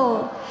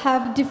people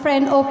have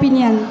different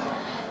opinion.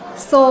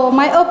 So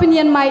my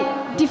opinion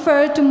might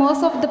differ to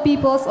most of the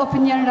people's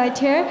opinion right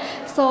here.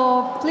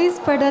 So please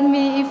pardon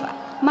me if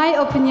my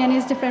opinion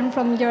is different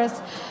from yours.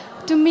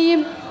 To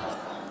me,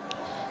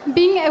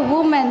 being a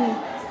woman,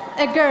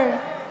 a girl,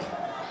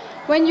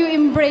 when you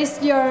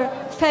embrace your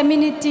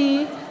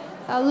femininity,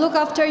 look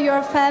after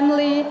your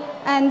family,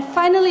 and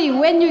finally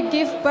when you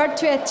give birth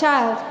to a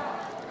child,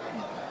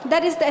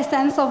 that is the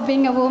essence of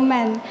being a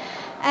woman.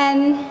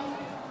 And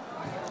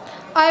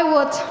I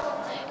would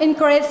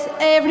encourage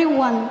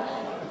everyone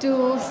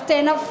to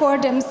stand up for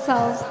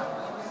themselves.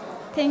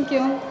 Thank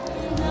you.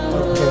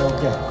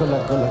 Okay. Good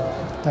luck.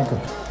 Thank you.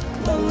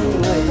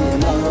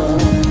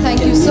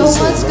 Thank you so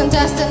much,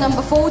 contestant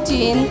number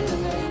 14.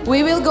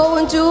 We will go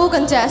on to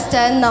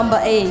contestant number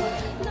 8.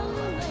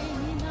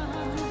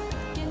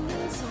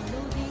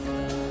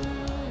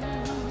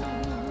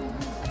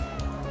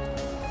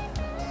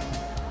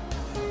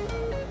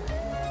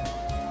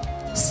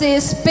 She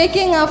is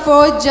picking up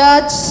for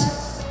judge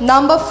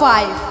number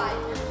 5.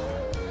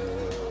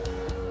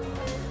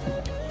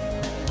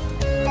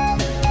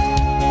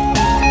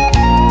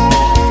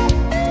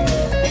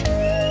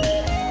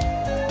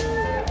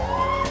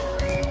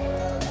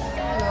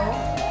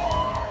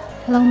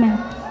 Hello, ma'am.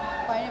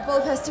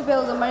 Pineapple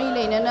Festival the Mari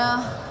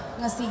Lena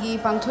Nasigi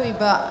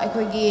Pangtoiba,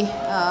 Akogi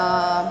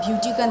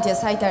beauty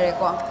contest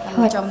Haitareko,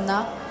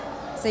 Jamna.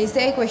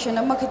 Say question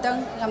of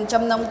Makitang,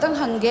 Jamnam Tang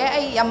Hange,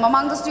 I am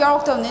among the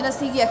Yorkton in a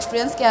Sigi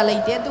experience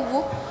Galate to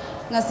Wu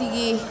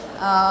Nasigi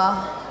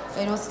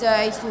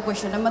two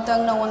question of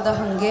Matang no on the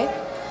Hange.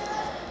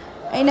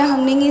 Aina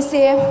Hanging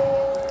say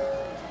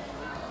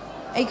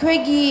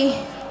Akogi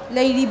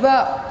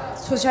Ladyba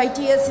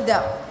Society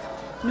Asida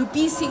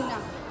Nupi Singna.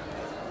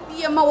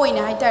 Nupi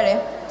haitare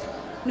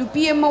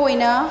nupi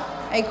amaina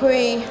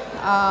aikoi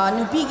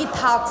nupi gi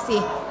thak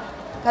se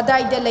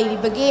kadai da lei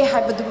bage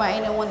habaduma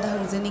aina wanda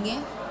hangzaninge.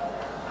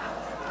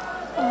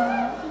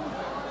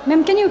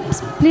 Ma'am, can you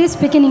please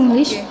speak in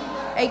English?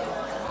 Okay.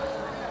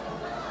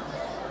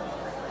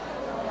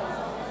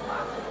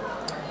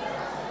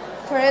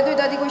 Kare do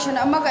dadi question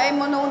amaga ai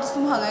mono on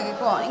sum hangage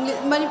ko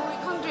English Manipur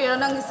country ro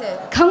nang se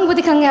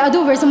Khangbudi khange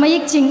adu verse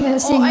mayik ching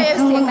sing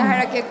khang na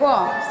harake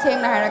ko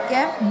seng na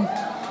harake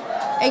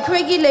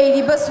Aikoigi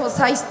Ladyba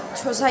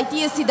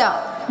Society Sida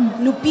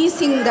Nupi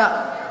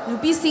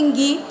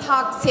Singi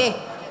Thak Se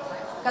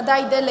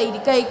Kadai the Lady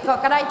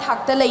Kadai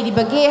Thak the Lady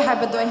Bagay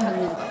Habadoi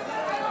Hangin.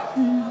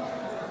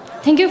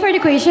 Thank you for the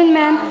question,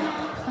 ma'am.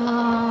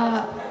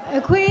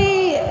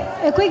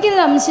 Aikoigi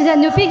Lam Sida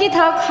Nupi Gi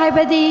Thak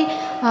Habadi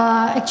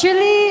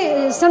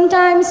actually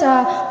sometimes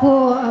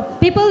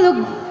people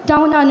look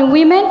down on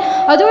women.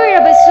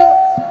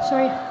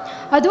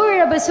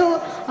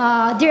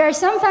 There are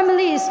some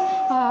families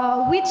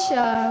which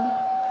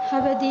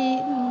have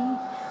the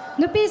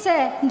Nupi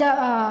se the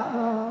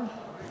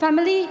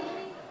family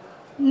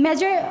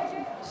major.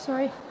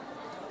 Sorry,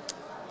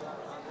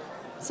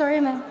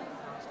 ma'am.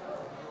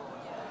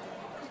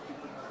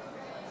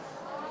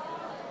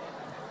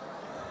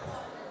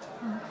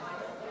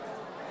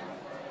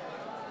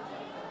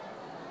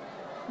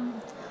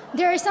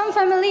 There are some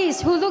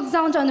families who look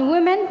down on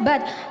women,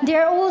 but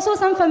there are also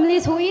some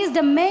families who is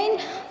the main,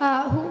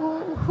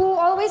 who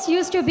always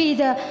used to be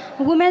the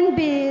woman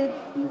be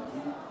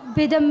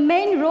the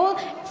main role.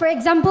 For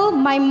example,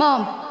 my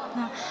mom.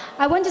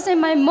 I want to say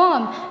my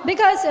mom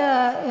because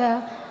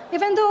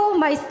even though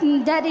my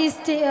dad is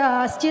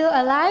still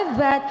alive,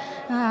 but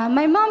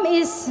my mom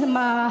is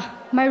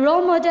my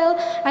role model,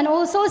 and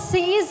also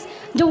she is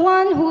the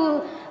one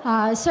who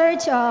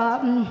search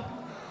our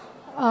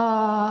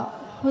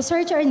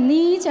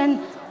needs, and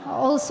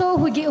also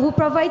who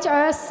provides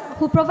us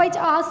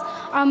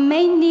our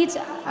main needs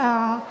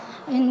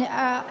in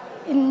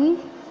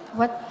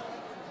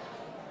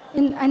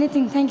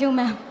anything. Thank you,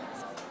 ma'am.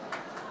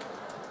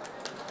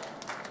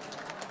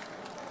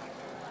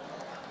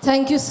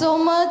 Thank you so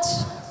much,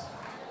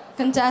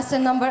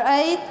 contestant number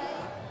 8.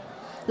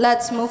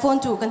 Let's move on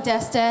to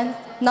contestant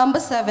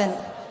number 7.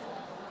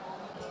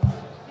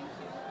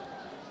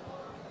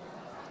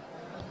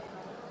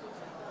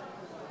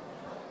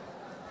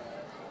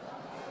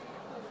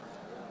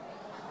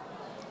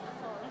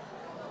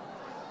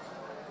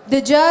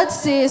 The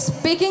judge is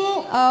speaking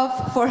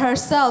up for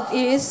herself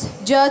is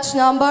judge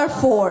number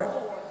 4.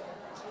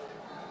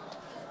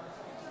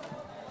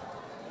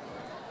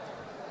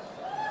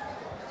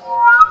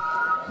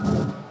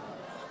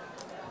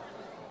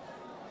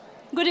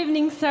 Good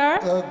evening, sir.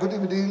 Good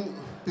evening,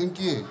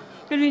 Pinky.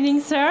 Good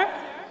evening, sir.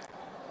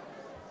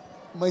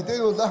 Maitei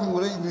ro da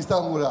hangura English ta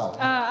hangura.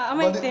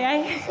 Maitei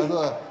ai.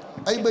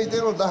 Ai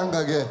maitei ro da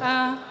hangage.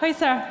 Hoi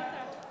sir.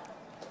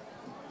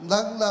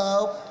 Nang na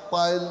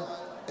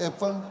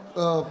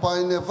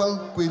pineapple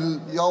quill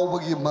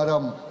yaubagi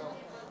maram.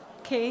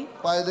 Okay.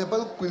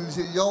 Pineapple quill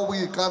si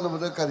yaubagi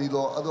kanamada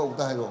karilo ado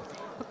utairo.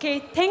 Okay,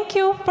 thank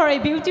you for a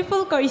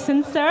beautiful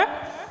question, sir.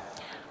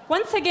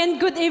 Once again,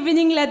 good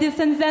evening, ladies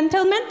and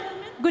gentlemen.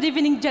 Good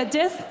evening,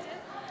 judges.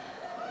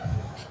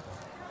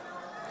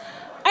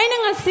 Aina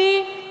ngasi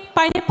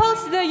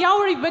pineapples the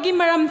yauri bagi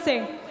maram se.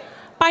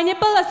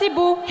 Pineapple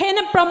asibu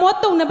hena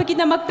promote na bagi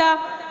namakta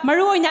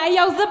maru na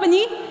ayaw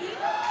zabani.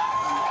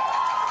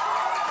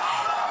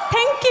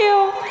 Thank you.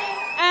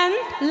 And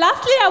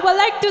lastly, I would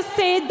like to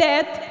say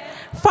that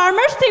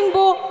farmers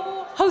tingbu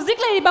hauzik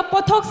laiba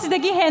pothok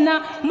sidagi hena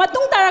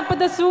matung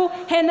tarakpadasu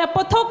hena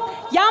pothok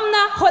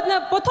yamna hotna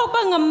pothok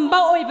ba ngamba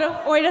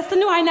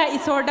oirasanu haina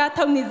isorda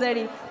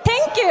thaunizari.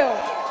 Thank you.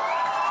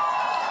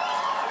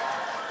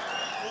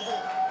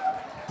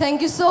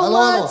 Thank you so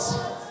much.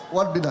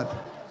 One minute.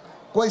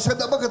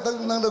 Question apa kata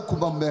nang na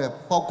kumambe,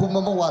 pau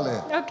kumama wale.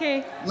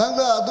 Okay. Nang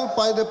na adu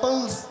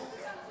pineapples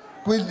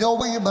queen yaw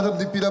ba yung maram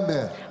di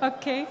pirame.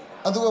 Okay.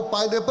 Adu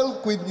pineapple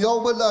queen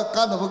yaw ba na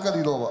kanama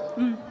kalilo ba.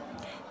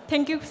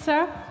 Thank you,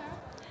 sir.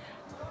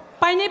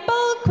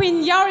 Pineapple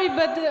queen yauri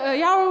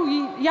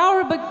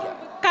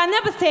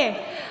kanabase.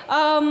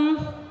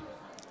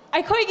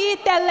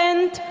 Aikoigi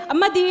talent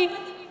amadi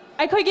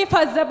aikoigi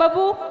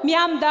fazababu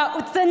miamda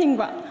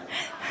utsaningwa.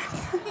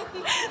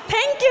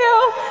 Thank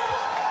you.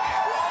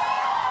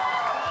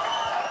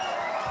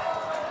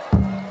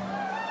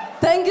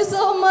 Thank you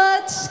so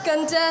much,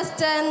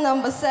 contestant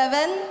number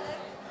 7.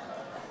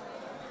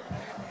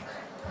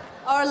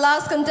 Our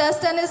last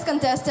contestant is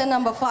contestant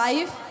number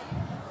 5.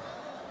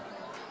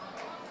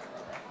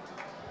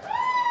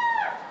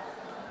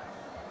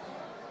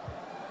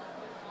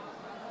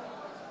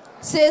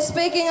 She is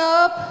picking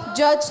up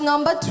judge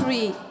number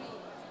 3.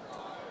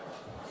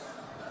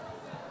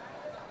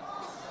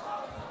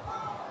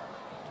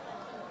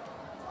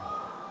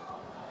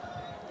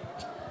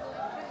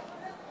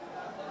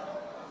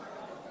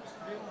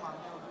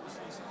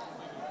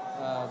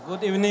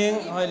 Good evening,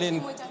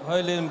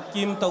 Hoylin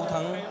Kim Tau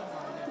Thang.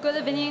 Good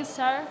evening,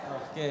 sir.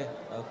 Okay.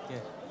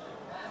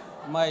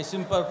 My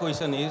simple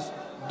question is,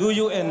 do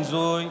you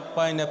enjoy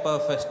Pineapple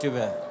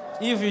Festival?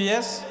 If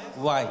yes,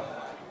 why?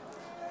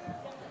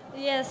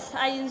 Yes,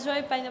 I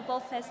enjoy Pineapple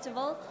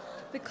Festival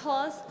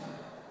because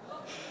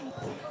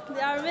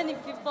there are many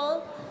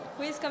people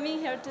who is coming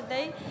here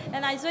today,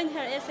 and I joined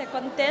here as a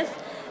contest,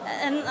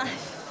 and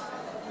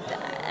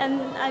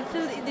I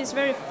feel it is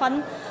very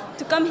fun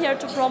to come here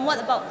to promote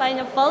about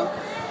pineapple.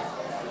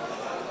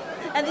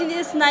 And it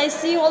is nice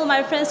seeing all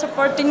my friends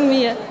supporting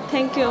me.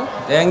 Thank you.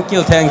 Thank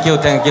you.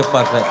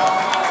 Perfect.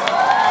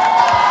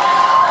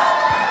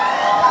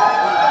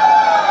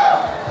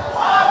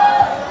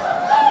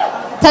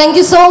 Thank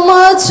you so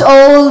much,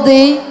 all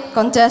the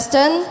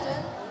contestants.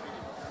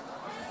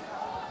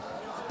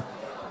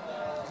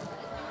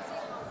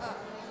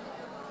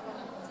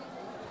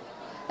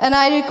 And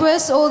I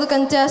request all the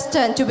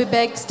contestants to be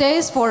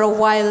backstage for a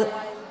while.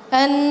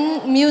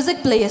 And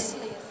music, please.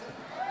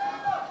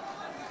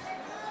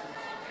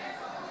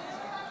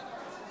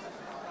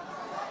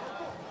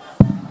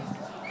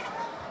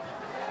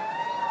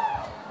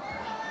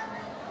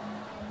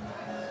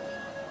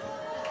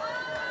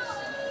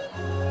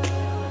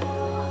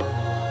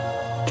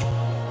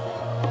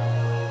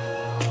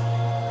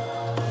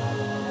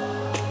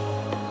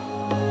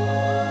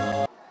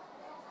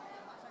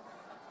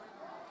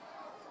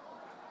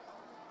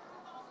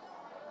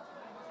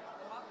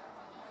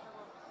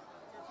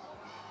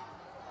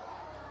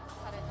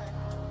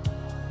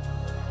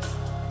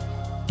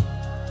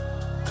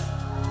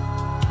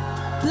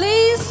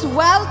 Please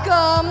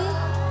welcome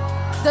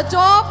the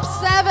top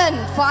 7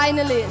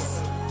 finalists.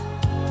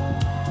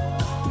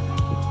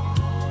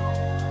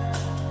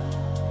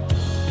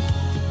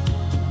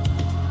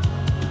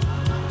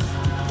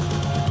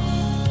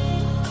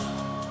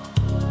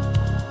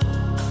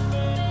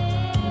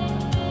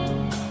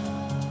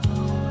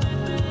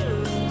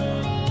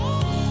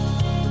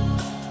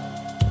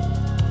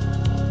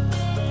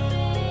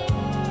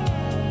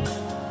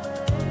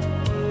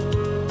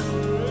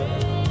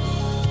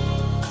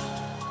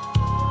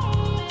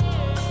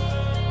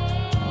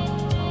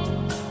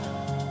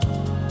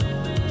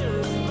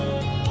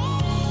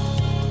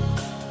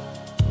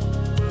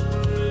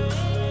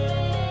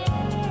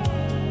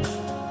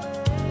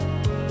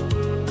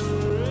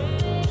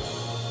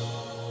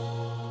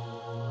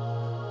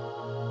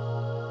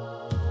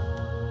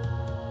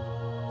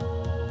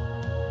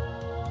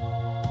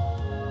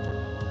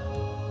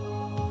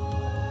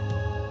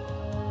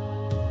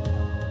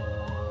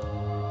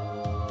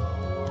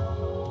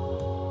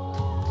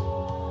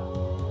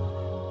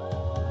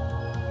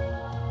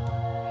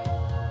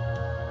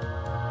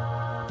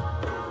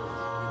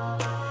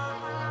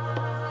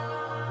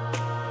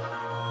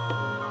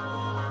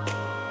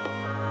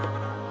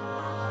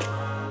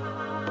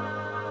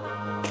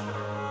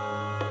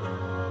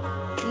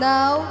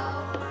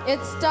 Now,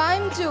 it's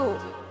time to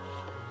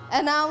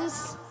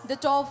announce the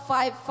top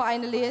 5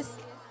 finalists.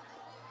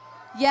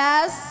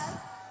 Yes,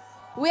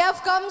 we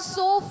have come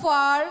so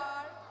far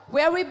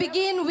where we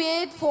begin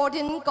with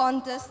 14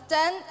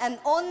 contestants and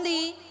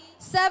only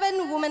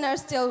 7 women are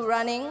still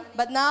running.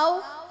 But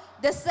now,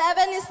 the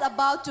 7 is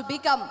about to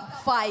become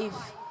 5.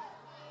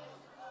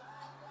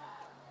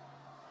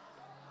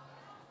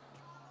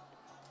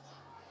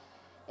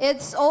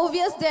 It's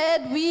obvious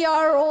that we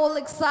are all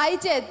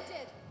excited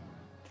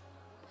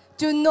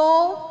to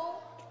know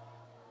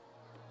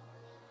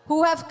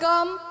who have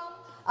come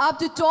up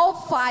to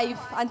top 5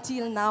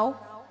 until now.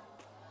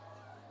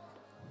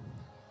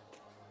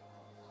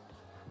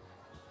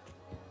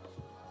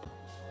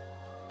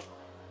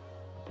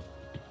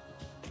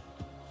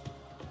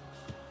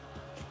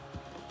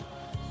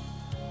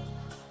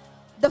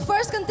 The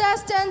first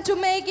contestant to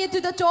make it to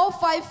the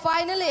top 5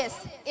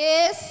 finalists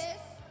is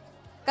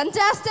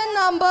contestant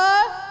number.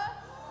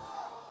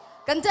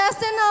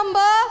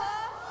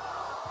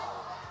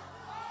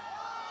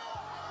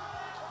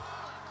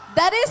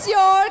 That is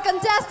your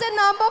contestant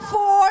number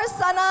 4,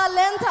 Sana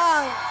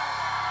Lentang.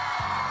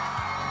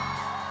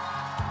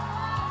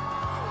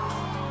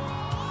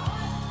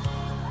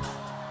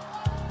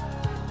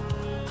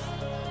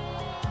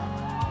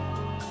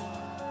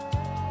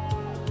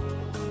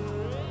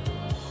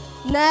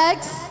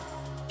 Next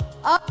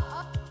up.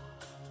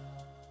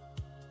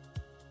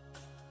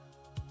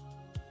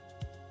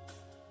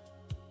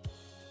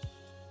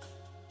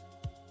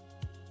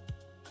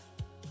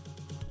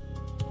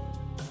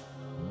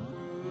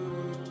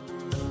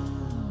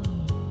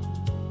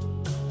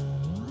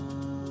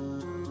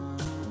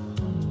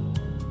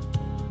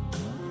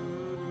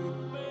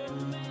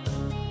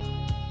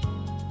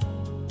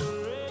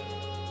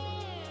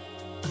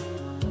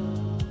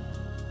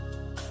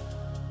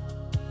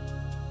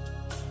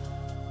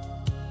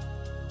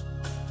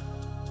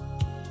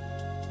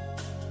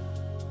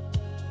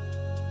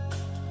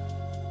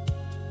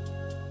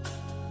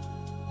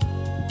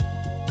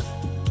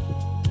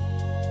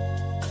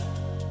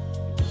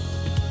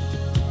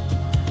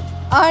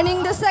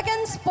 Earning the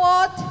second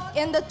spot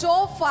in the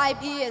top 5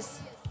 is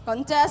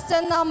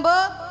contestant number.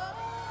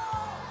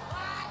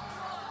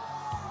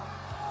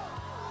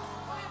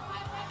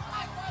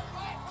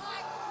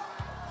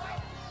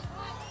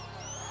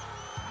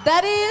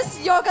 That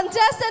is your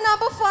contestant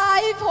number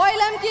 5, Hoi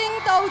Lam King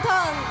Tau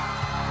Thang.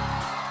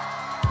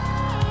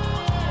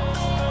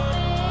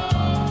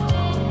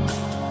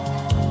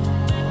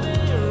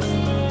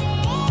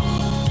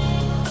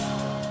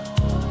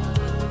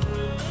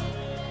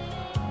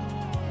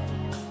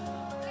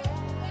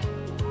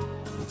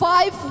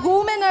 5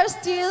 women are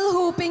still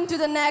hooping to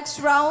the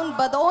next round,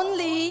 but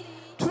only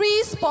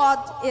 3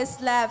 spots is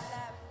left.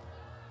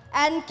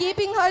 And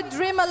keeping her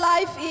dream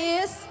alive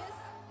is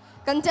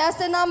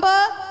contestant number.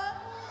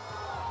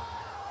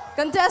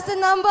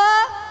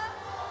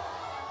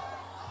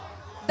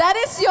 That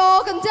is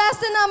your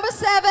contestant number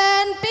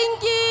 7,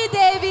 Pinky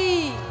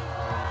Devi.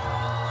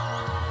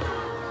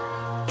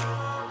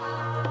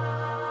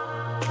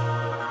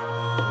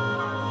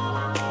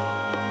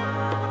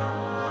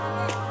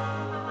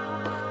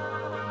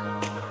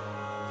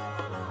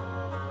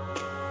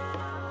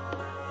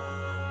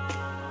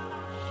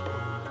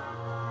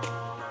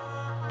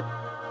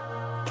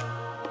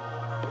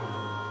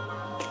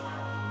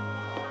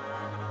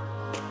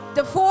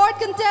 The 4th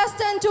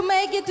contestant to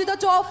make it to the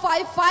top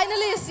 5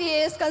 finalists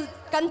is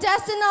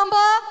contestant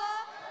number.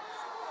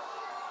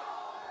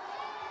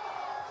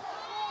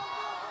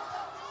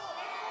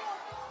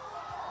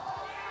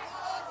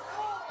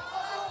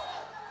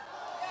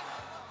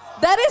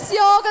 That is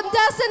your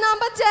contestant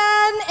number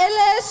 10,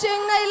 Ele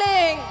Shing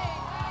Nailing.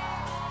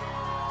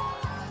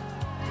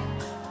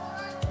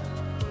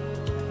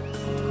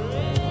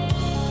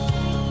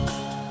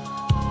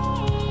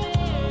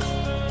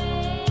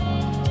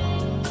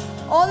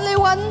 Only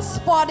 1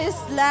 spot is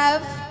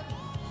left,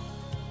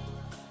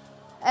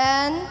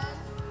 and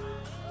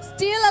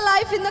still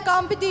alive in the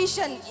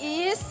competition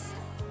is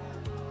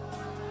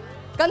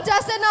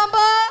contestant number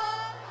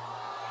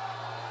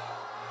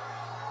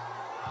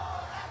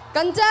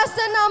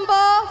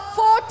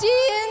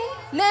 14,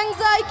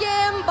 Nengzai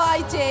Kem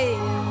Baite.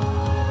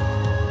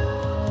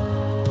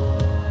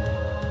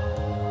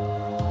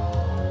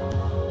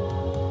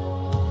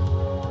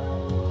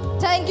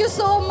 Thank you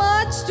so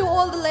much to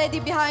all the lady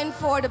behind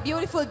for the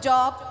beautiful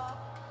job.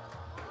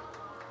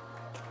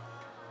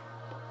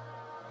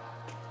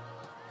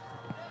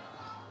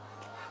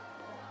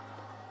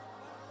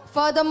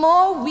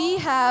 Furthermore, we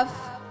have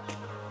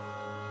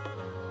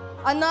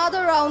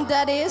another round,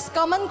 that is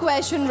common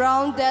question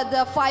round, that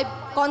the 5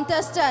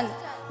 contestants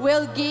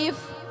will give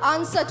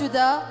answer to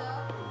the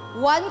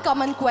 1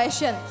 common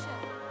question.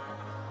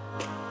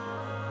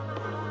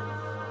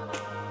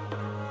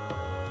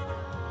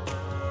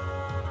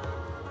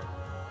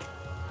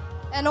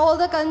 And all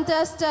the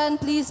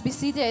contestants, please be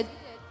seated.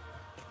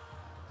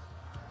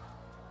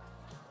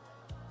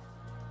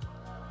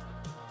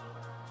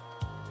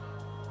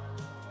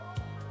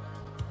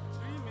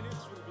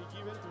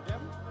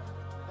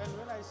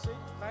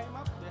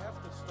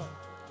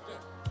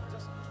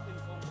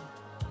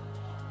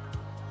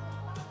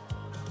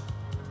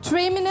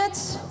 3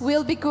 minutes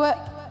will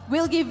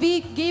be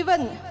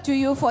given to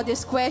you for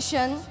this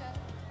question.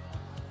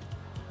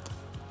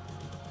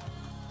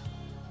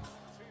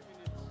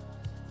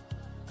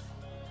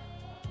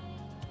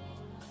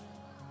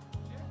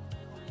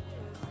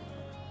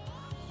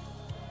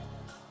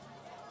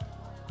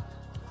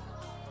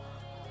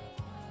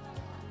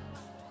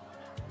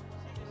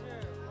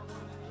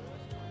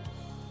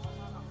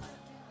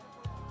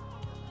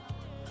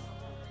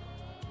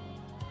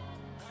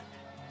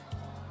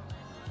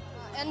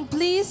 And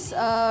please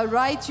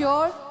write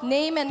your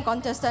name and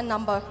contestant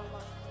number.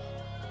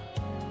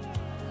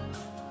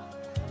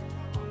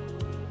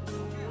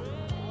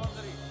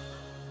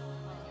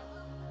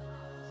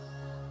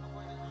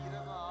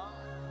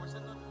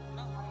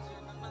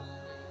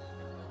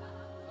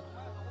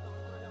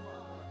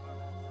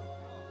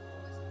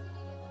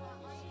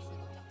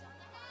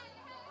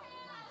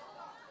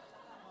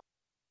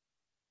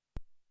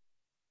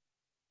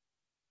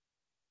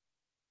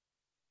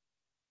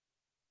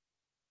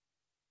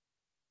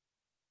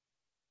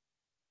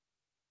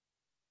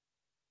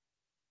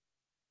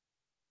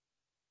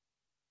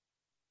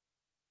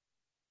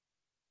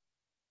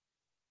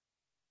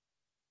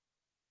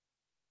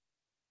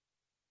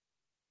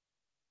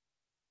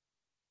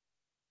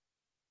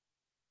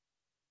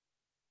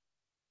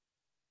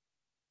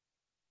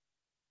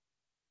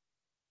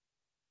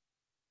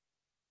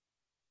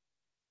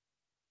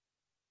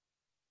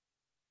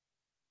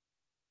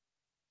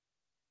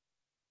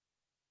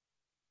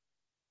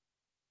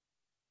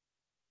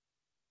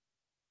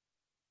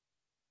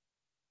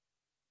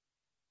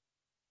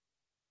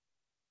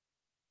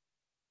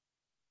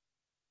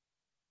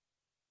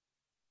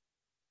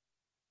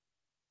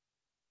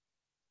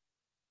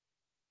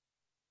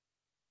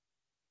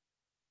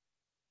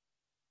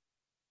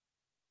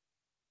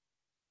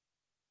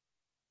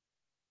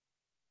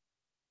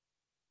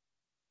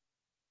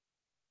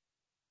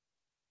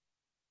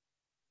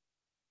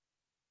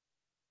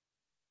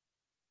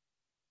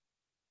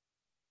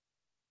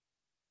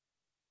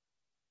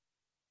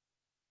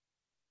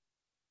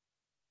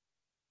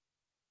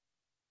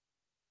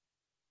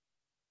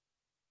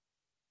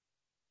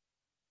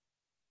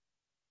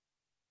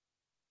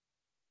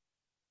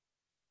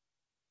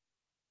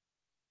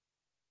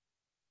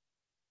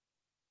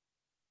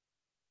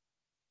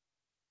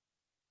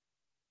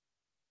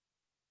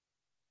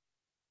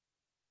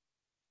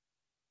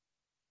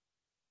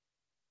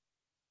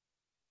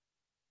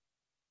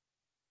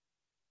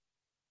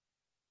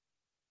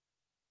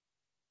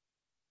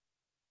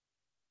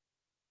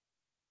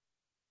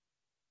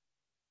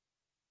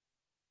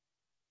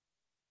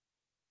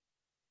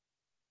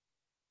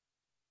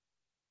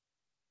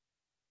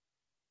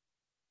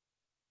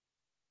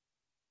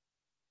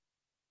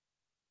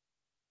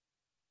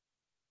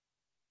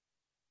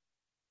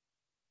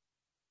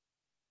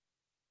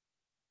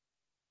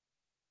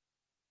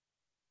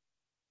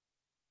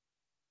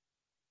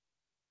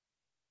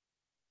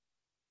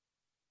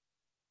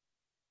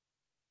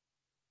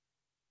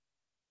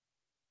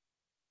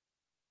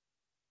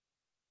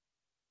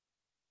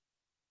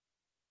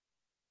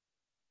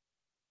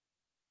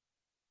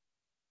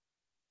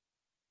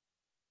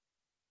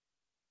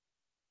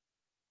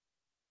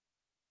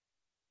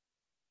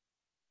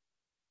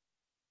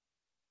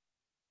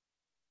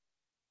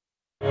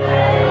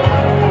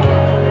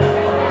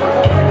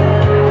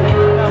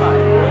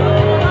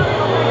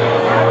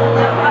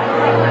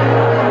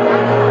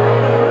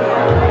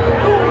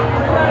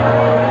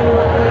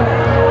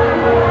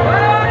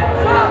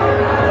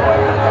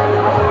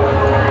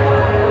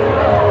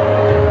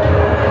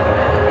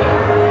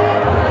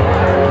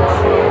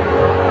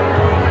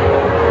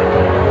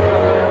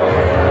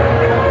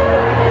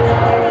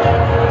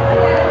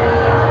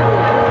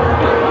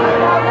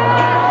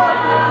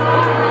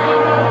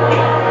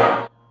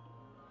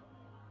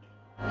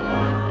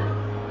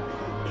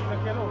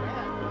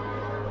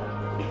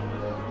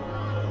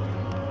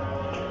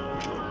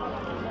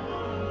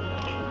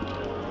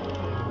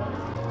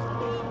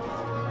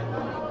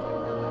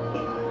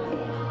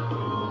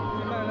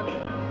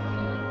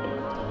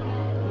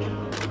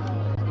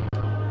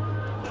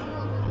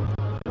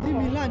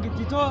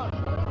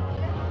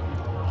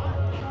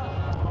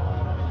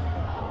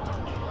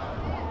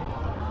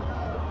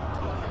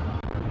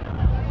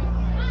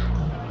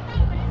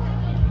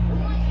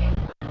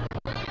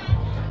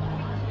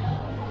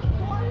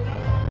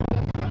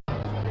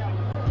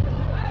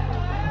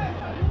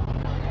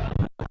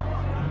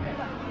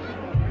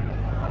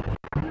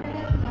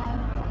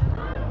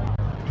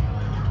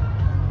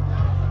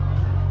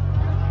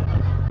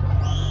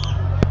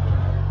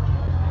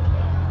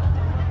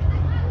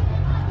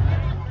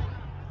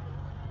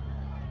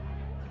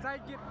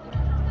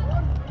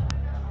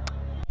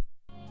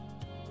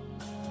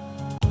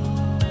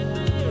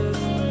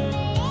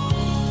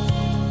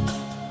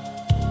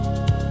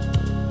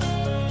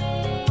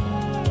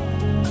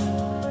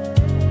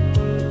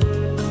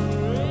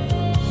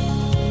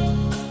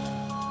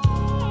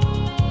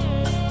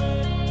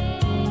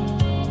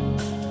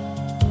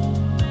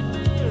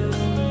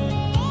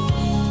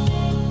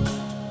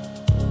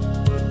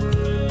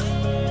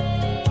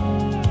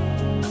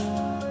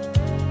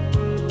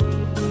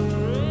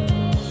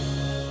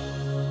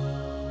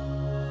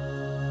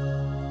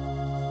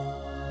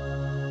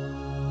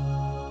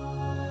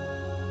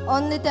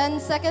 Only 10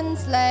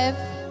 seconds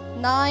left.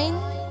 9,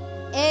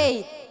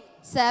 8,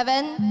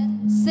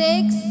 7,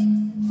 6,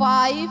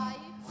 5,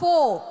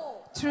 4,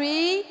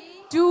 3,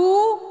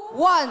 2,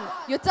 1.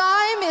 Your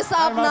time is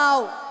up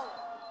now.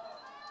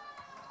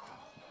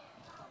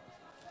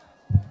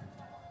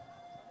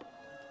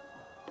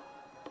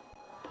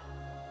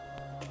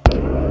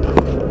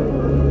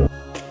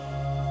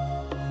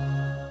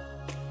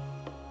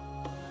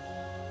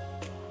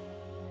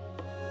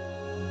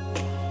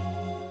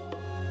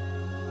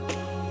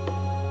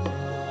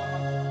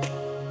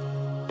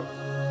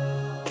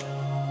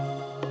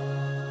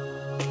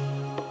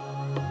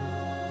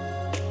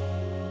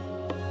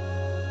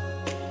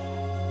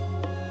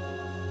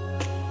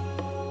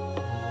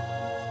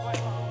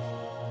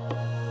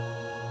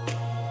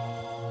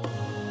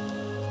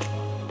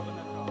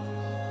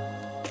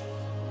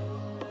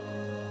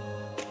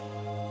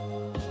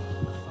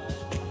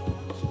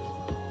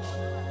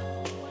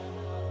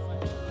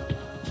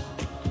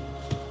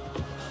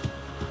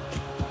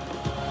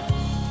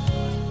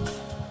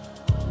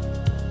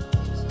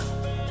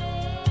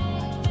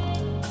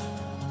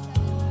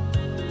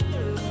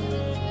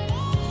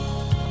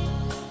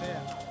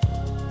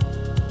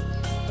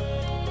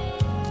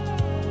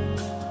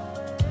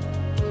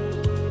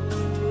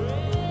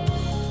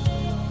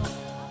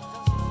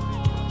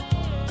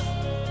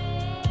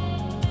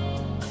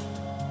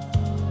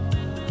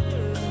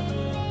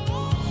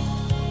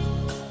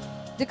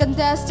 The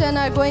contestants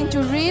are going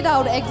to read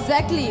out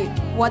exactly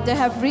what they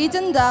have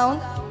written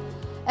down,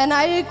 and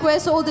I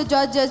request all the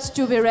judges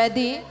to be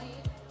ready.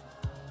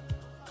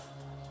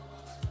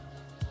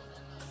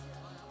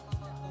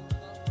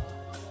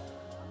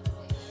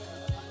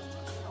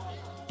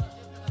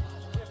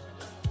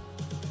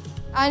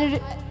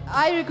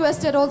 I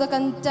requested all the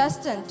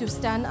contestants to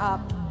stand up.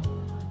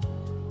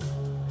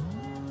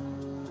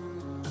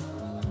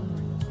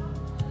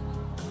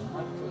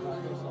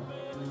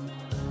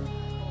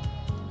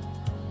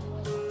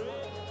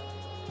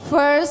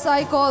 First,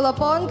 I call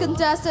upon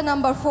contestant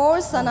number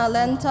 4, Sana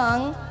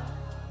Lentang,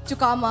 to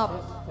come up.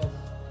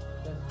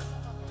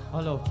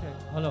 Hello,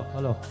 hello,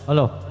 hello,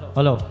 hello,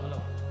 hello.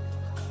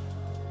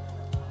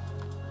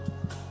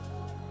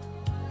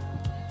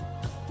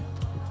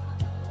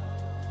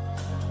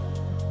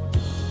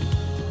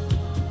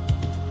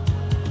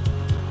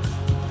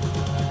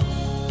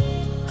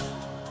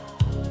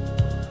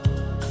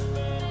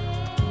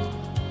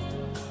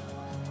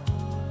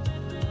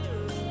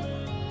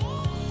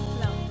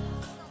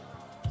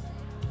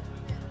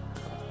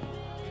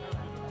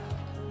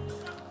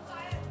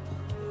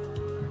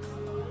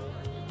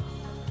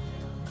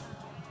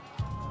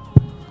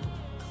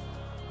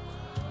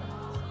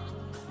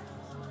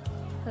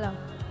 Hello.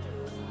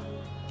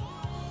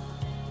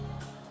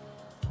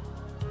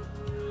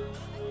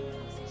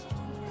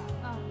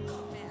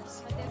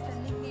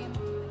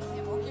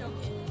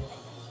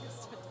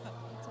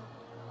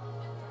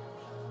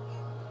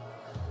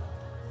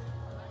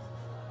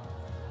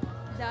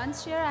 The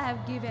answer I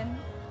have given,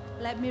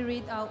 let me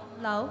read out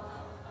loud.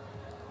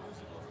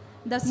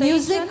 The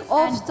Music suggestion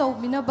of and-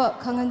 Tawminaba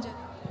Kanganja.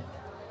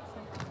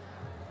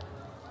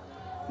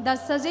 The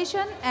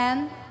suggestion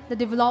and the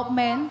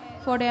development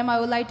for them I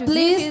would like to give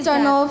Please is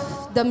turn that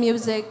off the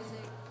music.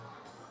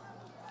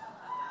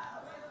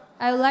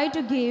 I would like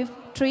to give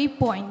 3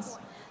 points.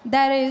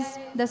 That is,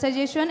 the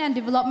suggestion and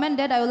development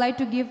that I would like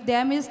to give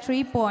them is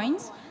 3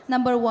 points.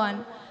 Number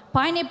 1,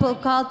 pineapple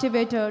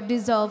cultivator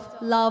deserve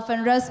love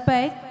and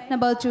respect.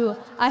 Number 2,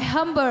 I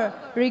humble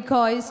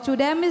request to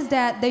them is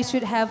that they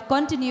should have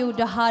continued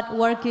the hard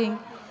working.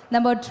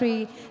 Number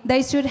 3,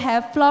 they should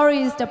have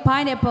flourished the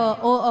pineapple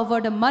all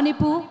over the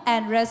Manipur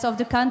and rest of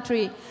the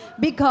country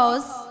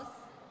because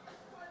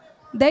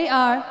they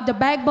are the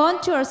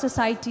backbone to our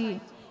society.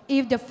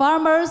 If the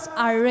farmers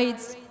are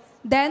rich,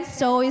 then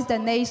so is the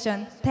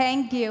nation.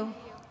 Thank you.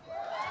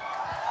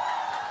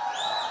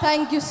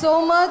 Thank you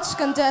so much,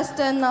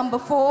 contestant number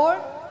 4.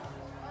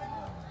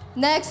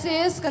 Next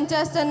is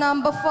contestant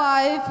number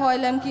 5, Hoi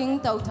Lam King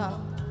Tautang.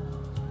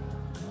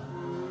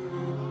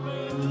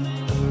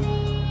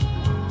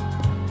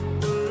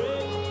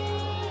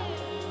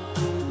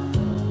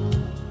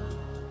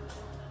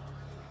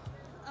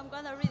 I'm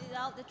gonna read it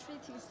out, the 3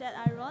 things that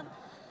I wrote.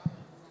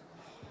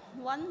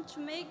 1, to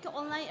make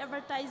online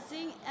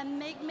advertising and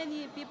make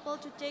many people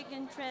to take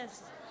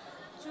interest.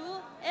 2,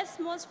 as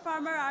most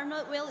farmers are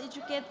not well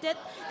educated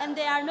and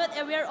they are not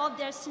aware of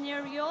their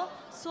scenario,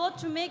 so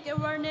to make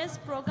awareness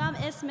program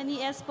as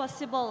many as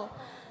possible.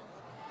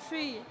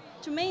 3,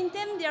 to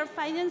maintain their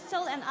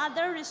financial and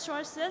other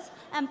resources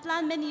and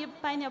plant many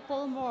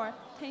pineapple more.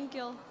 Thank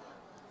you.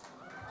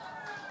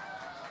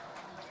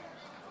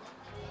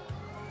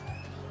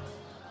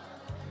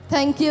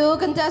 Thank you,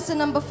 contestant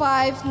number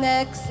 5.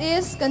 Next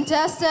is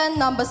contestant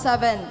number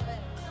 7.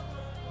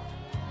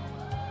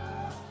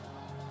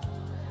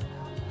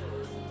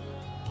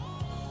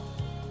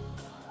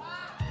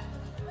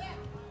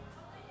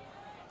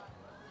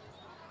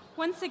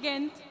 Once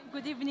again,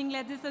 good evening,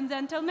 ladies and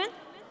gentlemen.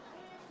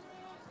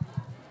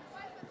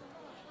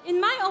 In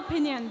my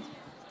opinion,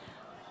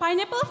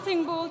 pineapple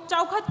singbu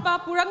chawkhatpa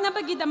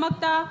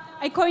puraknabagidamata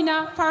aikoina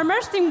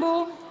farmers singbu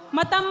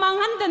matam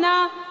manghandana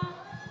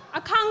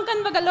akhang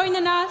kanbaga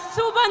loinana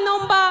suba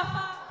nomba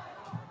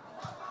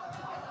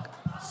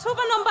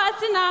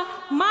asina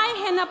mai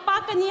hena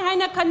pakani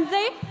haina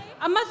khanjai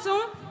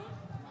amasung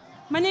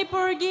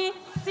Manipur gi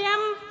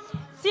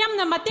siam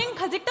na mateng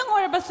khajiktang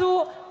orbasu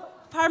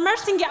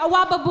farmers singi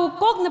awababu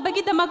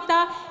koknabagi damakta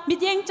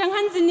mityeng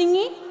changhan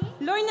jiningi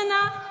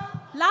loinana.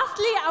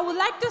 Lastly, I would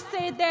like to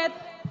say that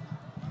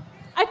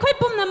aikoi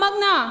pumna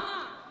magna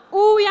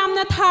u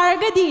yamna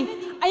tharagadi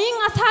aying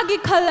asagi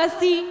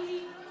khalasi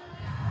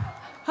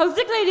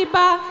hojik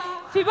leiriba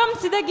fibam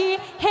sidagi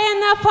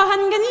hena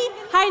fahangani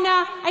haina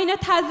aina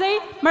thajai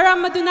maram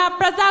maduna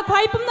praja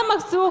khwai pumna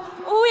maksu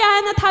u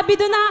yana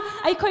thabiduna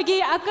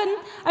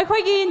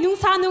aikhoigi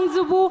nungsa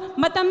nungjubu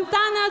matam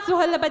chana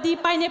suhalabadi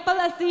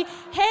pineapple asi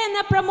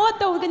hena promote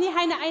tawgani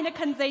haina aina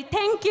khanjai.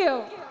 Thank you.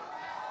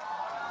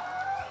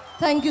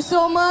 Thank you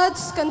so much,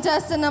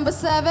 contestant number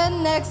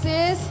 7. Next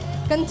is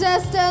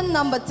contestant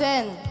number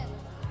 10.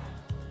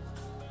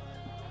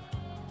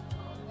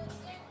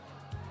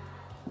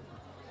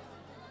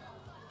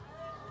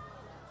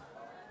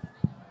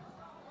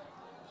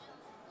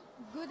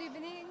 Good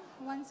evening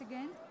once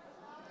again.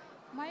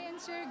 My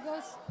answer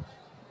goes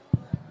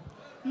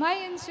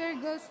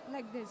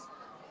like this.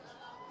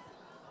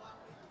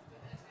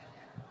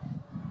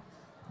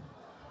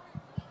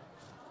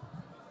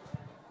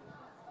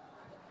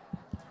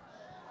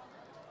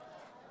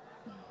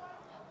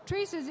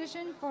 Three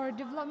suggestions for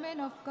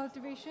development of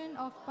cultivation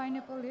of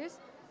pineapple is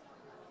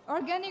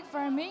organic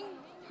farming,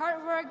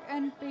 hard work,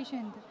 and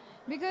patience.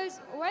 Because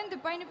when the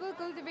pineapple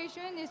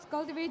cultivation is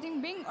cultivating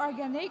being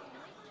organic,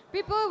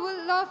 people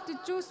will love to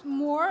choose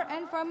more,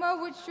 and farmer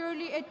would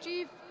surely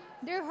achieve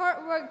their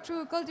hard work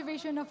through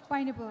cultivation of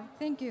pineapple.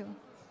 Thank you.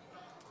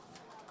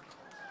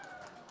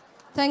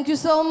 Thank you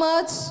so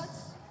much.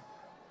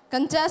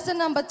 Contestant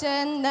number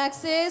 10.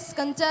 Next is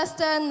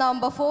contestant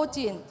number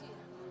 14.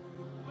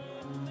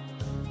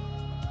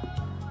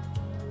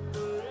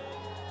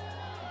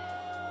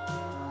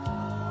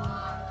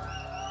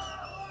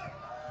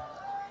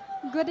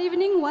 Good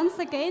evening once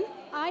again.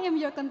 I am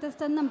your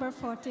contestant number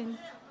 14.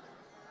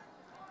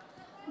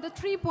 The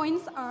 3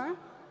 points are: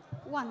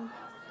 1.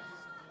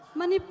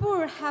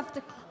 Manipur have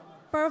the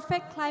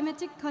perfect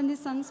climatic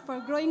conditions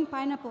for growing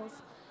pineapples.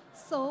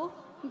 So,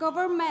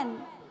 government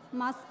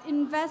must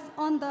invest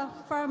on the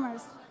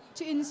farmers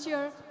to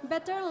ensure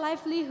better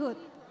livelihood.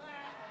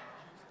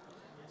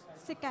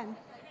 2.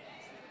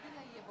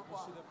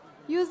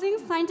 Using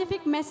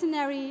scientific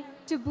machinery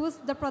to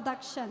boost the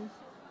production.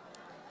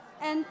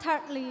 And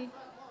thirdly,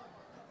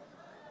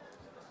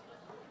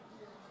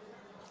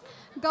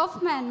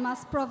 government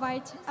must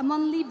provide a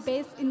monthly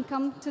base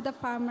income to the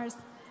farmers,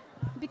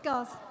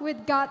 because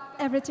with God,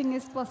 everything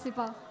is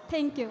possible.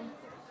 Thank you.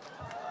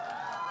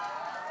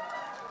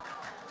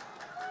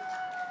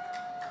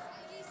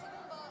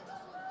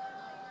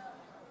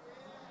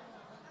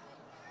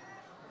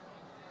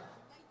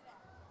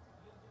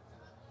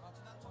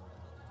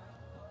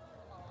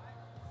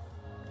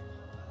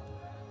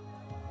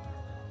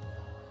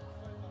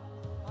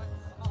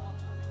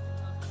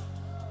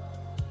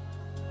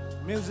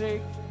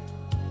 Music.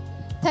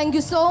 Thank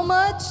you so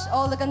much.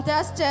 All the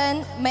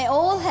contestants may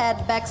all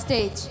head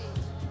backstage.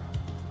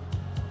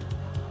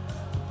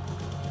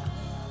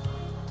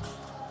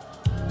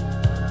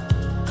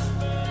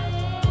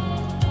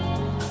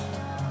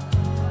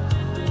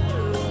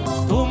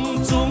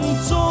 Tum tum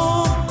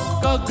tum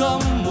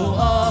kagam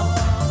mua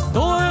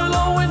tôi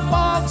lâu in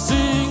bác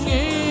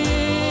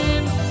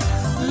singin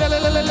le le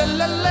le le le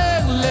le le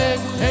le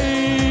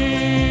hey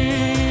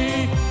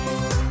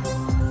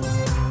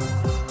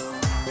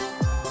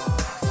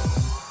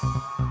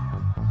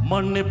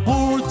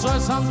Manipur choi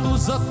sang tu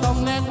zat tam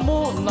neng mu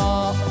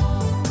na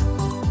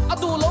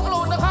atu long lo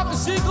na khak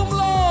si kum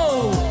lo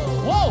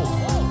wow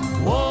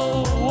wow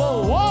wow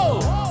wow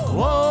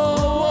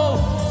wow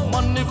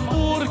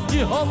Manipur ki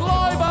hom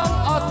loi bang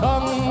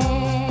athang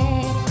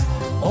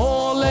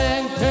o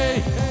leng te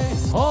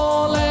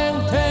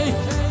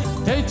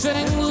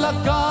cheng la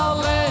ka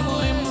leng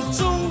lim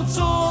chung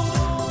chung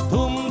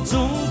thum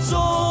chung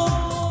chung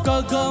ka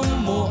gam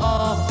mu a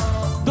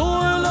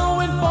doi lo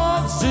in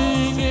pak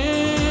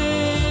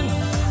singin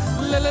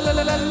le le le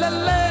le le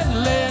le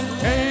le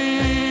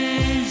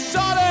hey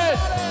shot it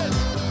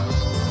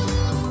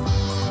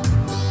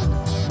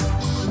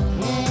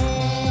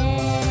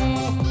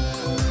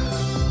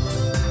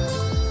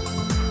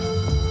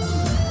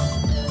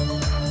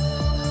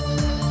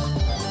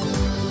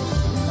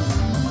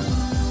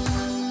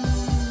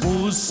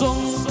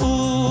sông u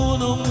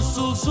nung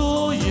su su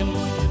yin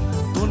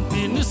tun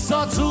pin sa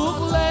chuk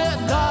le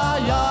da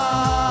ya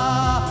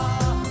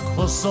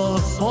for so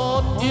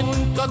spot in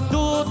ka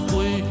tu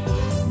tui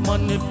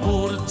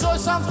Manipur choi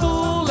sang tu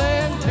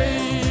len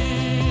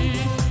thei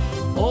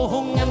o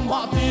hong en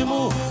wa ti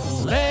mu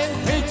len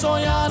thei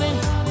choi anin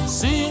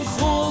sing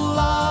full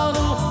la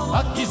nu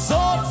aki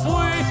zot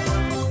fui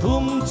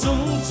tum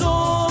chung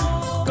chung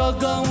ka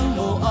gam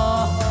mu a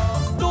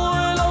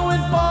doi lo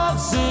in pa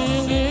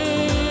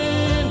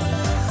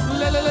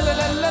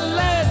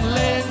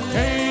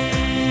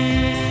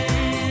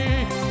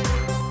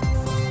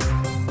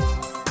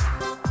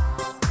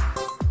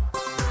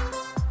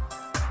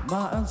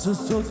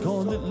Just so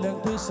call it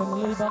like this,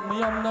 I'm lay back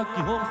me, I'm not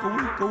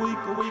home, go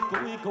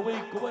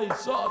away,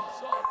 shot.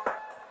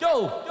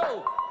 Go!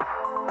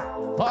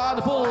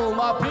 Powerful,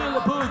 my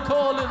people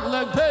call it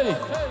like this.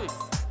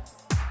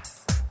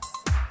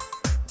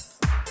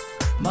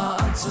 My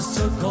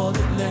ancestors call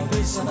it like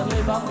this, and I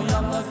lay back me,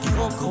 I'm not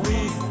home, go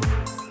away.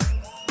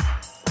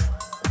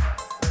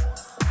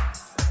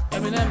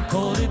 Eminem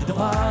call it the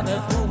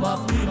pineapple, my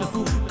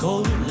people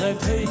call it like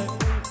this.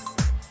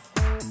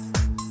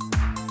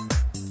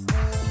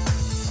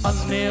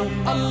 Anel,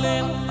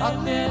 alen,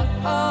 anel,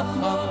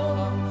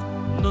 ahang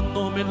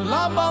Nunumin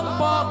lamang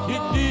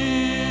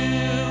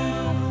pakidiw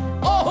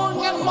Oh,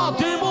 ngan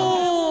matimu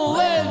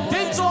Len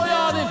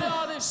tinsoyanin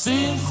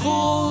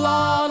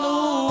Singkulanu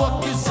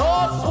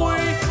Wakisot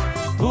ui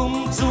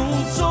Tum tum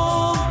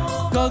tum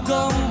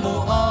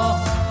Kagamu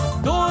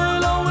Doi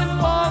lawin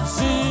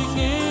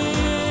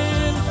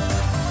pagsingin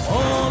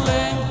Oh,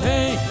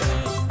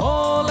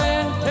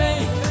 leng tei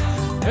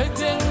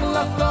Hejeng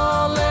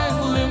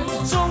lakaleng lim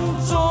chung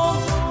chung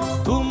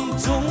Tum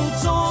chung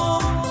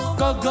chung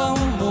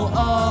Kagamu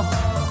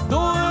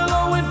Doi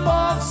lawin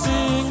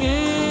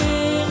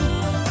pagsingin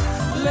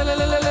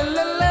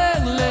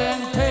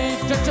Leng tei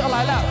Chắc chở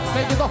lại là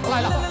Play cái đó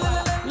lại là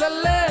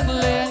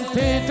Leng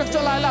tei Chắc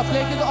chở lại là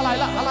Play cái đó lại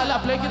là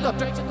Play cái đó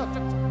chắc chở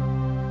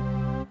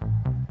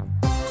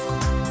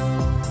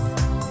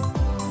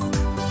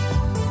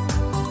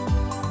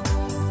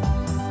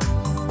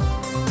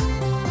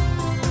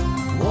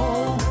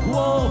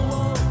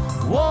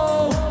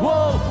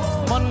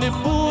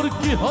Manipur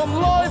ki hom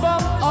loi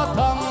bang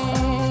athang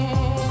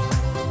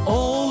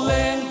O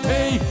leng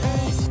thei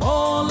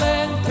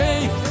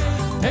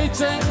Thei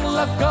cheng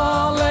la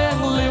ka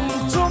leng lim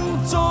chung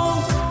chung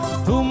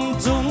Tum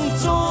chung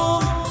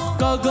chung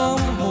Kagam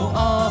mu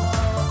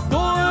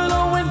Doi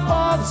lo win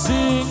pat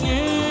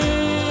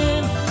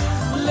singin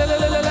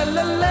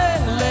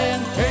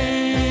Leng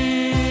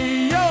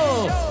thei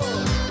Yo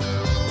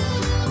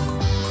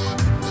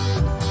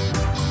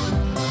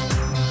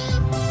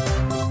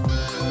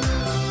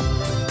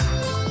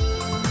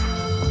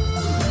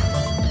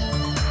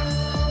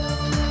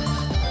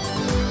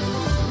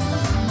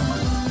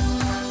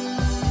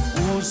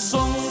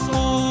Song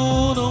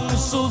unong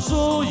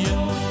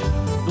susuyin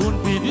Dun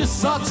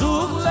pinisa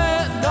chule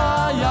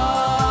daya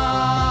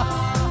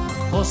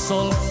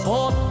Kosol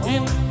fot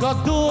in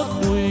kadut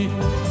ui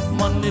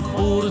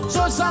Manipur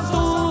choy san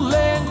tu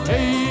leng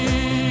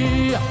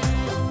thei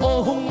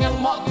O hung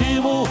yang mak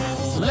timu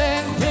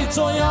Leng thei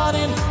choy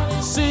anin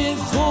Sing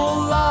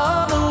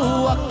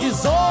khulanu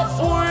akizot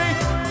ui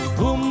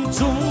Tum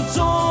chung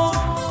chung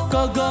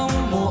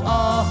Kagamu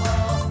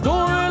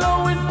Doi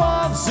lawin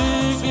pag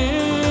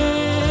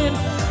singin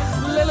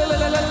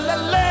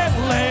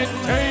Leng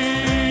thei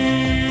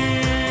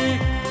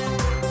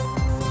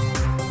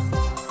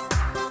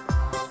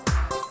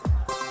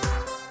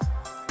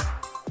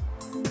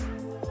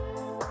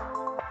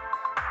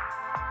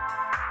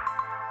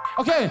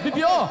Okay,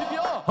 BPO.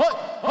 Hey.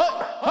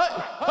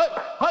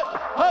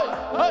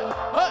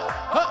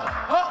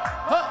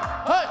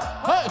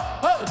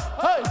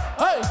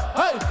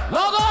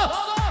 Louder.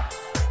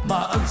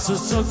 My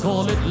ancestors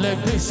call it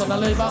like this, and I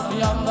lay back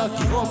me, I'm not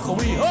keep on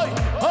going. Hey.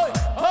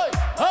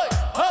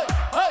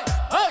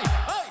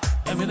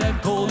 Eminem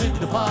call it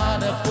the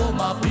pineapple,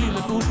 my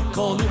people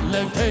call it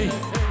like this.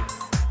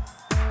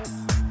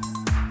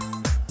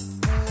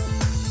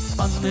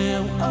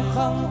 Anel,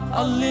 ahang,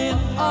 alin,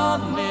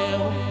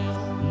 anel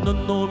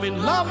Nunumin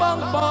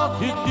lamang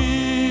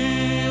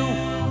pakidiw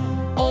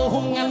O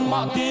hungen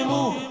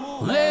matimu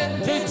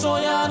Leng thei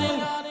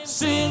choyanin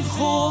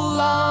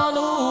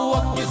Singkulanu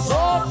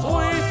Akizot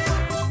ui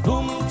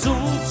Tum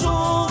chung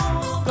chung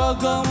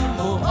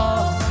Kagamu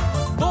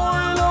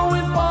Doi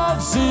lawin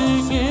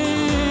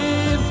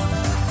pagsingin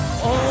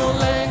O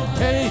leng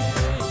thei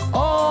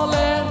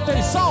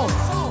Sound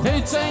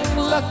Thei cheng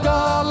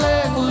laka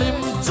leng lim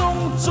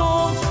chung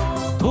chung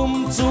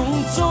Tum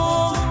chung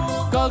chung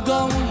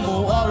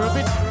Kagamu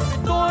Repeat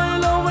Doi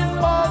lawin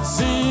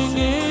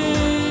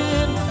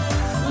pagsingin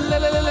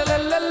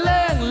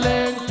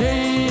Leng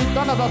thei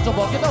Đó là cho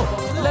bỏ cái đâu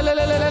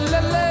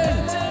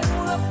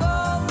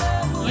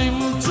Lim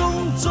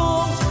chung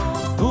chung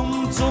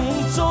Tum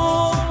chung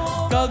chung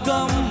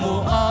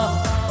Kagamu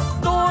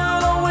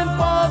Doi lawin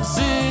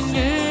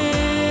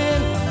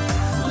pagsingin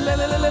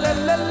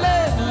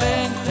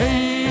Leng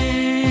thei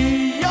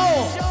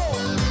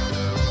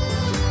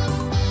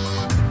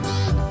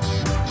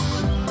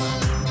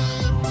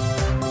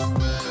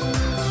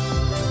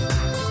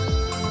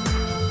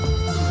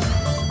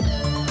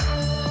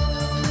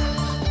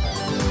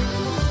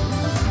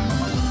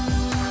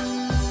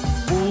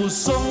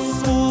Song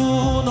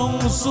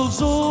unong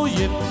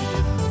susuyin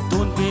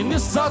Dun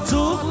pinisa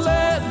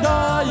chule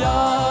daya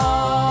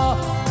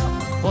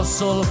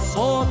Kosol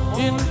fot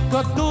in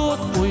kadut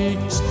ui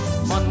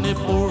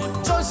Manipur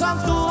choy sang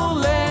tu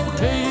leng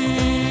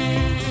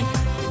thei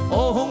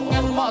O hung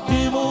ngan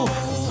matimu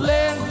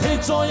Leng thei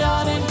choy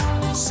anin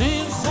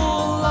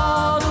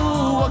Singkulanu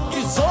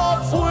Akizot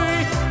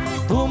ui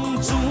Tum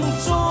chung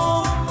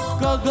chung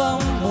Kaga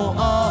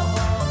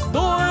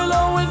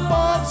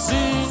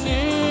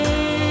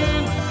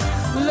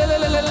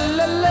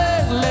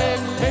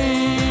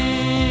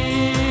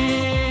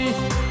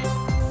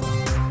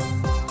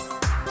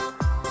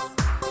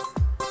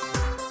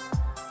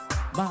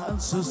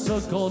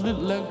ko lit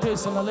leng te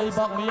sa na lay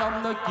bak mi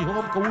am na ki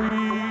hom ko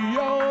wi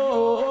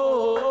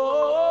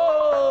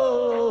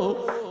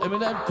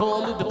Eminem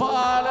call it the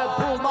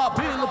pineapple my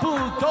peel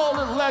pool call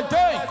it leng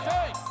te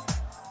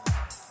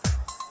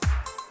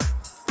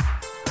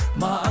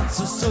Ma an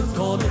sa sa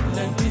ko lit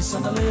leng te sa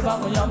na lay bak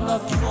mi am na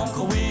ki hom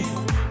ko wi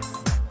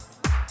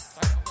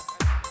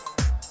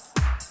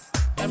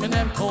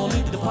Eminem call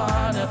it the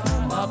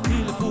pineapple my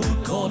peel pool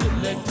call it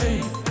leng te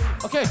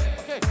Okay,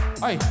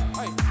 hey,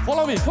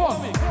 follow me, come on.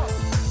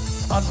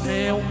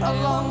 Anel,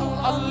 alang,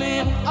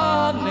 alin,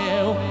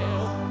 anel.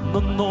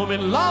 Nuno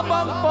min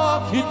labang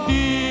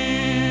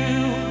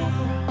pakidiw.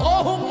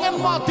 Ohong em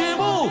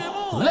matimu,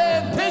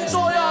 lenteng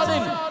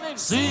soyaning.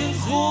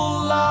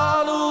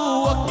 Singkulanu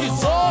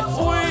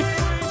akisopui.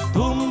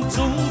 Tum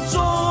tum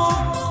tum,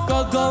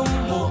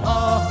 kagamu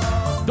ah.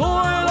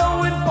 Doi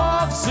lawin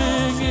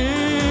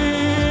pagsingin.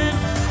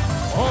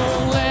 Oh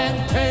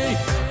lenteng.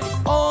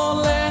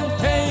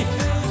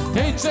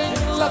 Thế chính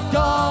là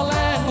ca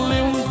leng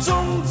liu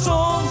chung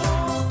chung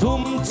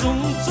thum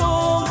chung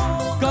chung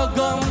ca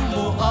gam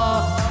mu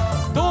a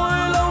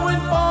đôi lâu in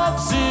bác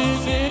sĩ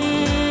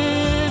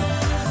in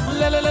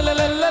le le le le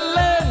le le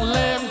le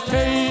leng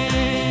thei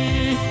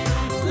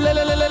le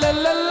le le le le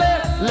le le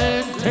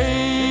leng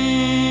thei.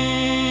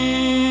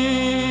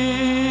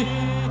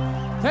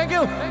 Thank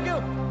you. Thank you.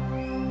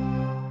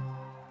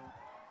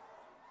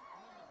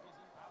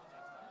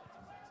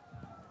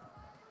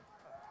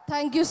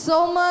 Thank you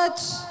so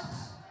much.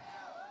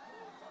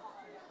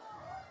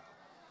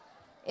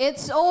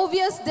 It's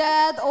obvious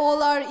that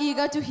all are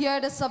eager to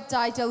hear the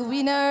subtitle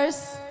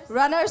winners,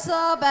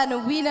 runners-up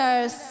and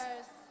winners.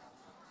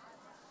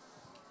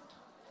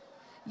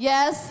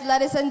 Yes,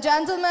 ladies and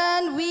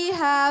gentlemen, we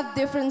have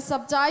different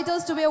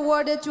subtitles to be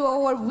awarded to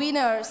our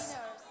winners.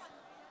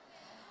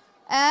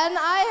 And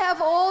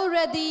I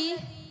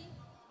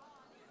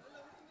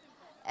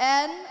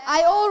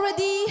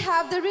already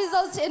have the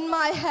results in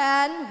my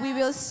hand. We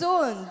will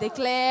soon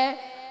declare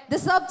the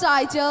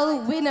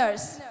subtitle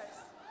winners.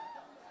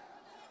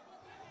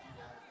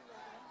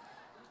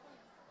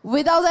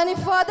 Without any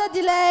further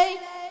delay,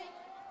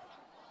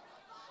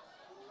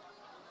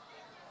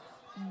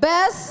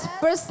 Best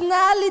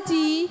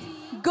Personality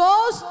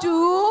goes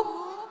to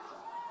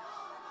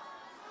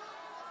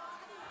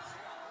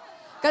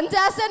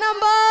contestant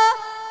number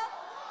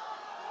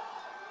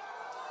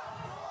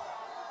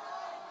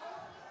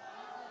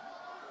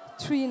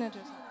 300.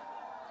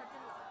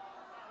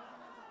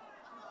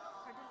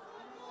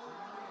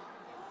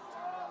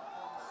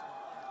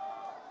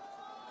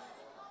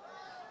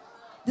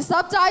 The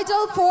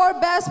subtitle for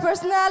Best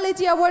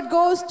Personality Award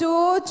goes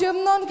to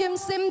Jumnon Kim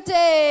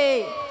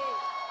Simte,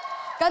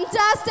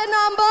 contestant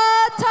number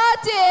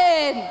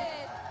 13.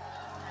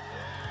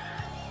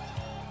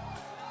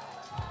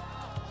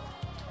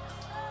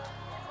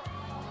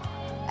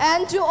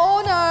 And to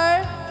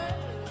honor,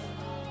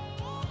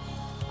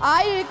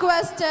 I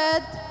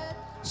requested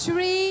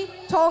Shri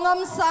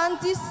Thongam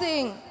Santi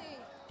Singh.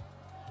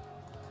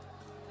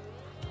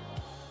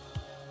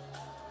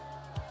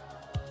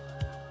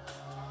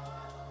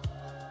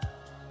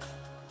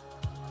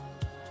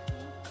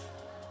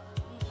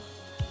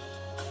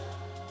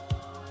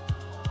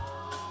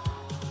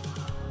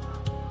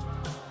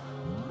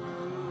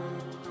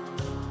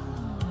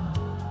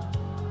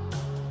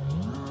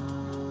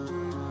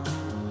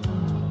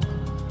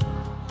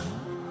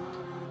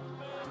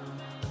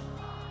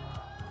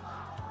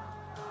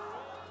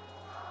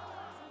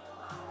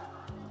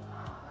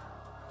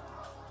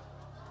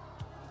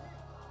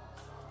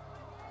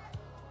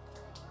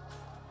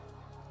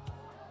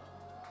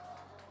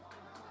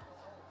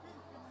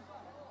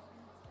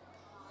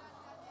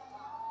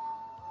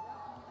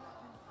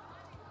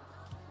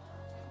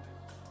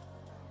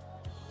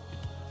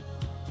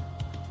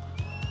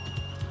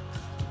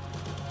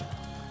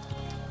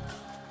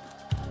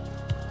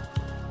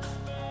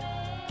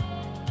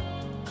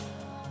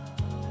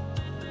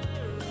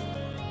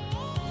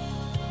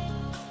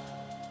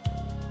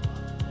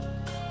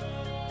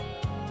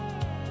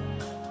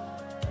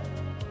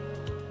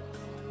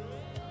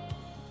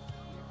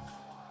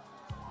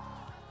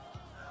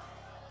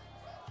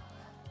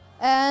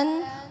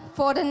 And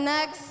for the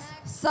next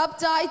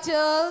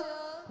subtitle,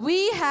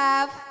 we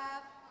have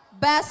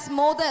Best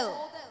Model.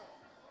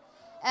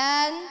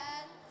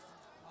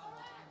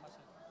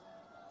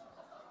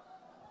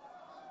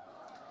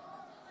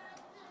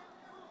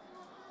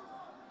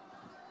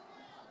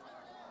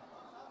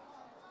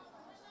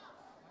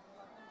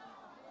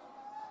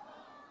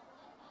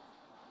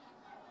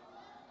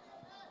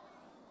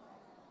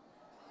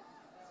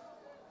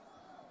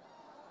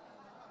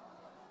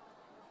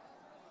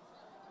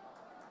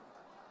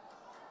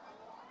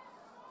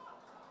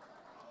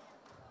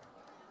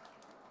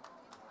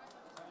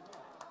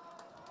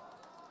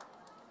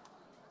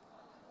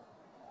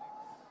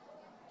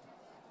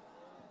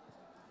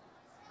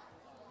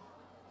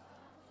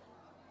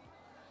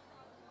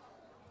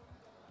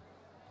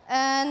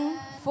 And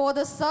for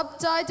the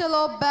subtitle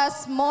of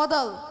Best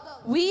Model,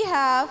 we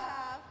have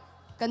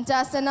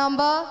contestant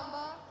number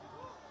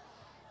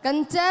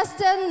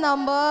Contestant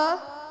number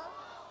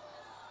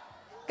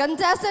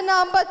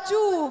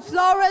 2,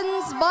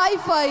 Florence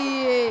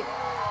Baifai.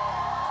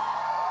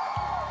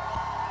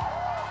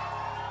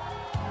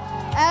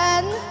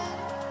 And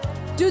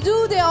to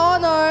do the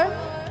honor,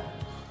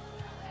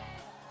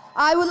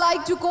 I would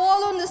like to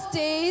call on the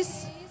stage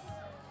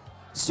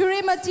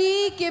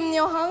Shrimati Kim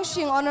Nyo Hang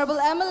Shing, Honorable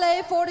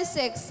MLA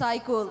 46,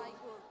 Saikul.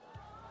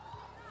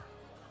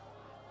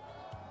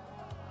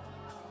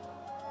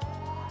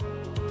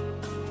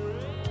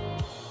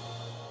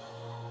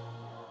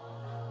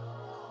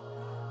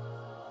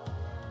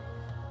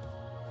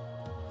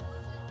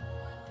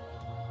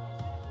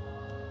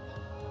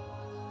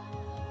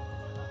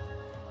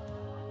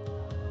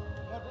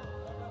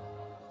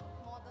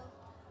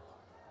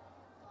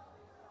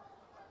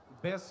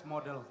 Best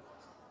model.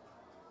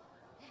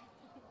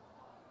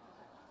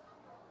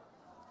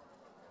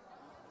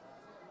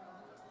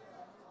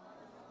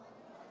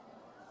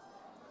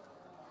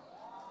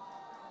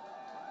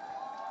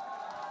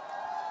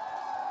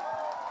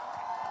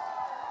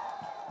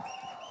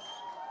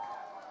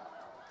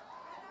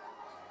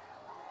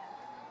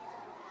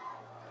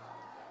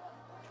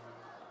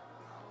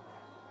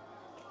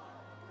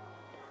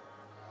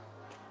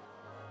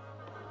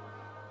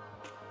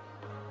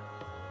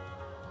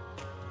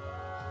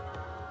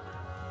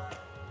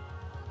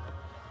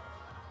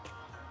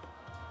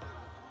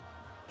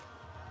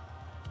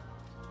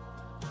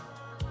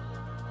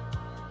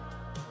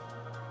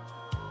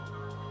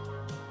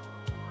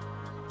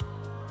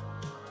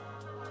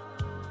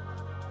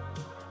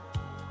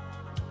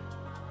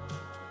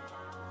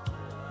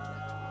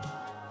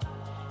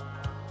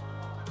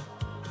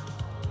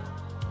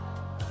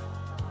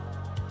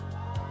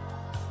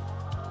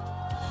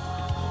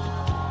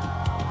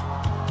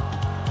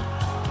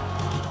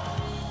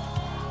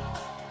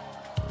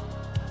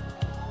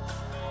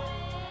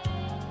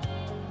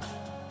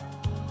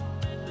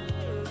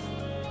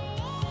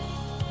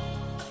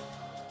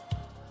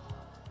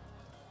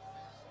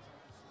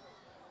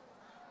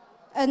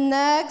 And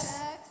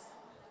next,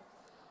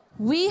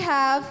 we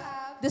have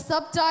the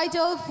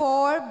subtitle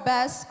for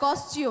Best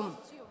Costume.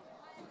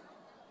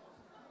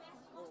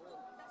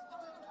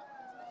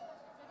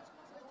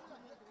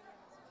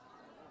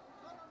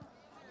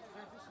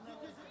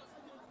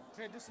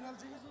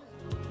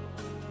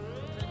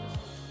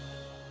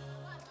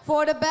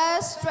 For the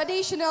Best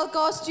Traditional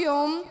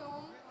Costume,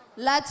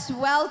 let's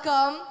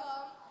welcome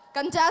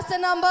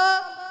contestant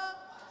number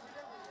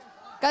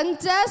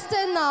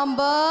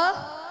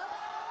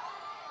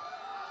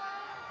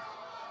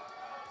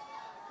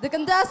the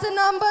contestant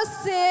number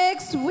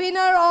 6,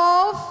 winner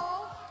of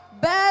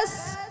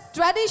Best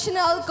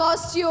Traditional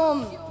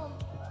Costume,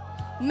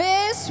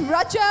 Miss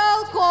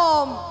Rachel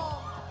Kom.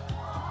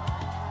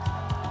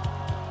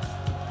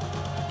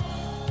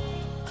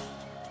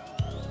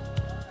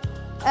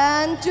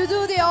 And to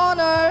do the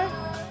honor,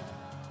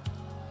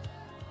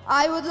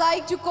 I would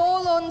like to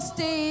call on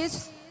stage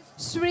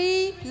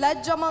Sri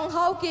Lejamang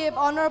Haukip,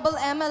 Honorable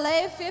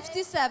MLA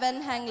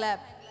 57, Hanglap.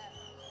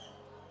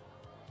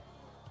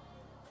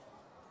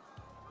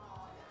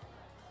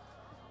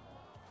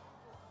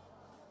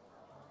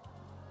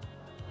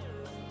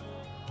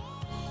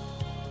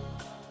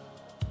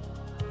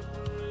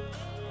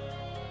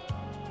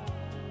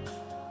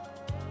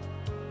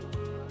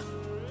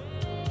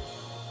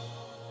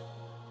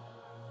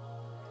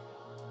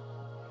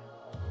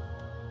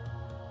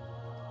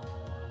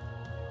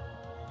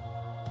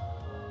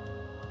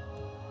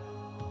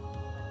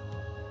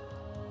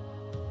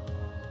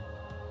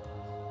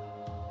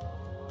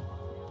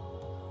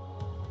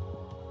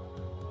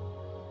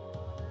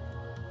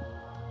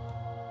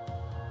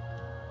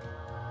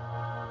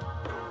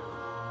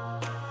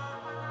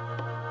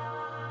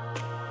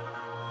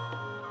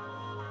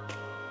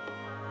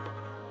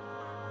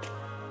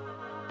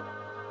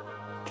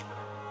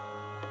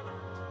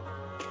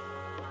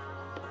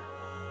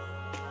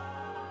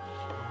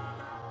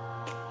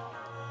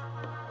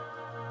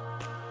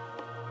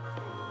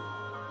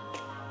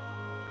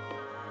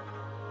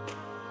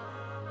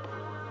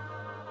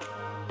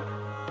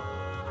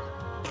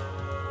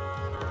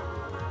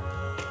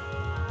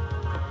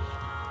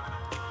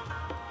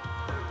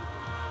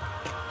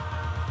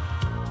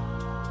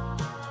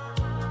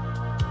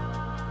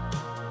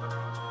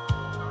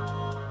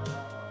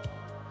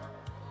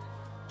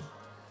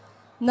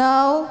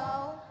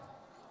 Now,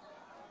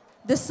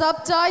 the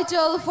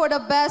subtitle for the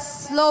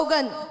best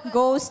slogan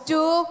goes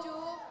to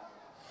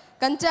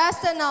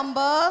contestant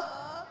number.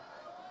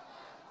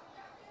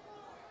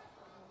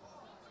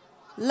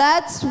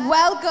 Let's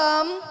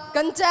welcome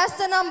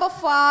contestant number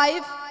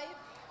 5,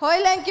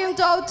 Hoi Leng Kim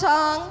Tau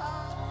Tang,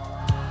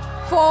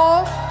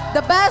 for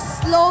the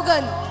best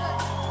slogan.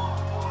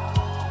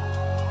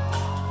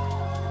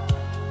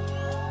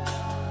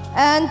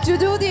 And to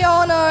do the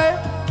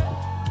honor,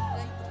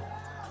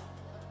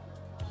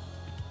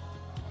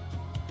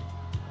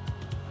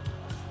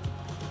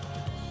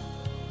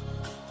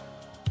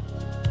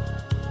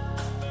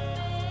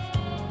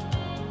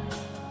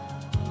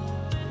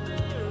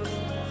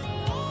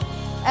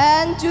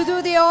 And to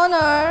do the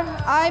honor,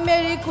 I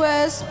may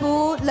request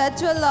Pu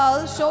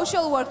Letwelal,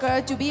 social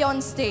worker, to be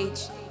on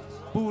stage.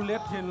 Pu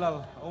Let Thiên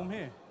Lal, ông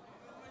here.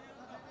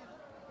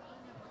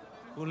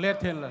 Pu Let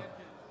Thiên Lal.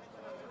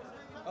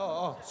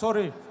 Oh,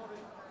 sorry.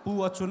 Pu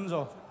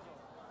Achunjo,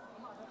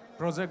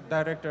 project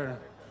director,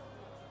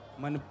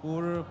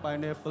 Manipur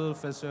Pineapple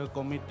Festival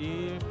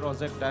Committee,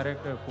 project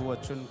director Pu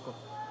Achunjo.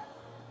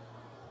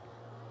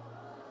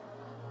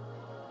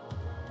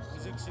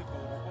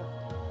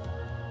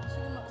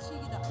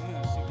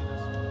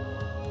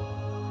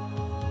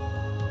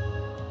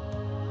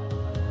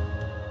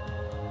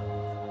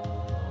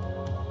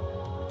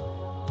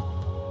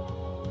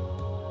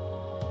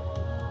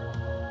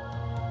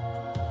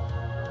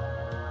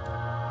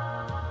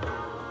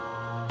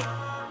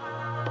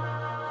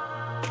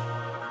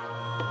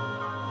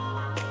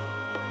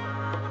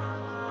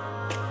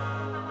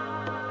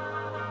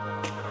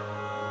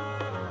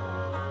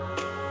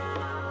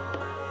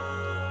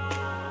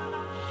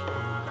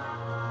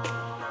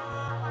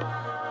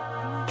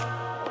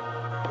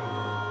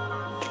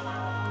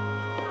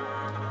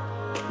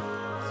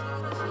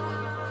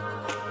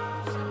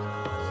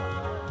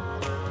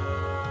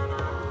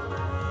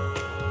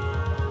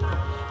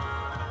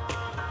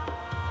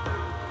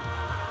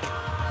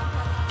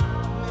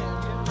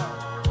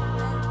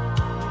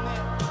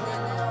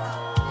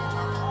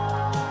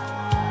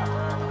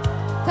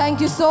 Thank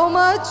you so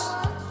much.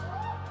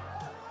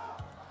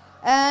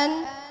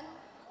 And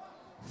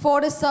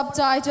for the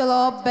subtitle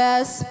of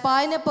Best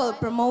Pineapple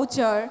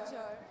Promoter,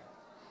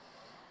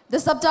 the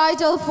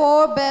subtitle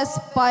for Best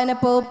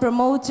Pineapple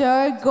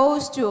Promoter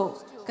goes to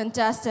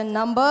contestant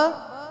number.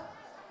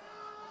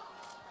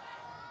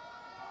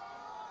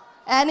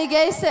 Any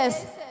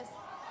guesses?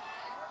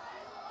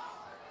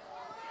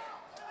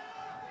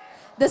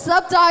 The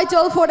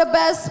subtitle for the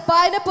Best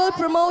Pineapple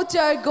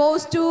Promoter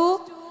goes to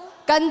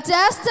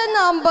contestant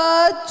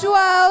number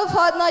 12,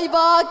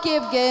 Hatnaiva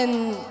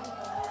Kipgin.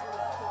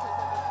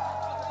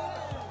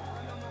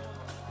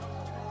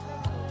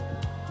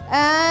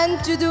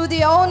 And to do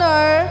the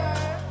honor,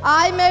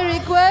 I may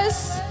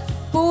request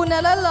Pu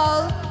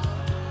Nalalal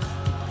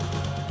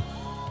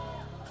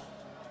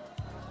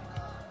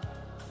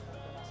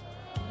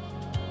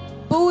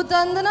Pu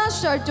Tandana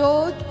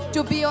Sharto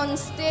to be on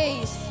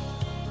stage.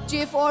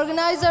 Chief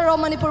Organizer of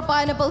Manipur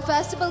Pineapple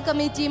Festival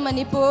Committee,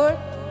 Manipur.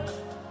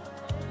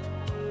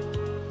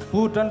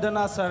 Pu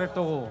Tandana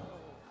Sarato,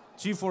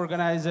 Chief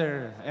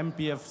Organizer,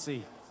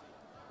 MPFC.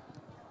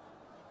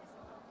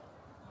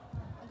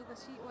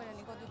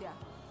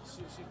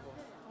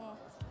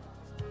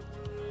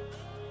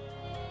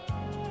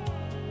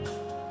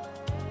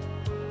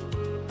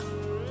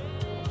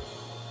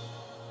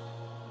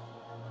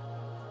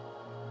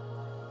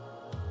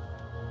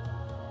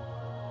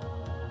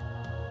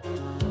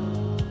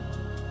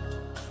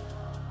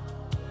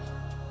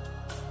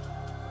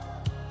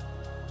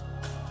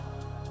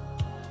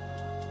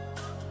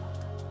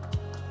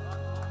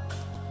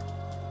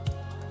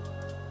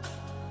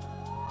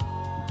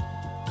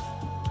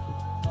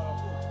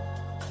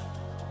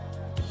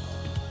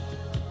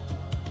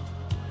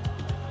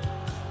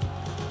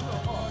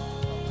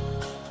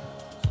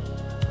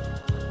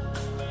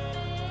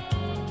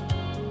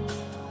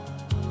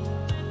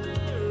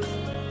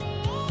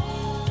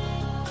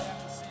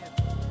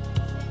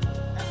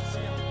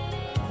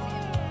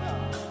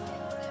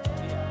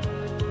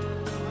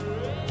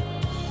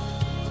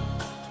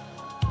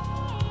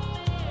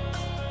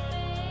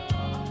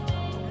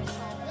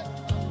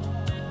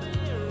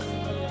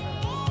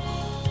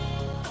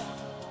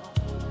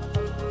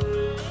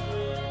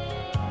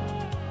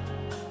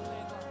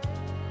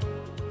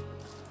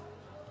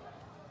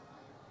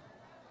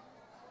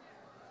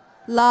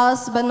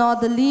 Last but not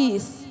the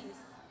least,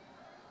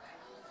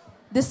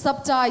 the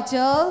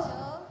subtitle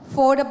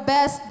for the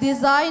best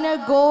designer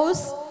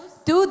goes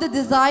to the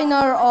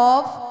designer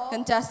of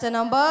contestant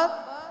number.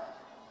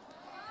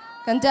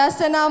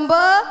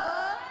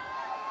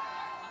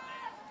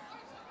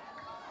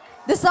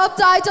 The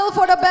subtitle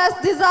for the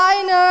best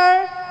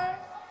designer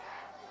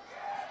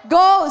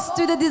goes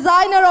to the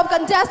designer of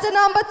contestant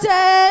number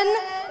 10,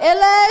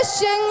 Ele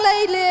Xing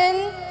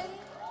Leilin.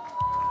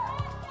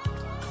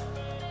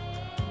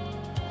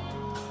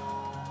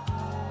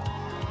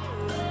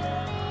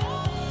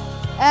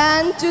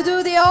 And to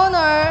do the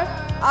honor,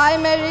 I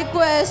may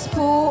request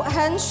Pu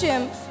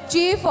Hanshim,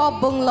 Chief of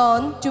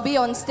Bunglon, to be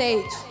on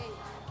stage.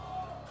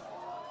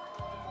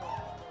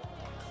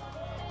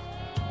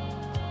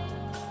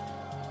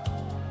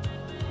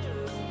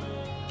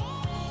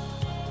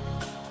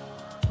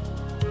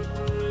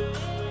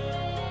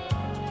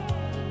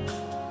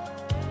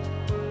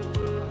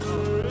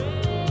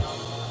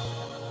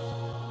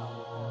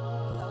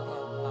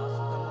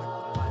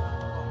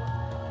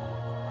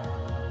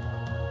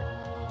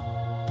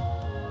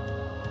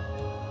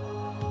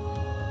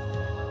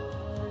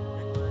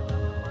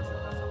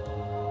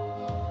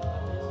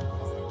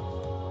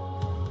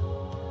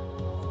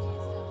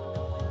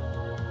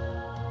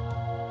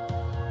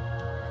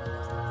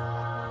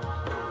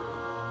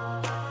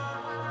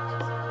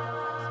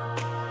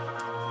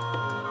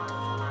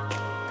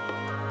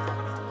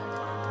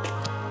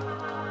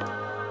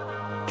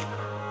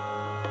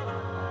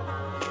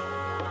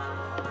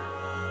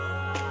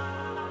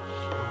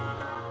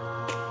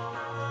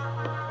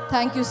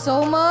 Thank you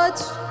so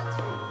much.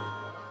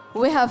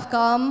 We have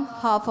come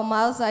half a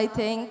mile, I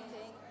think.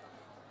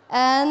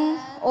 And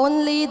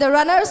only the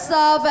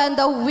runners-up and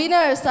the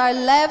winners are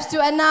left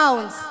to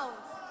announce.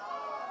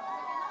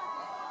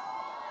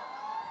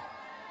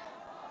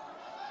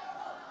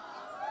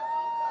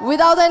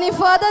 Without any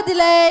further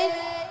delay,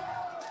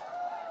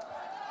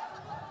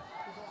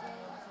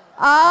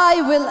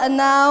 I will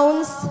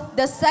announce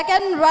the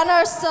second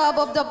runners-up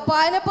of the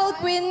Pineapple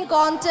Queen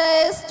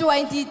Contest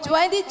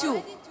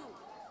 2022.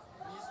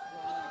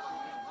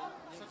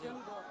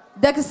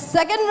 The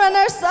second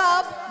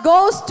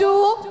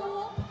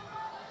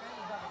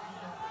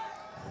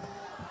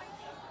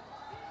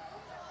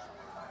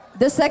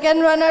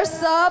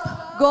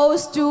runners-up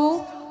goes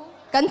to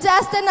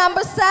contestant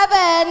number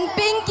 7,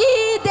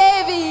 Pinky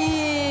Devi.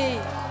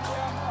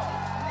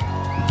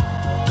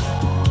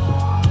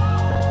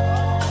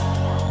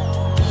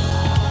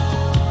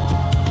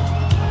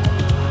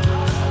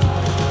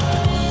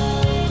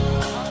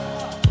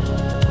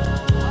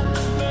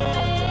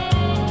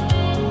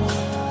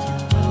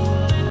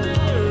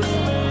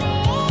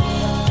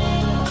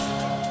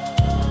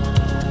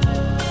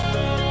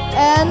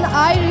 And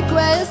I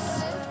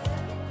request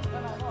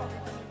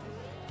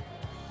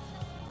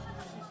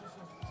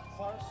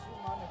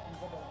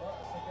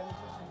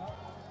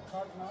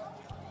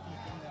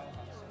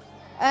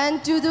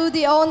and to do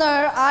the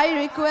honor, I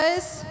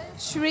request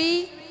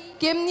Srimati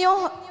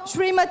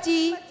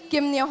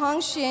Kim Nyo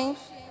Hang Singh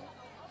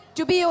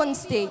to be on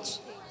stage.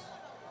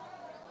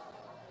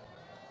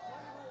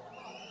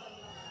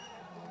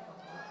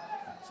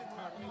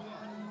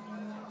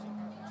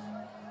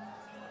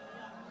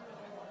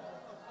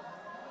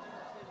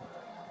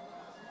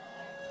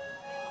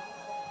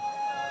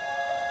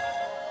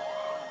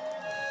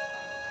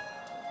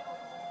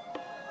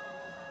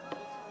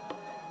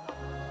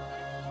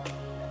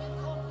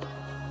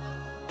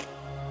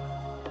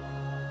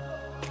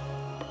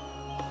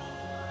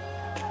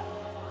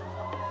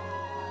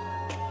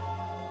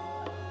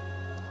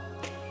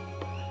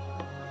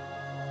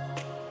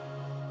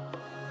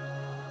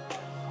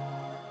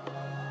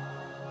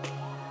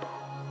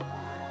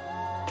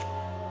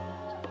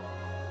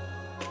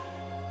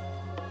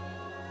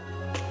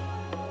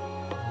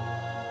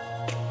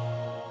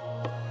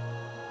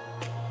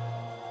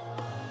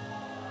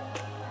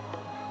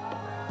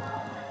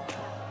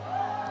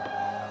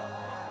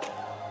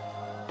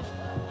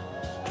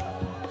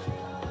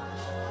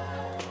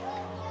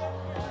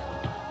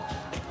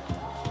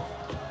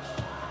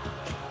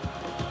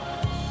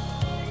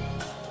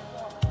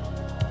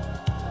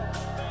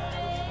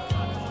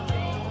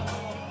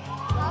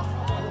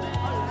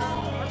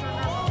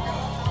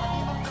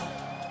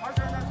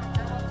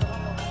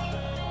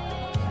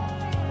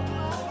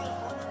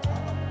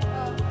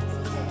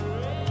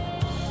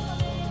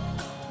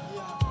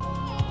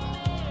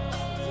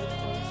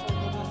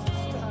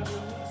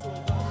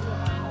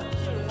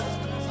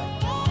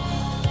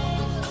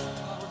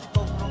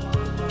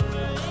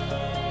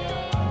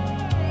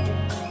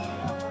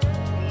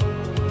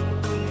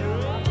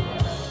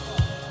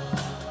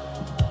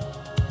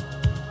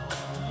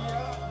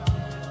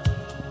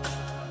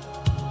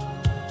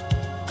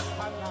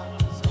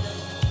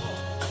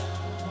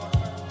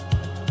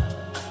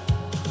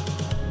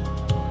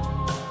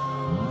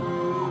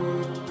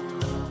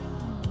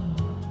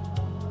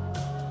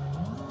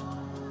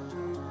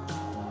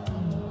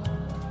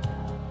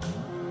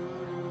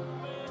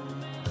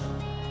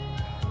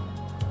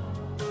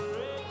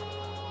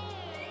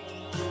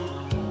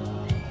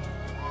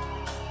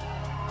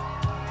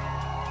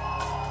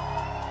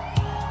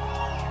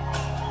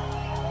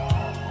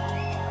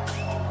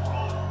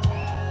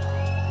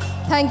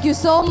 Thank you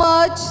so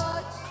much.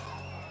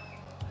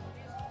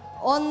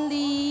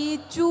 Only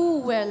 2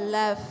 were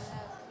left.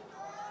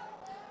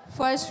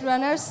 First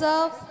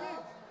runners-up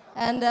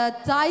and the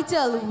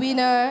title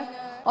winner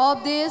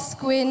of this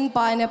Queen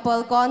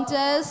Pineapple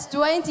Contest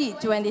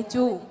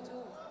 2022.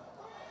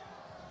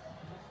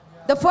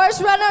 The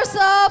first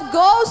runners-up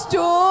goes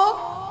to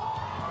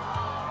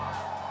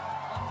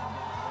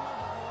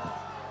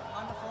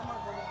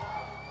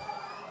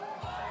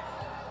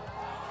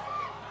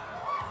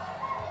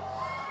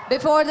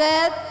Before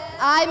that,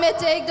 I may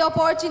take the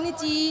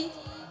opportunity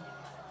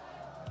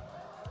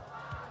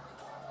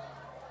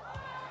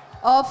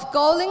of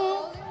calling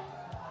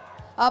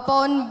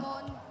upon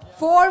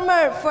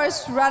former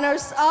first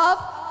runners-up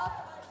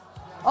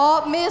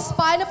of Miss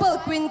Pineapple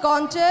Queen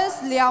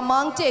Contest, Lia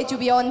Mangte, to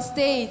be on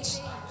stage.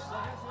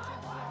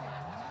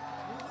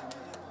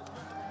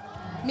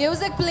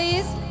 Music,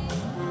 please.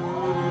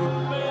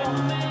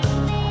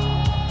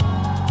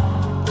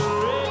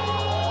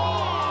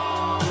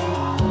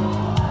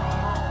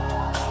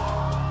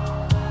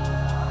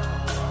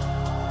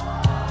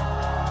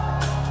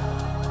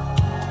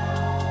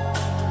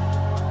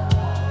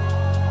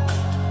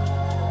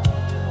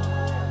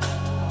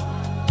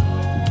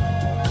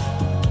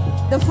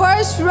 The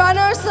first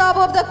runners-up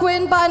of the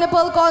Queen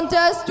Pineapple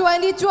Contest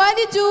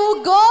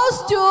 2022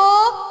 goes to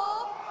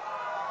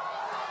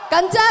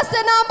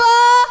contestant number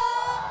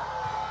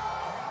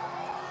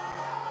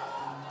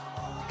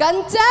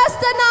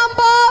Contestant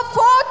number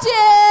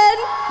 14,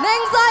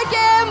 Nengzai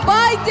Kim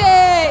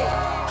Baite.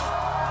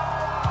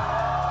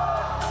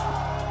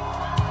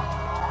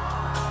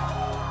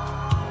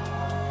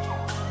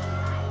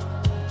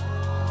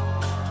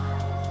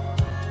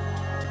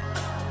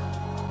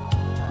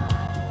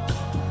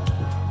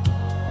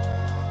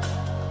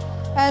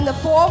 And the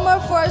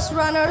former first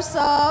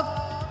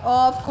runners-up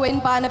of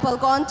Queen Pineapple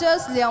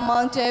Contest, Liang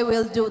Monte,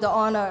 will do the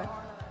honor.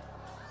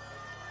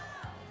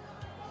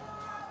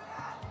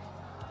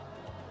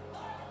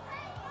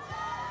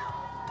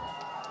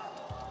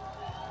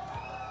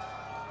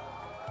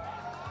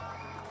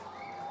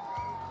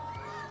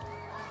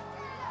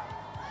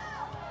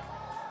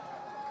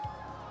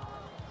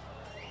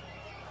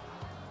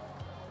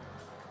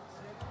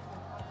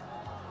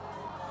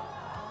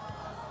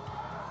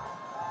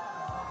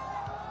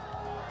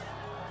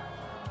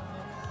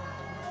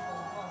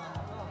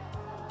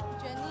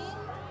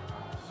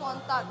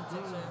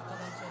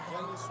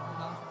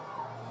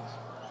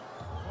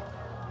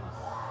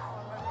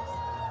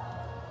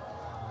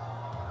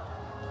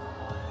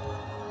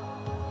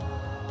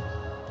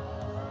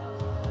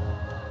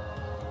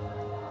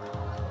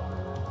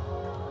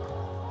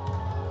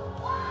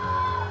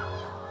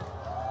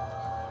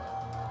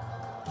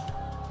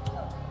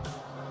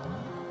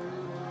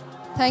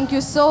 Thank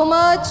you so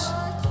much.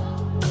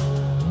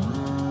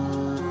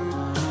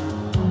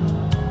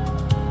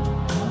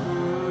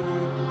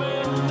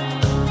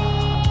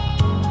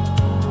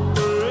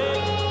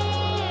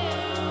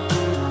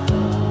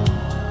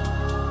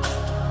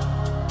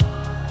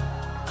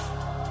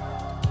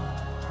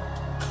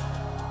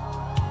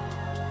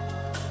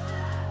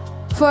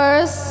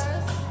 First,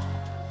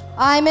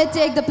 I may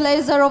take the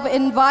pleasure of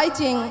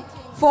inviting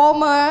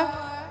former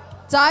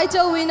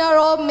title winner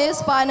of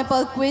Miss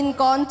Pineapple Queen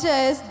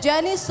Contest,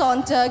 Jenny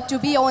Sontag, to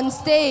be on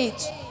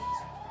stage.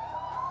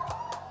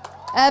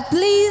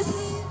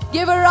 Please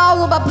give a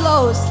round of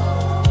applause.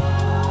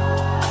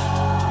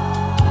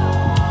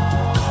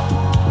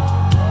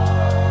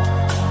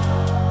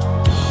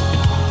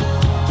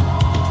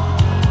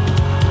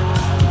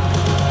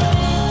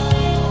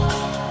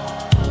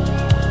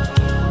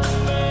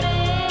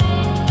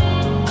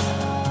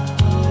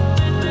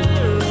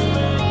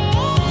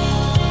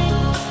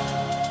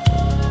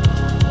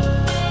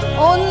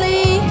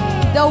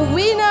 The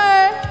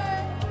winner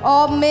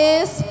of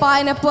Miss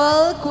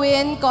Pineapple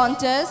Queen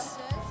Contest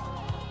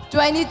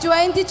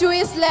 2022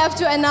 is left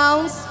to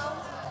announce,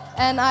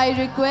 and I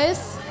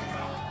request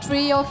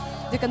 3 of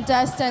the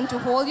contestants to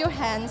hold your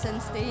hands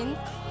and stand.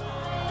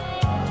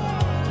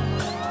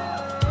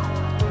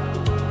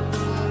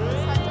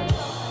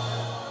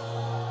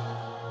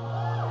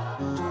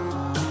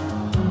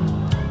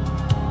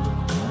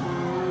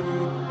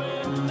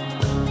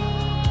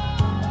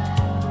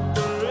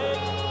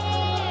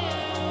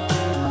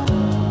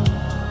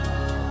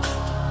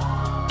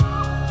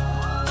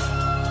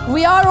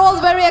 We are all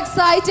very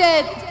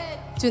excited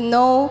to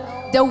know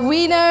the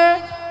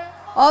winner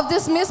of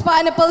this Miss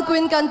Pineapple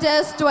Queen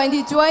Contest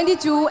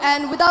 2022,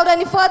 and without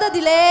any further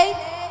delay,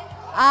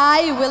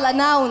 I will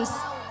announce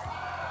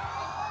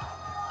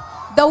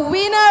the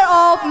winner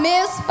of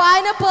Miss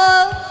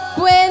Pineapple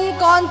Queen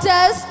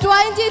Contest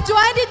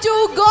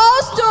 2022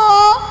 goes to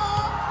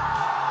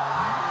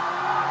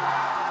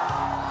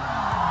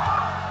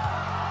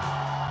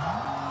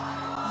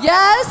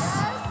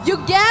yes, you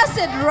guessed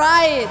it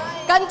right.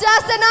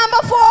 Contestant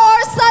number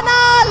 4, Sana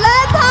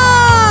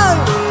Lethang.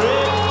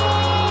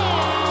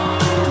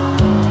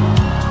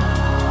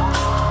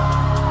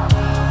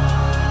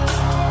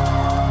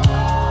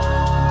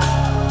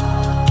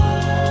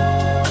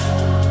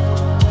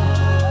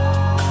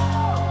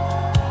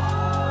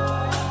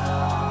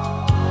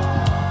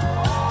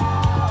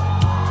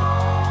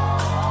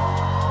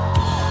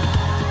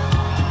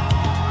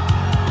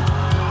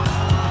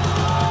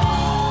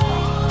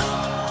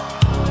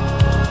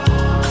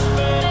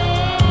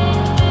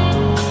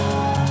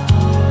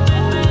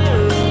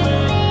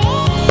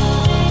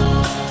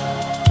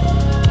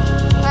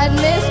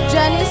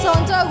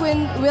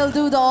 Will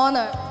do the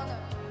honor.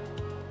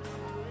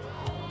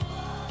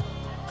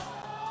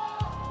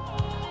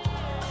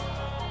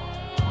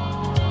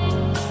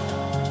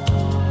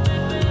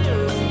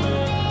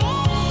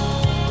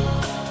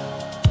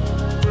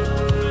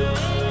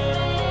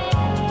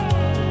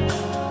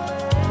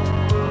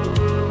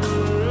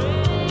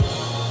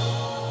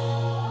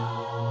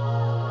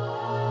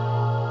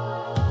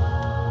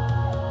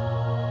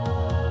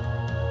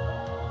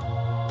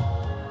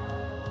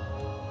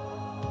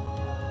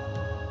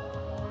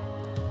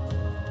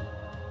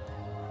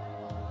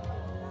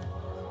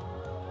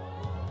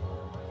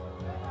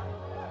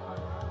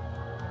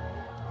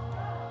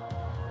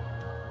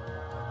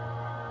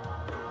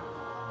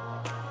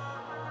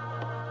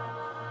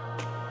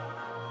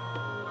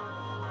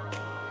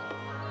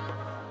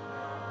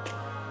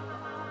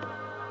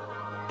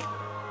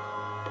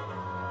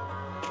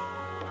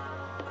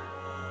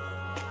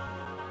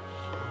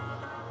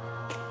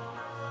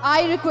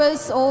 I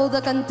request all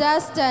the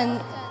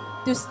contestants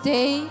to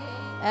stay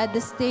at the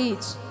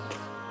stage.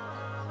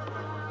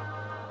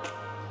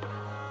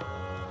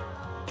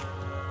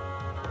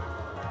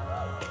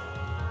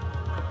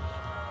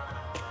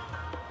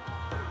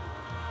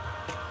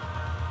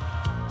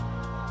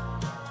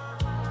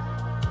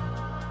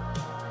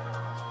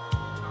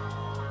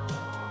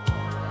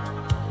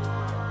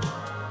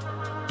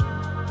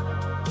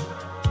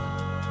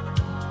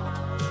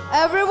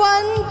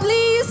 Everyone,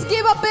 please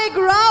give a big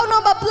round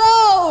of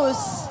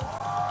applause.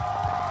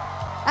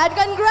 And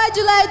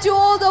congratulate to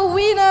all the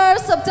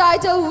winners,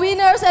 subtitle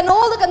winners, and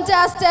all the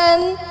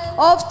contestants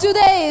of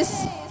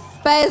today's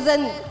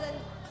pageant.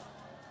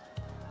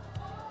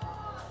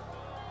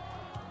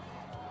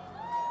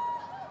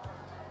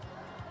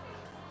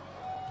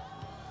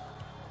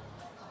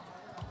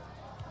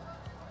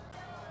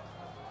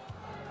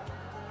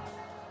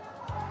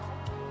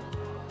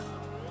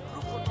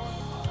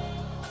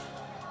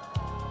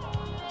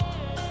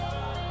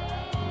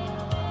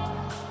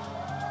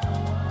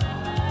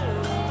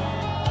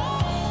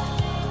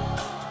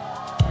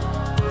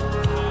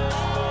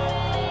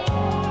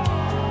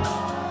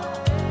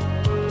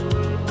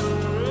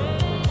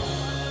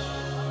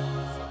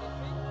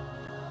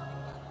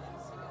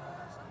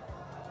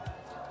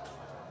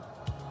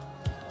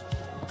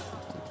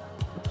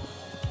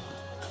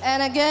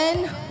 And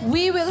again,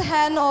 we will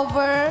hand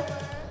over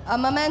a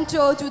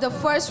memento to the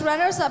first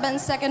runners-up and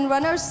second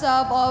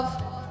runners-up of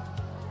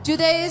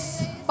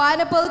today's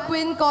Pineapple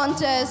Queen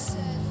contest.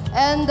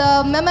 And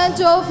the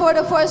memento for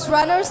the first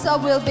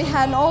runners-up will be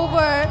handed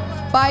over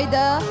by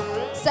the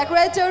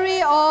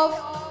Secretary of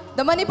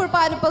the Manipur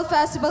Pineapple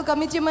Festival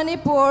Committee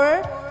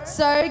Manipur,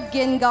 Sir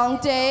Gin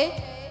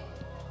Gangte.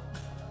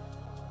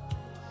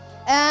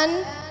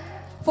 And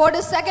for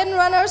the second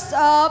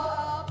runners-up,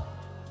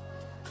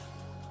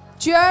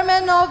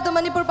 Chairman of the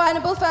Manipur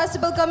Pineapple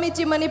Festival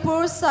Committee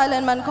Manipur,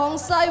 Silent Man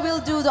Kongsai, will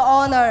do the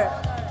honor.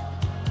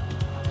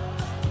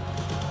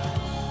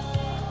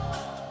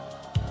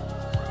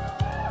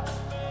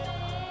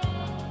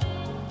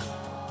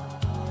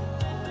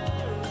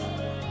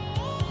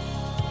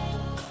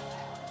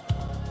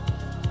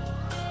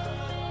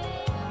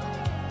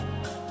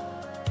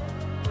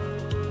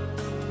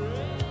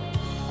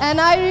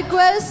 And I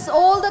request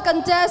all the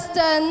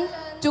contestants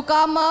to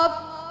come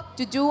up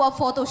to do a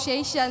photo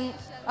session.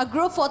 A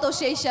group photo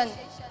session.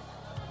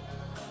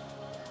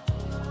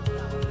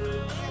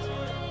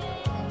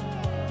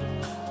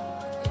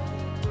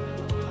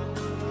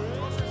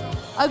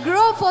 A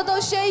group photo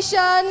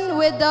session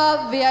with the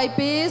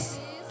VIPs.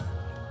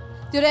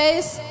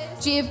 Today's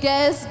chief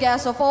guest,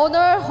 guest of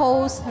honor,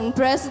 host, and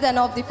president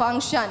of the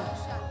function.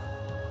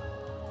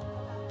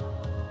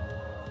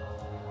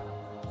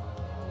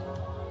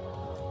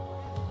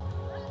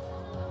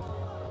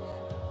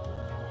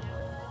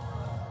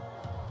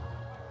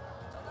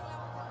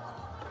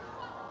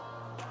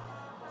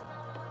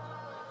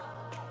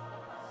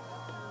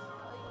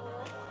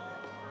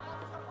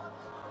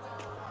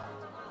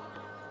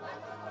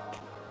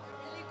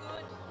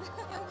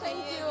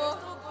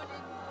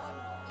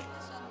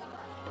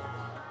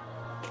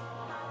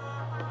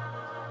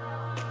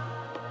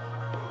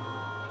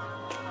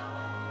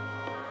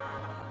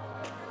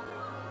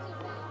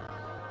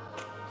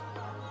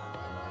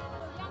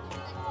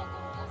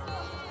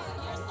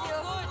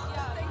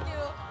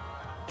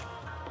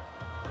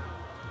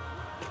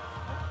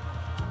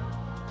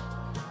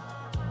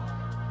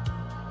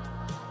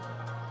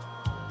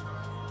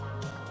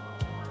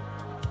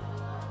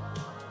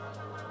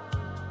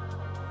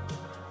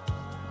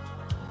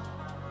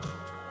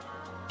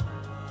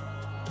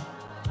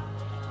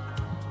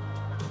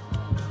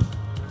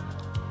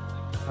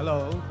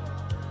 Hello,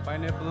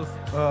 Pineapple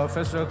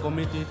Festival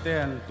Committee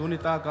ten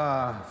tunita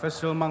ka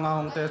festival mga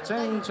hong te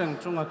cheng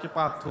chunga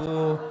kipak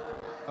thu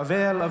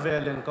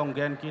avel in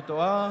konggen kito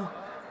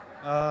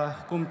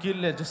kumkil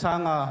le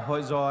jasanga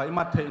hoizo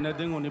imat theina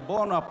ding uni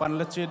bona pan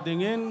le che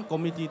dingin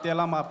committee te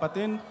lama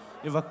patin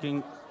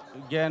iwaking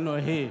geno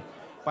he.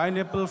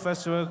 Pineapple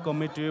Festival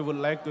Committee would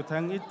like to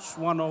thank each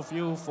one of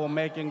you for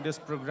making this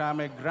program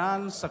a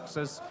grand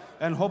success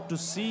and hope to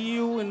see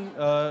you in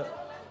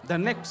the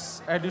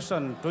next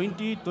edition,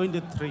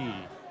 2023.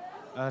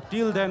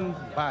 Till then,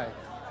 bye.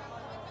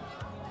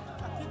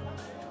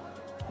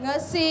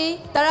 Ngasi,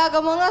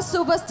 taraga mga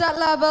superstar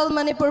level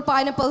Manipur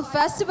Pineapple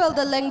Festival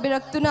da leng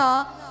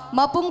biraktuna,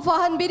 mapung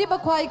fahan biri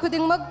bakwai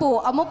kuding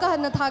magpo, amukahan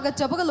na thagat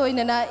jabagaloy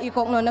na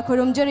ikokno na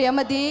kurumjari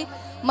amadi,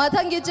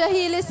 matanggi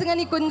jahi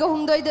lisingani kun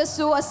gahumdoy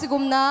dasu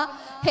asigumna,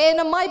 he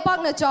na may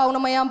pak na chaw na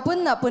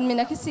mayampun na pun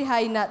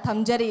minakisihay na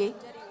tamjari.